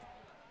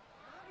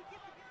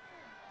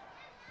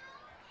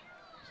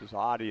 As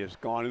Oddie has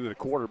gone into the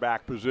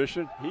quarterback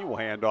position, he will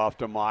hand off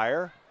to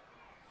Meyer,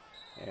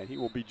 and he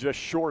will be just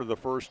short of the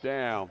first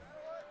down.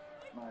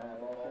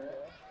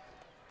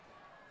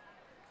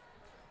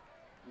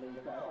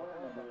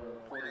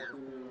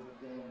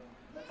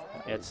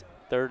 It's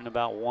 3rd and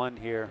about 1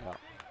 here.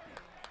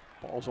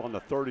 Ball's on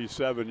the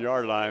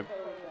 37-yard line.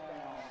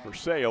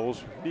 Versailles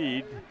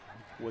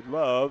would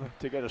love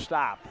to get a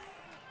stop.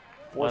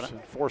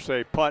 Force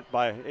a punt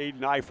by Aiden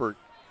Eifert.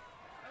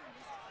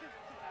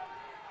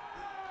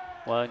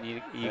 Well, and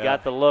you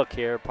got the look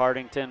here.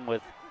 Partington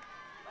with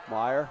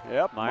Meyer.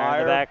 Yep, Meyer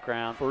in the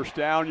background. First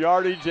down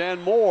yardage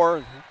and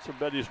more. It's a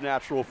Betty's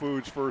Natural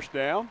Foods first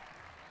down.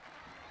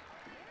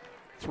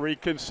 3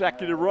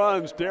 consecutive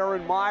runs.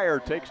 Darren Meyer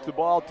takes the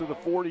ball to the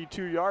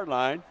 42-yard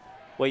line.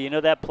 Well, you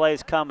know that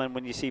play's coming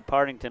when you see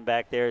Partington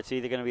back there. It's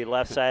either going to be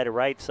left side or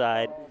right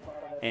side.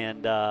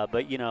 And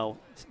but, you know,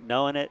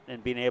 knowing it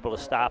and being able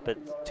to stop it,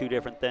 2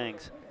 different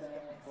things.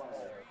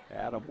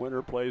 Adam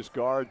Winter plays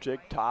guard.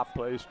 Jake Top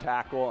plays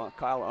tackle.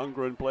 Kyle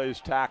Ungren plays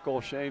tackle.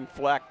 Shane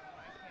Fleck.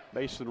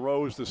 Mason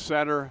Rose, the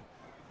center.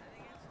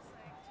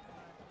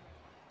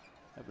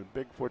 Having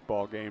big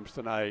football games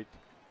tonight.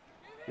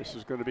 This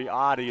is going to be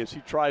Adi as he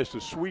tries to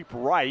sweep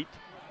right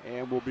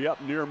and will be up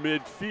near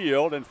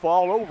midfield and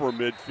fall over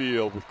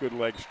midfield with good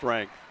leg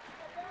strength.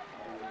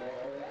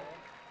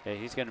 Yeah,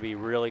 he's going to be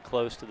really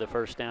close to the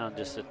first down.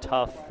 Just a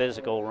tough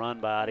physical run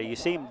by Adi. You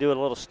see him do a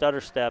little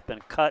stutter step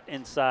and cut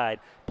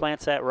inside.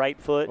 Plants that right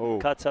foot and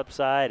cuts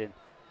upside. And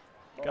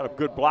got a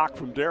good block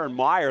from Darren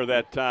Meyer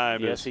that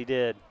time. Yes, he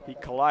did. He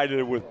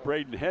collided with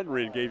Braden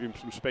Henry and gave him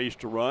some space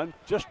to run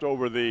just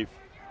over the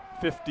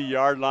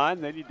 50-yard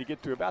line. They need to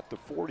get to about the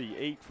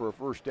 48 for a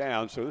first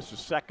down. So this is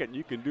second.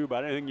 You can do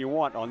about anything you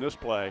want on this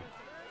play.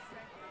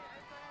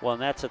 Well,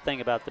 and that's the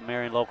thing about the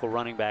Marion local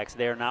running backs.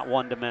 They're not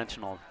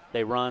one-dimensional.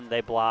 They run,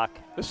 they block.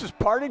 This is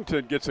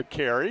Partington gets a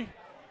carry.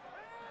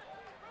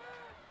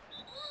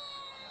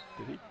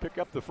 Did he pick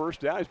up the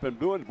first down? He's been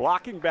doing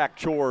blocking back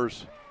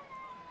chores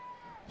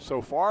so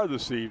far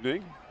this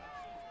evening.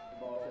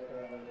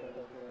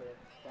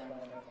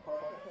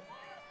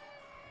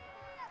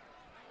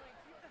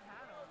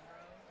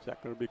 Is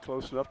that going to be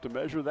close enough to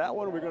measure that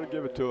one? Or are we going to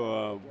give it to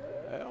him?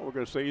 Well, we're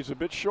going to say he's a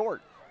bit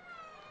short.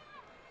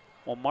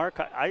 Well, Mark,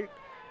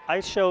 I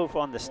show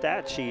on the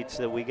stat sheets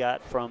that we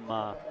got from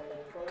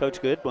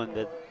Coach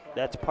Goodwin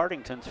that's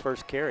Partington's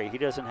first carry. He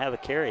doesn't have a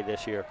carry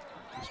this year.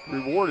 He's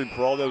rewarded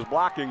for all those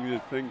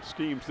blocking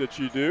schemes that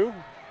you do.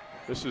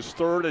 This is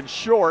 3rd and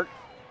short.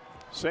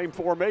 Same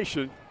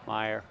formation.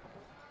 Meyer.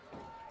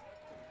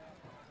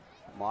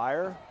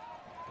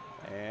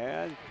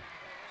 And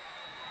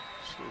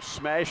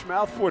smash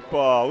mouth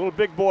football. A little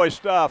big boy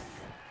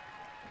stuff.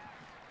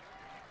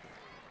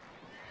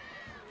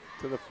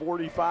 To the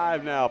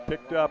 45 now.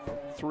 Picked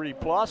up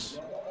 3+.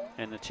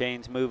 And the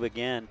chains move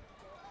again.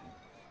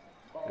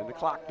 And the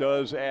clock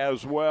does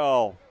as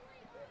well.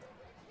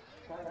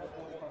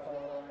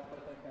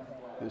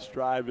 This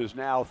drive is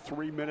now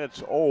 3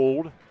 minutes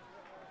old.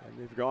 And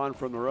they've gone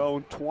from their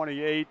own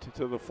 28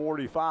 to the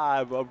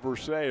 45 of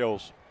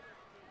Versailles.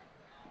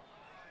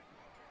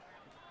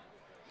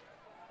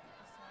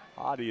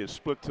 Adi is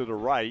split to the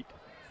right.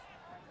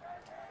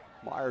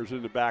 Myers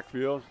in the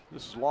backfield.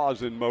 This is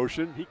Laws in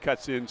motion. He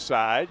cuts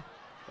inside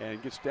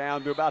and gets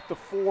down to about the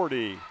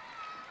 40.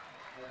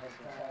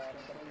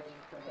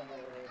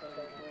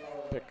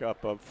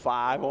 Pickup of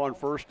 5 on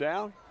first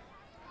down.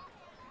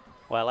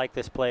 Well, I like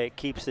this play. It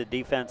keeps the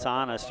defense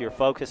honest. You're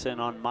focusing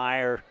on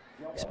Meyer,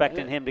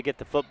 expecting him to get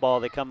the football.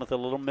 They come with a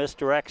little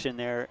misdirection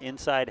there,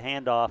 inside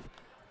handoff,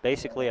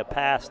 basically a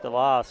pass to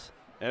Laws.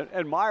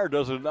 And Meyer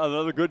does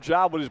another good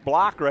job with his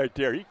block right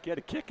there. He get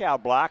a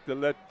kick-out block that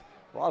let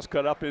Laws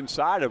cut up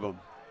inside of him.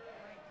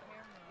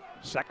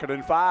 2nd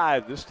and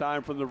 5, this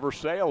time from the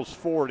Versailles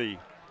 40.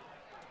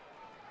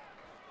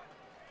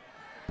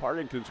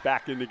 Partington's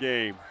back in the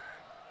game.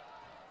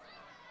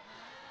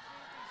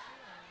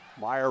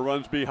 Meyer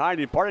runs behind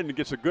him. Partington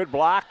gets a good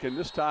block, and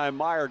this time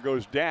Meyer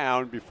goes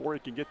down before he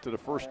can get to the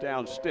first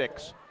down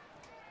sticks.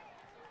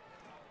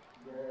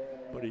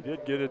 But he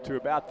did get it to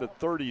about the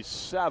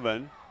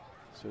 37,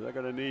 so they're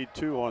going to need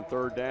 2 on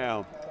 3rd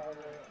down.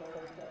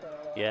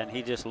 Yeah, and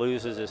he just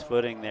loses his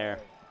footing there.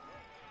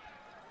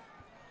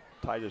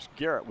 Titus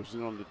Garrett was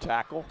in on the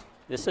tackle.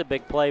 This is a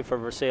big play for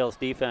Versailles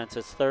defense.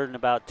 It's 3rd and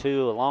about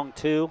 2, a long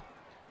 2.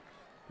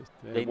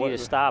 They need to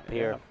stop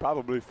here.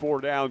 Probably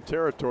 4 down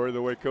territory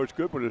the way Coach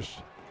Goodwin has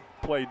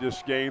played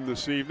this game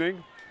this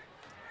evening.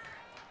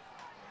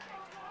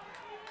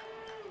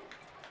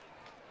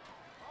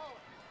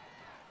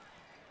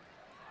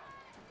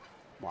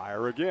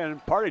 Meyer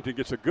again. Partington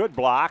gets a good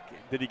block.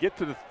 Did he get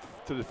to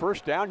the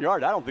first down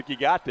yard? I don't think he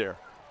got there.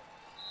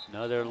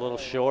 No, they're a little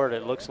short.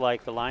 It looks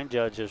like the line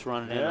judge is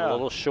running in a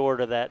little short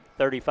of that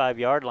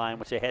 35-yard line,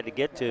 which they had to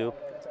get to.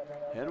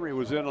 Henry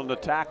was in on the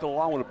tackle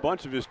along with a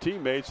bunch of his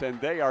teammates, and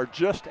they are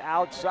just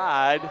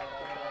outside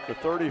the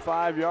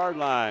 35-yard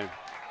line.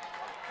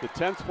 The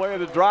 10th play of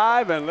the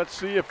drive, and let's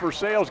see if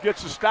Versailles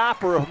gets a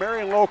stop or if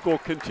Marion Local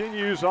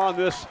continues on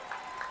this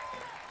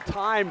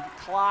time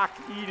clock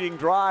eating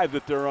drive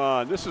that they're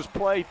on. This is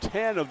play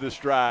 10 of this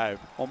drive.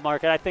 Well,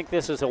 Mark, I think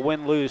this is a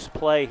win-lose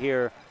play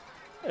here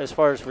as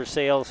far as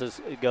Versailles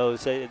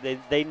goes.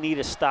 They need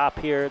a stop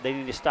here. They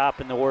need to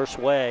stop in the worst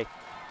way.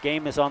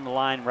 Game is on the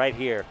line right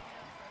here.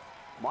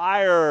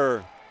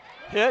 Meyer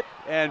hit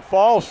and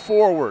falls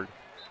forward.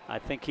 I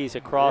think he's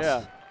across.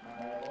 Yeah.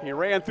 He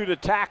ran through the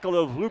tackle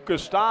of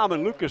Lucas Stamm,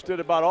 and Lucas did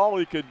about all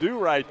he could do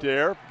right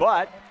there,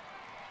 but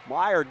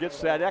Meyer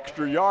gets that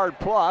extra yard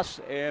plus,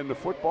 and the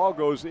football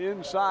goes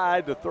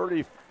inside the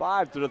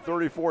 35 to the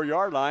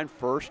 34-yard line,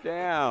 first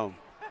down.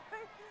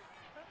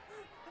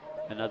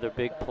 Another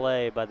big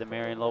play by the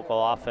Marion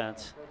local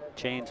offense.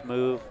 Chains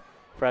move,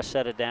 fresh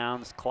set of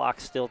downs,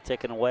 clock still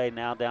ticking away,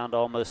 now down to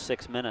almost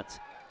 6 minutes.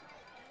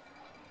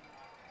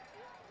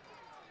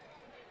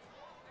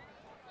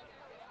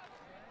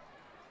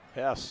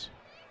 Hess,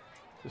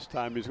 this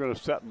time he's going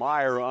to set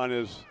Meyer on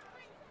his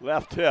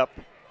left hip.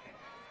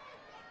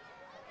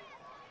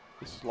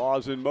 This is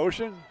Laws in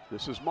motion.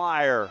 This is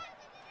Meyer.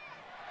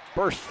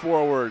 Burst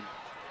forward.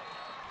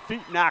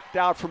 Feet knocked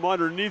out from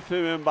underneath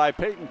him by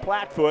Peyton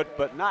Platfoot,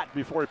 but not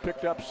before he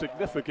picked up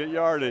significant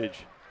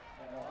yardage.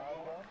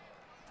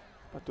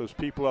 But those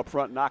people up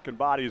front knocking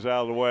bodies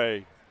out of the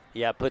way.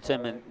 Yeah, puts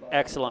him in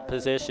excellent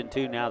position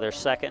too. Now they're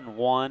 2nd and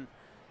 1.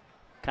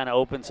 Kind of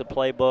opens the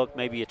playbook.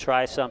 Maybe you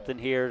try something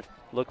here,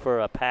 look for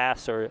a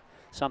pass or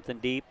something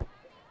deep.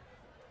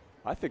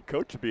 I think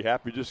coach would be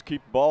happy just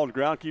keep the ball on the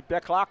ground, keep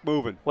that clock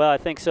moving. Well, I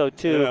think so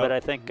too, You know, but I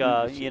think, if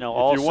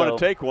also. If you want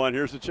to take one,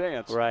 here's the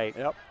chance. Right.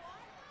 Yep.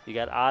 You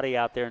got Adi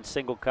out there in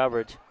single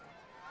coverage.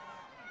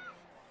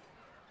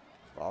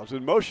 Ball's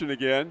in motion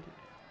again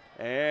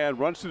and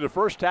runs through the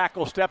first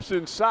tackle, steps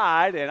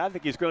inside, and I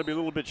think he's going to be a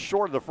little bit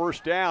short of the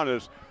first down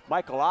as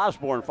Michael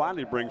Osborne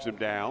finally brings him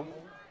down.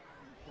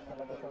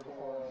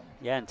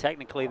 Yeah, and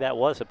technically that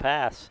was a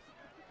pass.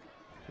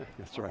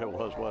 That's right, it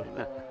was, wasn't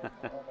it?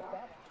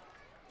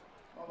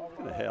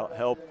 Going to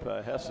help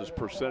Hess's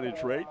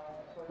percentage rate.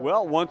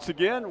 Well, once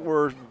again,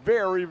 we're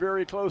very,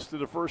 very close to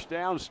the first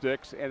down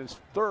sticks, and it's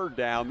 3rd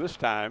down this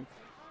time.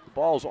 The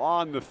ball's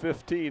on the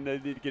 15. They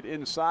need to get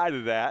inside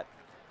of that.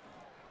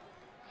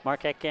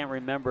 Mark, I can't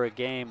remember a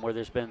game where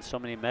there's been so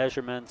many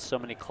measurements, so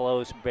many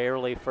close,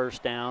 barely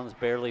first downs,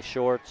 barely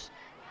shorts.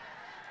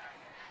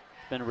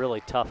 It's been a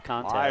really tough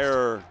contest.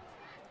 Meyer,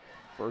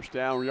 first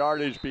down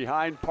yardage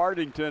behind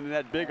Partington and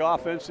that big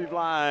offensive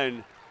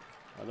line.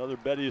 Another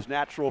Betty's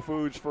Natural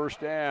Foods first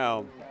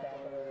down.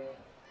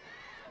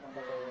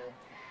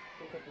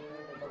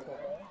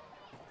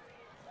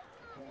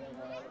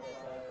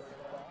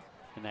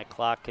 And that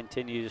clock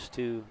continues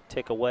to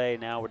tick away.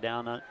 Now we're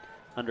down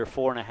under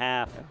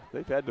 4.5.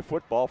 They've had the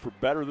football for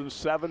better than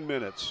 7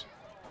 minutes.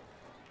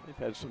 They've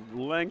had some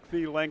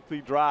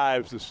lengthy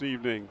drives this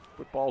evening.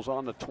 Football's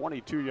on the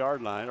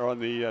 22-yard line, or on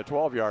the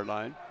 12-yard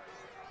line.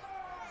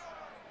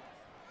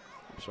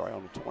 I'm sorry,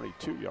 on the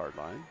 22-yard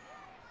line.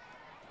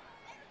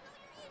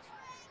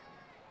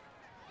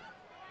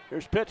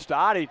 Here's pitch to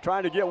Adi,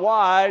 trying to get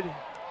wide.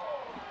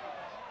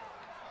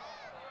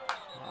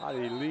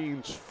 Adi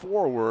leans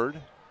forward.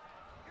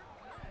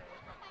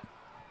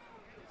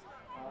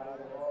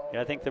 Yeah,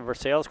 I think the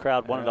Versailles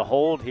crowd wanted to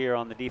hold here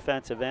on the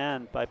defensive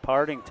end by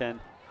Partington.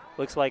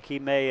 Looks like he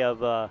may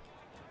have,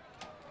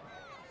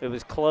 it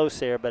was close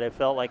there, but it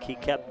felt like he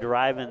kept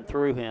driving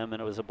through him,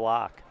 and it was a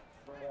block.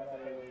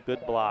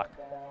 Good block.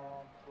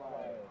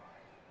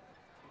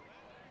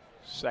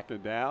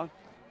 2nd down.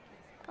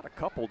 Got a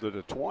couple to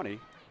the 20.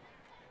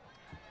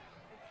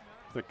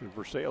 Thinking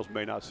Versailles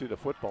may not see the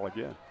football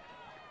again.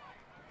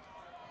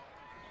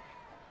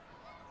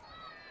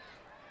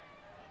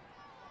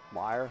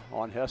 Meyer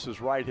on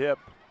Hess's right hip.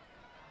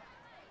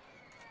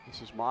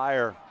 This is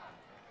Meyer.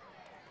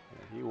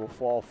 And he will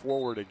fall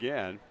forward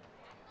again.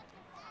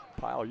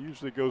 Pile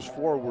usually goes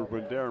forward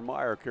when Darren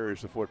Meyer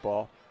carries the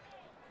football.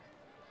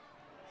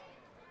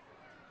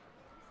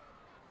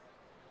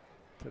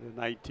 To the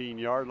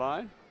 19-yard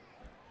line.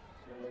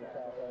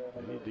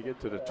 They need to get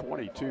to the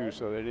 22,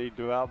 so they need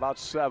to about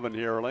 7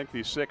 here, a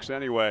lengthy 6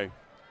 anyway.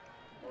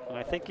 And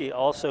I think you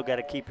also got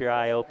to keep your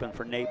eye open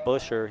for Nate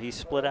Busher. He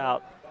split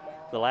out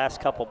the last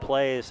couple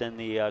plays, and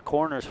the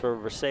corners for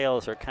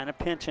Versailles are kind of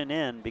pinching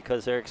in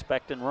because they're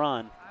expecting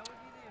run.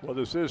 Well,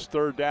 this is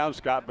 3rd down,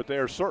 Scott, but they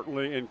are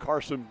certainly in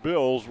Carson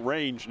Bill's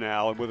range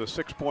now, and with a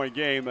 6-point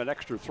game, an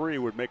extra 3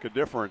 would make a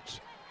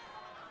difference.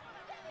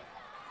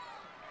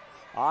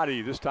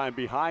 Adi this time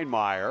behind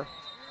Meyer.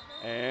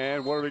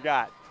 And what do we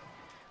got?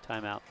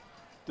 Timeout.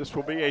 This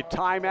will be a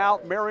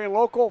timeout. Marion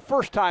Local,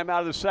 first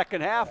timeout of the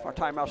second half. Our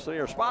timeouts today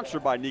are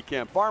sponsored by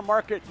Niekamp Farm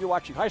Market. You're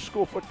watching high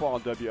school football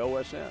on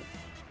WOSN.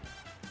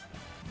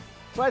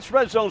 Tonight's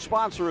Red Zone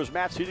sponsor is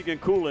Matt's Heating and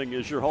Cooling.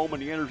 Is your home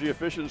in the energy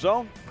efficient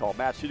zone? Call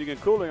Matt's Heating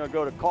and Cooling or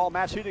go to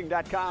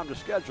callmattsheating.com to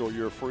schedule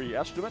your free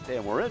estimate.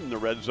 And we're in the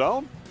Red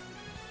Zone.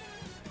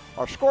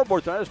 Our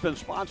scoreboard tonight has been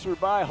sponsored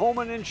by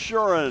Holman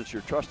Insurance,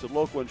 your trusted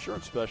local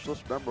insurance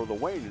specialist, member of the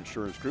Wayne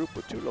Insurance Group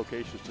with 2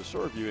 locations to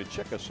serve you in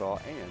Chickasaw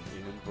and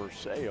in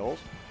Versailles.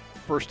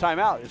 First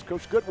timeout is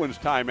Coach Goodwin's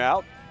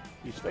timeout.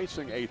 He's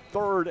facing a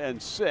 3rd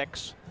and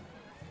 6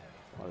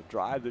 on a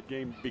drive that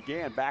game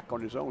began back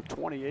on his own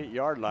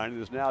 28-yard line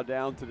and is now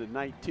down to the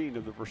 19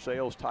 of the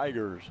Versailles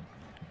Tigers.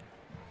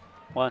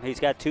 Well, he's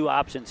got 2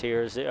 options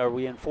here. Are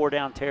we in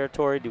 4-down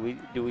territory? Do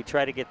we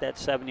try to get that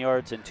 7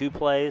 yards in 2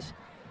 plays?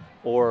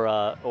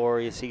 Or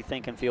is he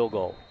thinking field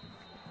goal?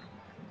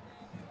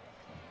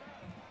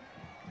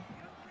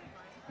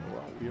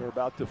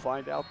 about to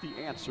find out the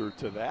answer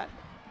to that.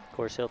 Of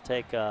course, he'll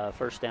take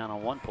first down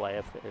on one play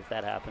if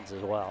that happens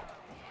as well.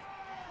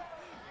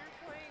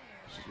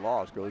 This is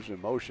Laws, goes in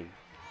motion.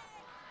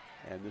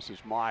 And this is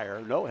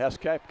Meyer. No, Hess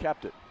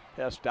kept it.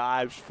 Hess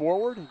dives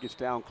forward. He gets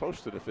down close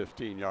to the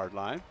 15-yard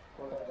line.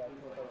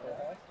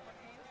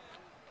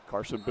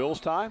 Carson Bill's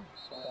time.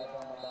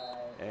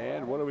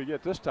 And what do we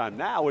get this time?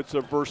 Now it's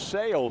a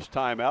Versailles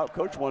timeout.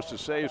 Coach wants to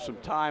save some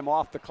time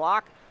off the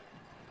clock.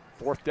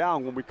 Fourth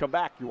down when we come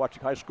back. You're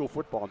watching high school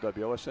football on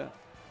WOSN.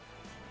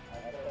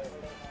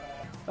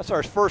 That's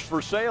our first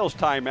Versailles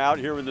timeout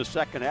here in the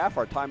second half.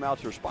 Our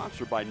timeouts are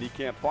sponsored by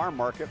Niekamp Farm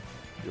Market,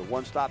 your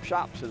one-stop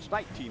shop since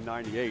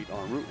 1998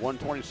 on Route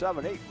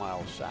 127, 8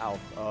 miles south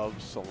of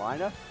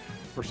Salina.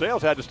 Versailles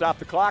had to stop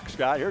the clock,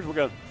 Scott. Here's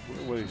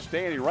we're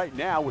standing right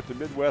now with the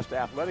Midwest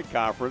Athletic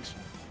Conference.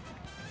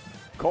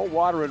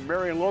 Coldwater and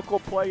Marion local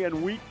play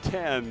in Week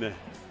 10. An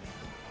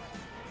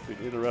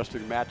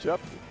interesting matchup.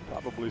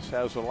 Probably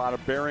has a lot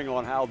of bearing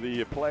on how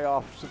the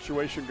playoff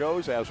situation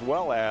goes, as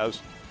well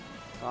as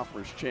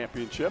conference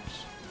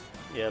championships.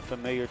 Yeah,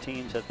 familiar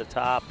teams at the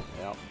top.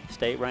 Yep.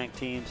 State-ranked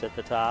teams at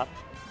the top.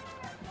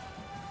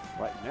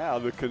 Right now,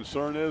 the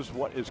concern is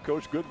what is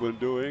Coach Goodwin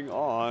doing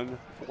on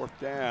fourth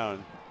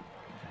down?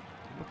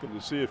 Looking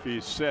to see if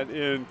he sent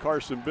in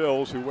Carson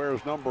Bills, who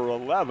wears number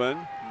 11.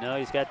 No,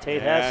 he's got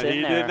Tate Hess in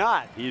there. there. He did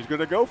not. He's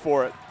going to go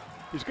for it.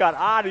 He's got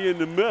Adi in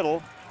the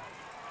middle.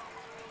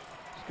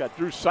 He's got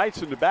Drew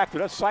Seitz in the back, but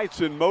that's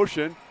Seitz in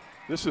motion.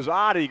 This is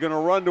Adi going to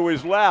run to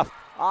his left.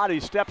 Adi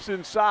steps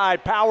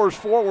inside, powers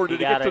forward. Did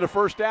he get to the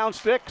first down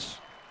sticks?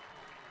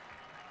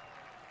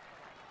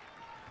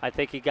 I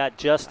think he got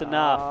just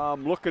enough.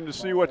 I'm looking to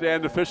see what the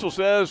end official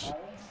says.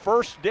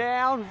 First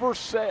down,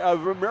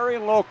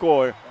 Marion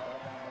local.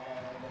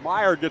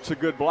 Meyer gets a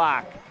good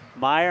block.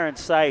 Meyer and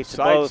Seitz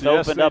both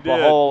opened up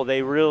a hole.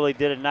 They really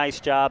did a nice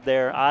job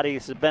there.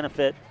 Adi's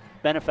the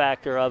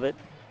benefactor of it.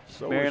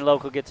 So Marion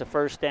local gets a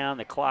first down.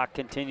 The clock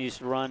continues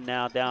to run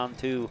now down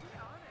to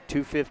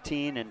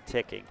 2:15 and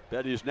ticking.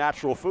 Betty's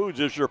Natural Foods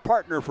is your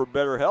partner for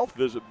better health.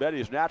 Visit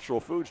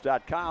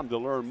bettysnaturalfoods.com to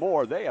learn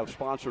more. They have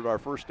sponsored our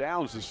first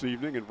downs this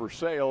evening, and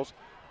Versailles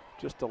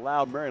just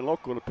allowed Marion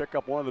local to pick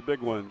up one of the big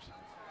ones.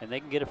 And they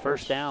can get a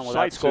first down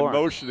without scoring. Seitz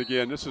in motion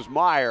again. This is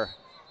Meyer.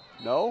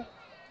 No?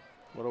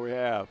 What do we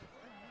have?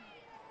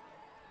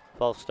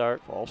 False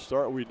start. False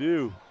start we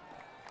do.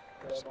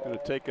 It's going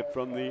to take it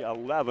from the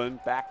 11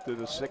 back to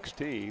the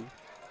 16.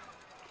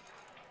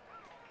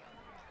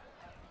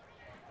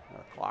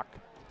 Our clock.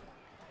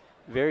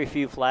 Very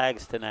few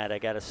flags tonight, I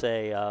got to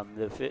say.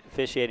 The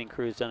officiating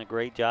crew's done a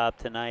great job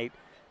tonight.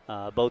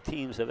 Both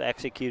teams have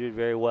executed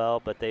very well,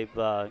 but they've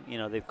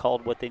they've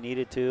called what they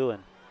needed to,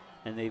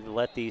 and they've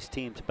let these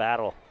teams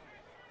battle.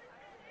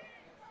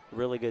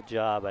 Really good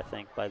job, I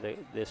think, by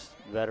this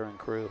veteran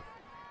crew.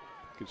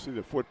 You can see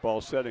the football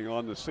setting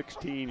on the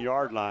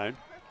 16-yard line.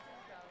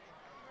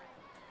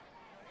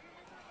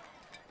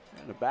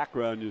 In the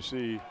background, you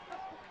see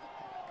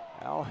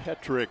Al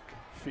Hetrick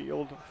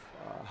Field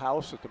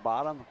House at the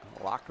bottom,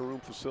 locker room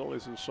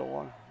facilities and so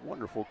on.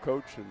 Wonderful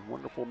coach and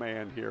wonderful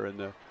man here in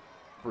the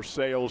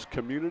Versailles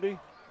community.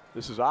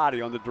 This is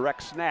Adi on the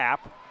direct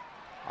snap.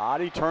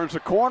 Adi turns the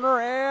corner,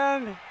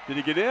 and did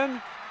he get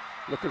in?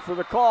 Looking for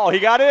the call. He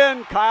got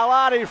in. Kyle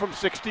Adi from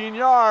 16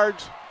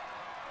 yards.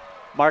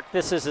 Mark,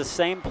 this is the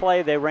same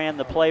play they ran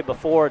the play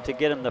before to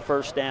get him the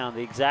first down.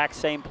 The exact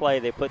same play.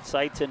 They put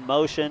Seitz in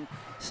motion.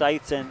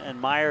 Seitz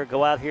and Meyer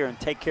go out here and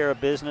take care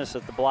of business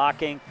at the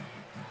blocking.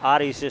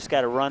 Adi's just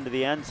got to run to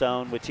the end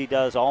zone, which he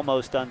does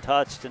almost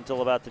untouched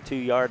until about the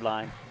 2-yard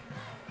line.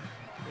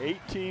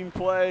 18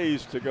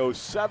 plays to go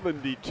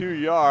 72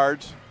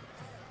 yards.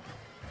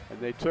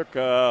 And they took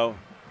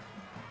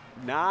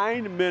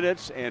 9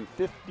 minutes and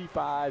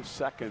 55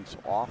 seconds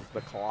off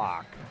the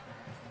clock.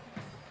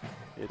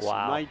 It's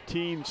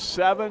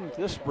 19-7.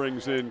 This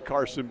brings in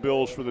Carson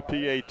Bills for the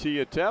PAT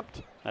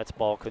attempt. That's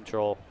ball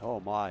control. Oh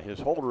my, his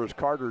holder is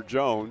Carter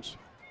Jones.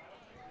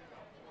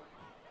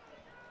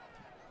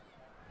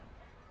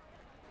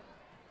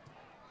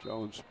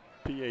 Jones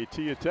PAT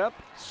attempt,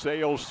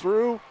 sails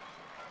through.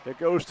 It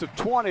goes to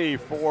 20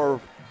 for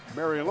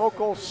Marion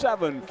local,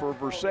 7 for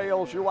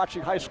Versailles. You're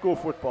watching high school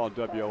football on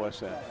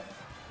WOSN.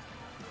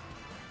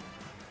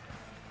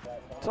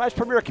 Tonight's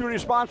premier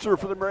community sponsor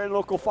for the Marion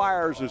local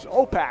Fires is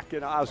OPAC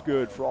in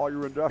Osgood. For all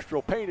your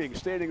industrial painting,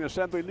 staining, and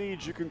assembly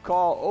needs, you can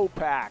call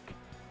OPAC.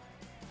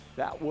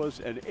 That was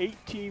an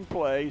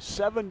 18-play,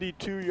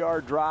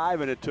 72-yard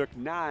drive, and it took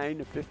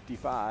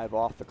 9:55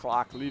 off the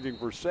clock, leaving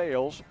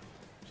Versailles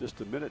just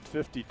a minute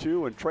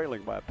 52 and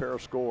trailing by a pair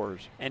of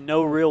scores. And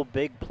no real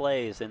big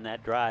plays in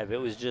that drive.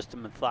 It was just a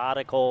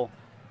methodical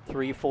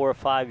 3, 4,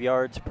 5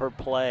 yards per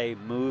play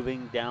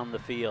moving down the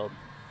field.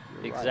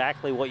 You're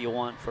exactly right. What you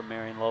want from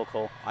Marion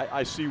local.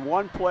 I see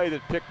one play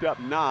that picked up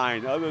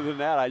 9. Other than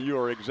that, you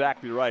are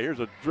exactly right. Here's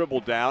a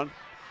dribble down,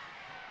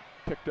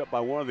 picked up by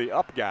one of the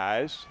up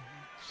guys.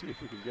 See if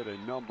we can get a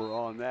number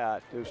on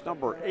that. There's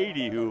number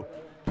 80 who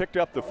picked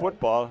up the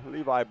football,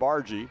 Levi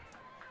Bargy.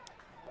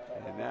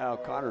 And now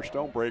Connor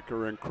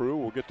Stonebreaker and crew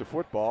will get the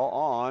football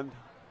on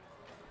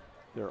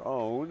their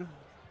own.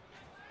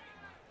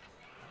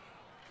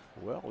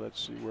 Well, let's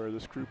see where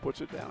this crew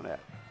puts it down at.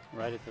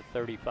 Right at the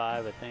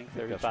 35, I think.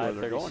 35, That's where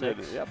they're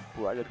 36. going. Yep,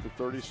 right at the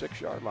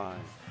 36-yard line.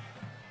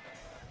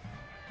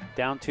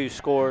 Down 2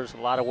 scores, a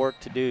lot of work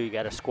to do. You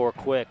got to score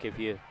quick if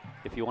you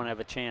want to have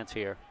a chance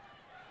here.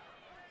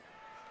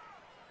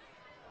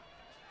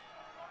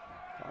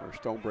 Connor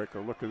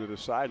Stonebreaker looking to the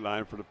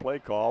sideline for the play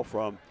call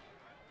from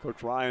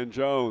Coach Ryan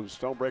Jones.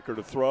 Stonebreaker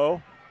to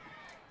throw.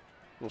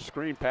 Little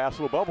screen pass,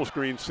 little bubble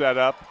screen set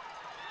up.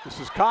 This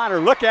is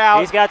Connor, look out.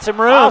 He's got some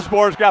room.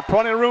 Osborne's got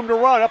plenty of room to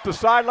run. Up the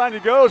sideline he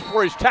goes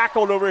before he's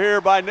tackled over here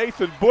by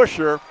Nathan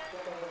Busher.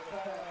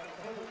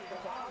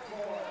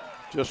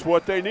 Just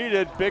what they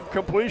needed, big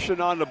completion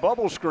on the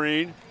bubble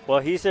screen. Well,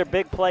 he's their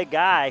big play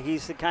guy.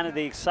 He's the kind of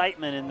the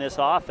excitement in this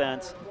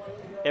offense.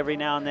 Every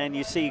now and then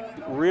you see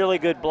really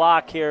good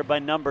block here by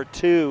number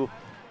 2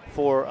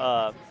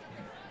 for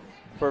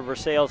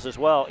Versailles as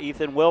well,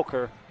 Ethan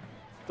Wilker.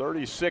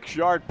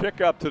 36-yard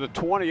pickup to the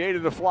 28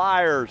 of the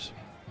Flyers.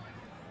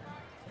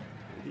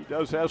 He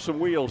does have some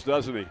wheels,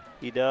 doesn't he?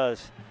 He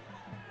does.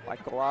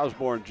 Michael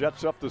Osborne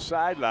jets up the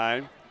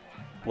sideline.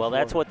 Well,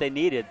 that's what they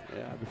needed.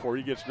 Yeah, before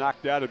he gets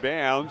knocked out of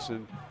bounds,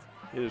 and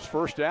it is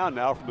first down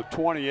now from the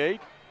 28.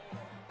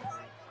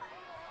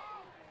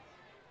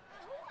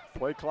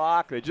 Play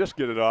clock, they just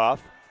get it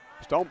off.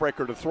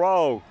 Stonebreaker to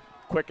throw,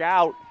 quick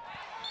out.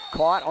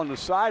 Caught on the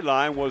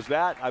sideline. Was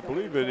that, I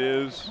believe it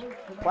is,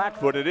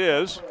 Plattfoot it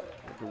is.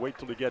 Have to wait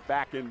till they get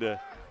back into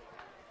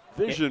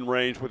vision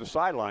range with the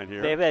sideline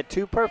here. They've had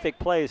 2 perfect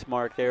plays,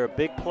 Mark. They're a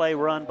big play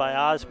run by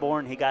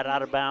Osborne. He got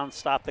out of bounds,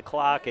 stopped the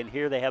clock, and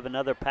here they have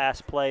another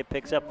pass play,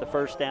 picks up the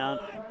first down,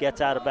 gets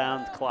out of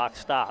bounds, clock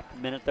stopped.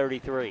 Minute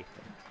 33.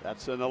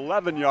 That's an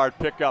 11-yard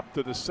pickup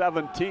to the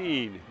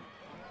 17.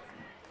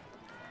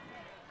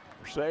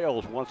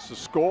 Versailles wants to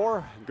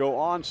score, go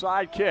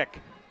onside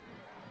kick.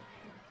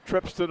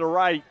 Trips to the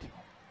right.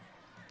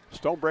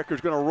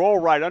 Stonebreaker's going to roll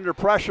right under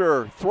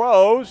pressure,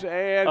 throws,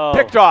 and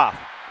picked off.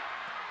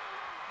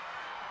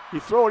 He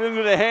threw it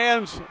into the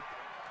hands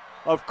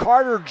of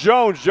Carter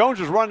Jones. Jones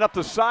is running up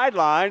the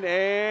sideline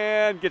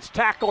and gets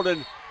tackled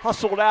and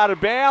hustled out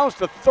of bounds.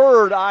 The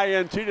 3rd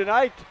INT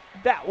tonight.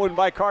 That one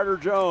by Carter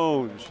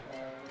Jones.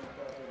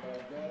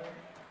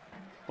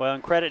 Well,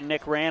 and credit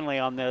Nick Ranley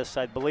on this.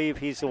 I believe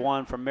he's the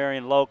one from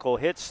Marion Local.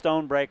 Hits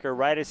Stonebreaker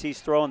right as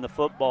he's throwing the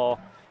football,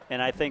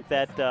 and I think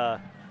that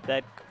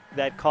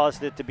that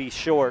caused it to be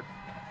short.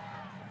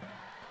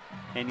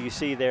 And you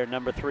see there,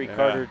 number 3,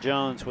 Carter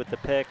Jones with the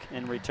pick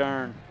in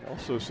return.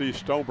 Also see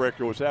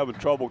Stonebreaker was having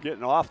trouble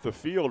getting off the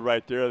field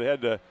right there. They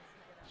had to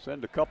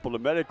send a couple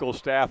of medical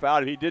staff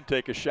out, and he did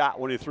take a shot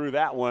when he threw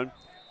that one.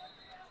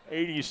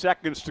 80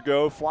 seconds to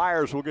go.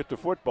 Flyers will get the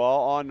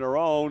football on their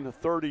own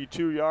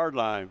 32-yard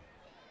line.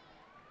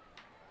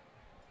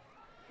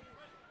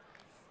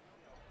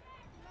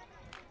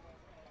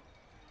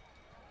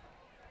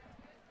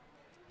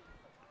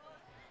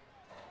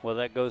 Well,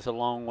 that goes a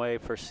long way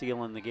for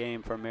sealing the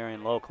game for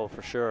Marion Local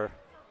for sure.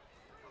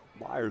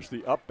 Myers,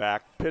 the up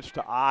back, pitch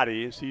to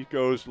Oddie as he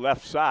goes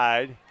left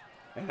side.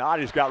 And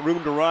Oddie's got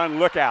room to run.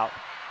 Look out.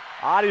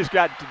 Oddie's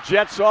got the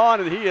jets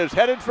on, and he is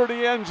headed for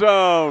the end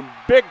zone.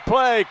 Big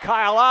play,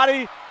 Kyle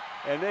Oddie.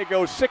 And they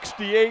go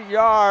 68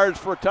 yards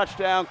for a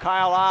touchdown,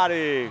 Kyle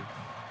Oddie.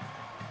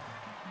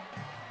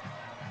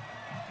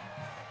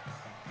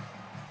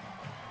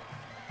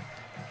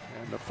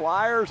 The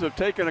Flyers have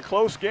taken a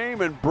close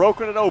game and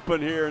broken it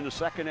open here in the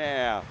second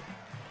half.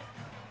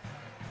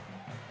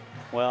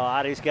 Well,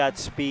 Oddie's got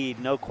speed,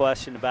 no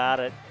question about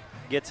it.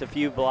 Gets a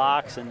few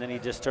blocks, and then he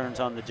just turns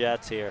on the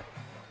jets here.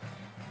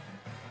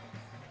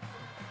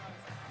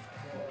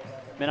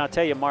 Man, I'll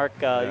tell you, Mark,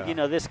 you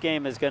know, this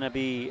game is going to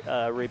be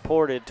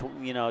reported,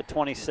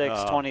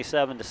 26,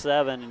 27 to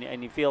 7,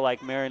 and you feel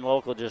like Marion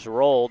Local just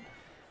rolled.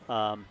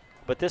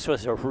 But this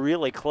was a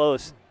really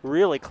close,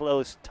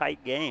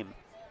 tight game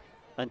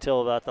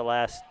until about the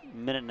last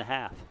minute and a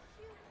half.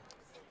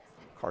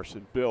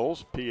 Carson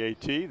Bills,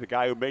 PAT, the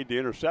guy who made the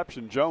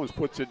interception. Jones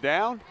puts it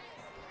down.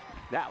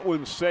 That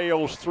one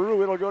sails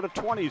through. It'll go to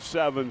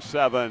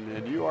 27-7.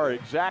 And you are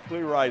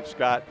exactly right,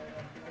 Scott.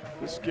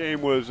 This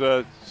game was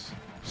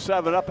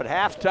 7 up at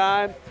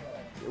halftime.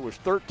 It was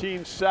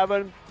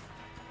 13-7.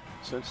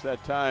 Since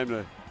that time,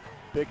 the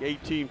big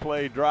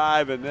 18-play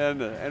drive and then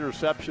the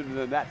interception and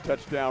then that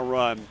touchdown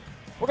run.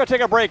 We're going to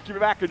take a break. You'll be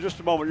back in just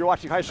a moment. You're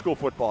watching high school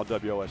football on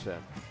WOSN.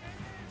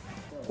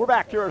 We're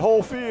back here at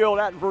Whole Field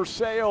at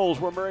Versailles,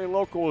 where Marion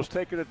Local has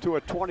taken it to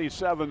a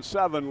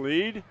 27-7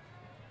 lead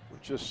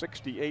with just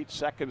 68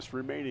 seconds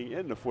remaining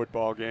in the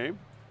football game.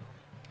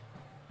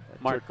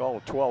 It took all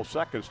of 12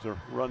 seconds to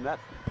run that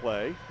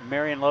play.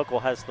 Marion Local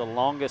has the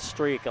longest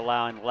streak,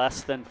 allowing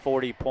less than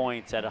 40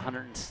 points at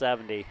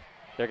 170.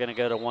 They're going to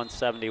go to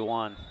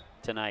 171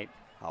 tonight.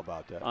 How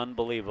about that?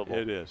 Unbelievable.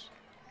 It is.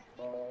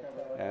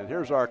 And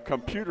here's our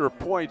computer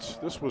points.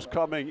 This was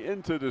coming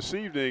into this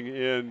evening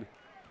in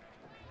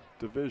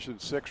Division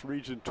 6,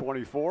 Region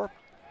 24.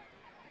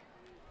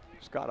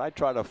 Scott, I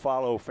try to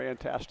follow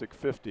Fantastic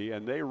 50,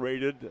 and they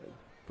rated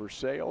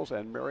Versailles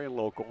and Marion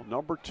Local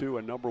 #2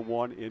 and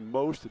 #1 in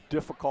most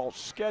difficult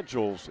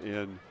schedules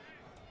in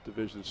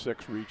Division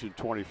 6 Region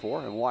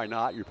 24. And why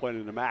not? You're playing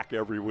in the MAC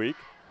every week.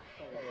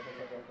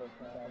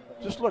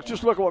 Just look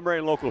at what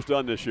Marion Local's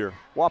done this year.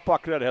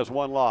 Wapakoneta has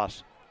 1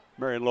 loss,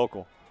 Marion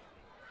Local.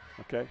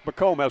 Okay,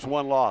 Macomb has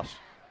 1 loss,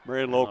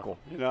 Marion Local.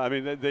 You know, I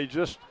mean, they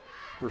just,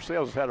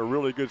 Versailles has had a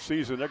really good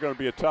season. They're going to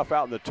be a tough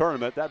out in the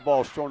tournament. That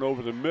ball's thrown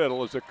over the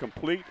middle. Is it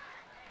complete?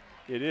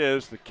 It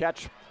is. The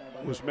catch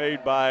was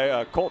made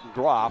by Colton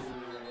Groff.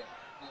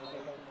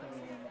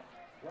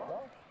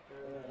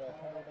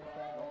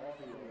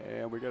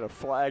 And we got a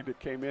flag that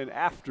came in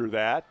after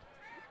that.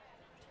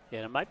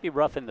 Yeah, it might be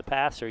roughing the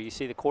passer. You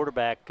see the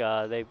quarterback,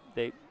 they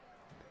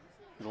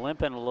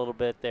limping a little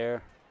bit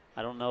there.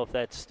 I don't know if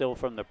that's still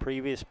from the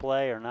previous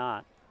play or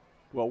not.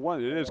 Well,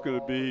 one, it is going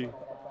to be,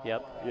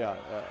 yep, yeah,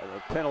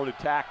 a penalty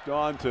tacked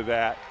on to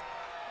that.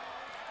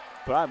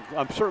 But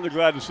I'm certainly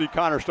glad to see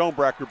Connor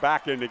Stonebrecker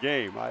back in the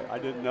game. I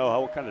didn't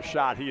know what kind of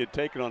shot he had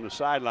taken on the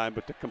sideline,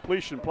 but the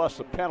completion plus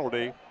the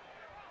penalty.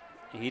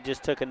 He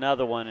just took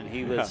another one, and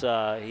he was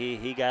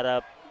he got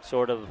up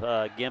sort of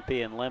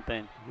gimpy and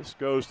limping. This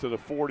goes to the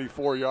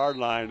 44-yard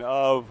line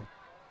of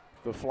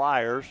the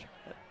Flyers.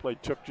 That play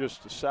took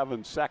just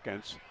 7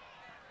 seconds.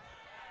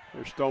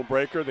 There's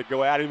Stonebrecker. They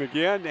go at him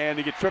again, and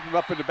he gets tripping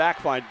up in the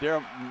backline.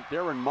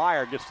 Darren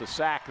Meyer gets the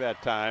sack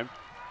that time.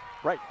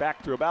 Right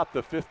back to about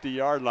the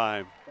 50-yard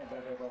line.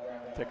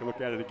 Take a look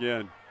at it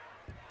again.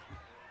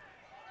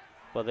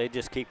 Well, they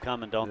just keep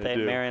coming, don't they?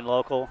 Do. Marion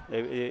Local.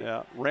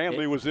 Yeah,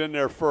 Randley was in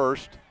there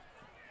first.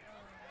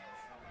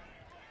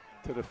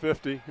 To the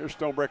 50. Here's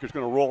Stonebreaker's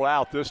going to roll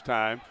out this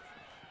time.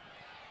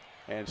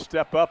 And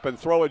step up and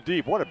throw it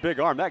deep. What a big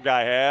arm that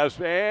guy has.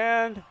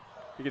 And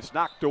he gets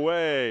knocked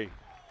away.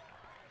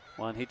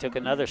 Well, and he took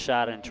another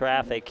shot in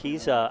traffic.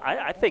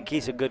 I think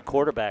he's a good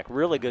quarterback,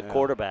 really good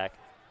quarterback.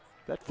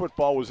 That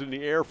football was in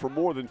the air for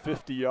more than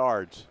 50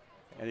 yards,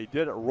 and he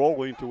did it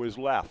rolling to his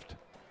left.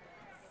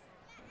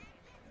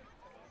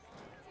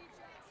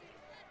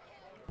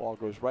 Ball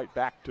goes right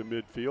back to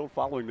midfield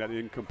following that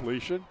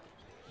incompletion.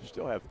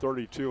 Still have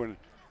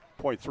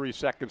 32.3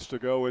 seconds to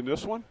go in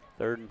this one.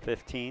 3rd and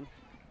 15.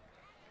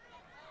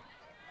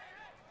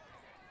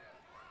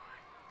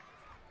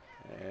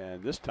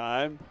 And this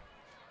time,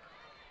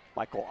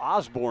 Michael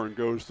Osborne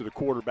goes to the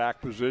quarterback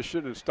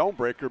position, and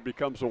Stonebreaker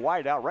becomes a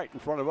wideout right in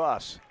front of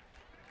us.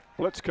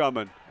 Blitz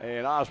coming,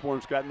 and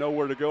Osborne's got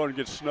nowhere to go and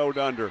gets snowed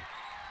under.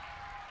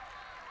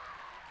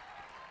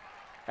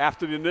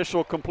 After the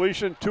initial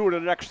completion, 2 of the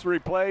next 3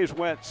 plays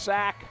went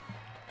sack.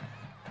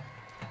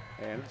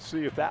 And let's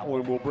see if that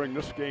one will bring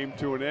this game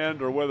to an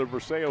end or whether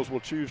Versailles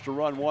will choose to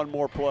run one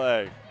more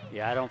play.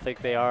 Yeah, I don't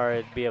think they are.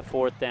 It'd be a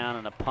 4th down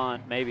and a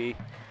punt, maybe.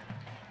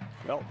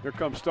 Well, here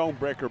comes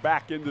Stonebreaker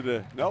back into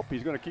the, nope,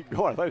 he's going to keep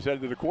going. I thought he said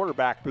into the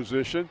quarterback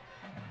position.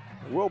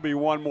 There will be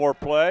one more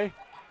play.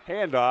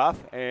 Handoff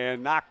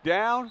and knocked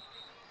down.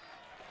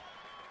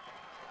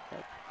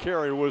 That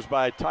carry was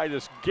by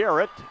Titus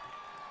Garrett.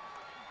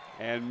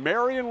 And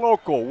Marion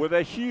Local with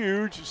a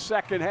huge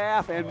second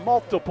half and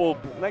multiple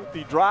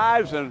lengthy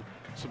drives and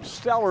some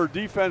stellar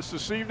defense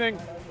this evening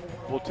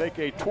will take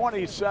a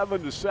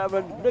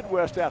 27-7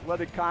 Midwest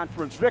Athletic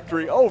Conference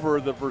victory over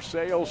the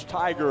Versailles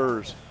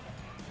Tigers.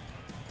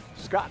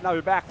 Scott and I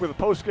will be back with a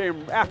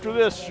postgame after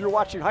this. You're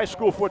watching high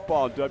school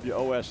football on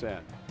WOSN.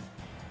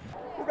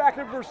 We're back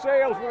in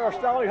Versailles with our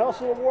Stolly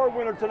Hustle Award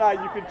winner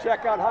tonight. You can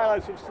check out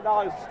highlights of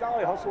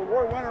Stolly Hustle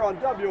Award winner on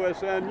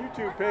WSN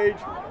YouTube page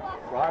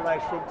for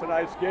highlights from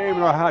tonight's game.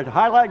 And our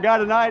highlight guy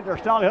tonight, our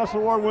Stolly Hustle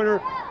Award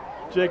winner,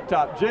 Jake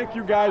Top. Jake,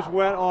 you guys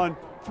went on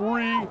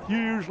 3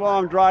 huge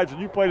long drives,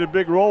 and you played a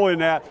big role in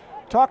that.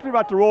 Talk to me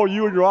about the role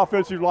you and your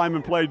offensive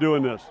linemen play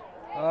doing this.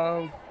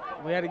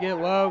 We had to get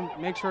low,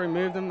 make sure we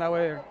moved them. That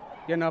way,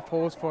 get enough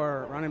holes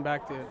for running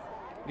back to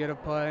get a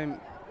play and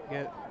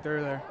get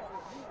through there.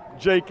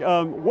 Jake,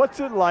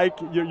 what's it like?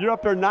 You're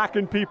up there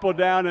knocking people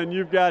down, and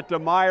you've got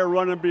Meyer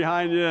running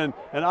behind you and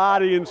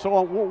Adi and so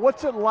on.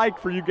 What's it like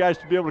for you guys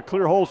to be able to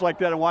clear holes like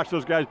that and watch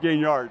those guys gain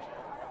yards?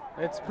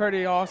 It's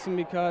pretty awesome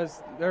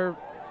because they're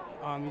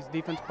he's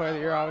defense player of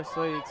the year,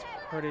 obviously. It's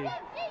pretty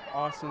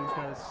awesome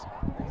because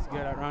he's good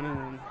at running.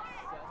 And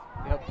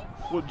yep.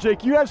 Well,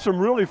 Jake, you had some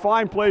really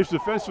fine plays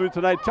defensively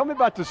tonight. Tell me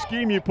about the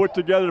scheme you put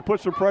together to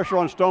put some pressure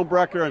on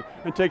Stonebreaker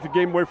and take the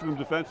game away from them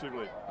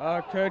defensively.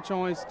 Coach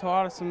always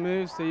taught us some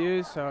moves to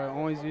use, so I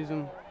always use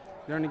them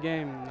during the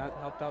game, and that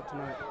helped out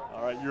tonight.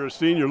 All right, you're a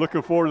senior.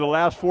 Looking forward to the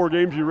last 4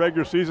 games of your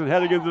regular season,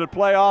 heading into the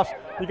playoffs.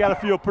 You got to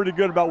feel pretty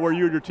good about where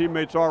you and your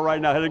teammates are right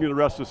now heading into the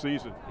rest of the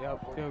season.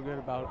 Yep, feel good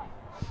about it.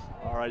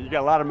 All right, you got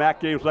a lot of MAC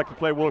games like to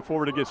play. We'll look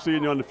forward to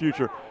seeing you in the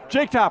future.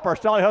 Jake Top, our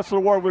Stolly Hustle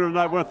Award winner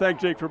tonight. I want to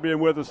thank Jake for being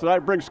with us tonight.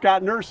 Bring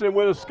Scott Nurse in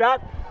with us.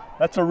 Scott,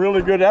 that's a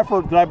really good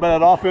effort tonight by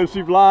that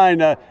offensive line.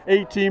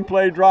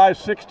 18-play drive,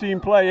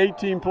 16-play,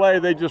 18-play.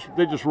 They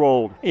just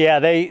rolled. Yeah,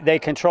 they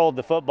controlled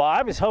the football.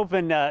 I was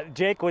hoping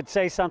Jake would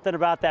say something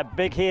about that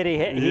big hit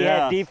he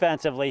had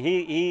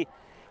defensively.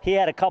 he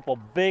had a couple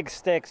big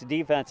sticks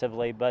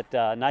defensively, but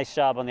nice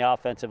job on the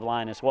offensive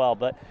line as well.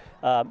 But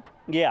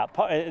yeah,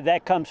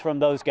 that comes from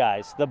those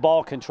guys, the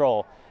ball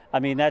control. I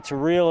mean, that's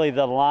really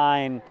the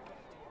line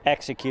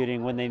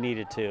executing when they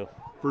needed to.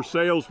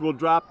 Versailles will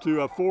drop to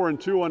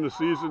 4-2 on the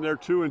season. They're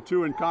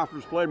 2-2 in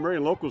conference play.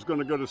 Marion Local is going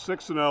to go to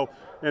 6-0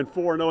 and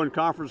 4-0 in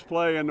conference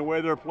play. And the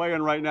way they're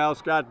playing right now,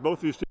 Scott, both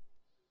these teams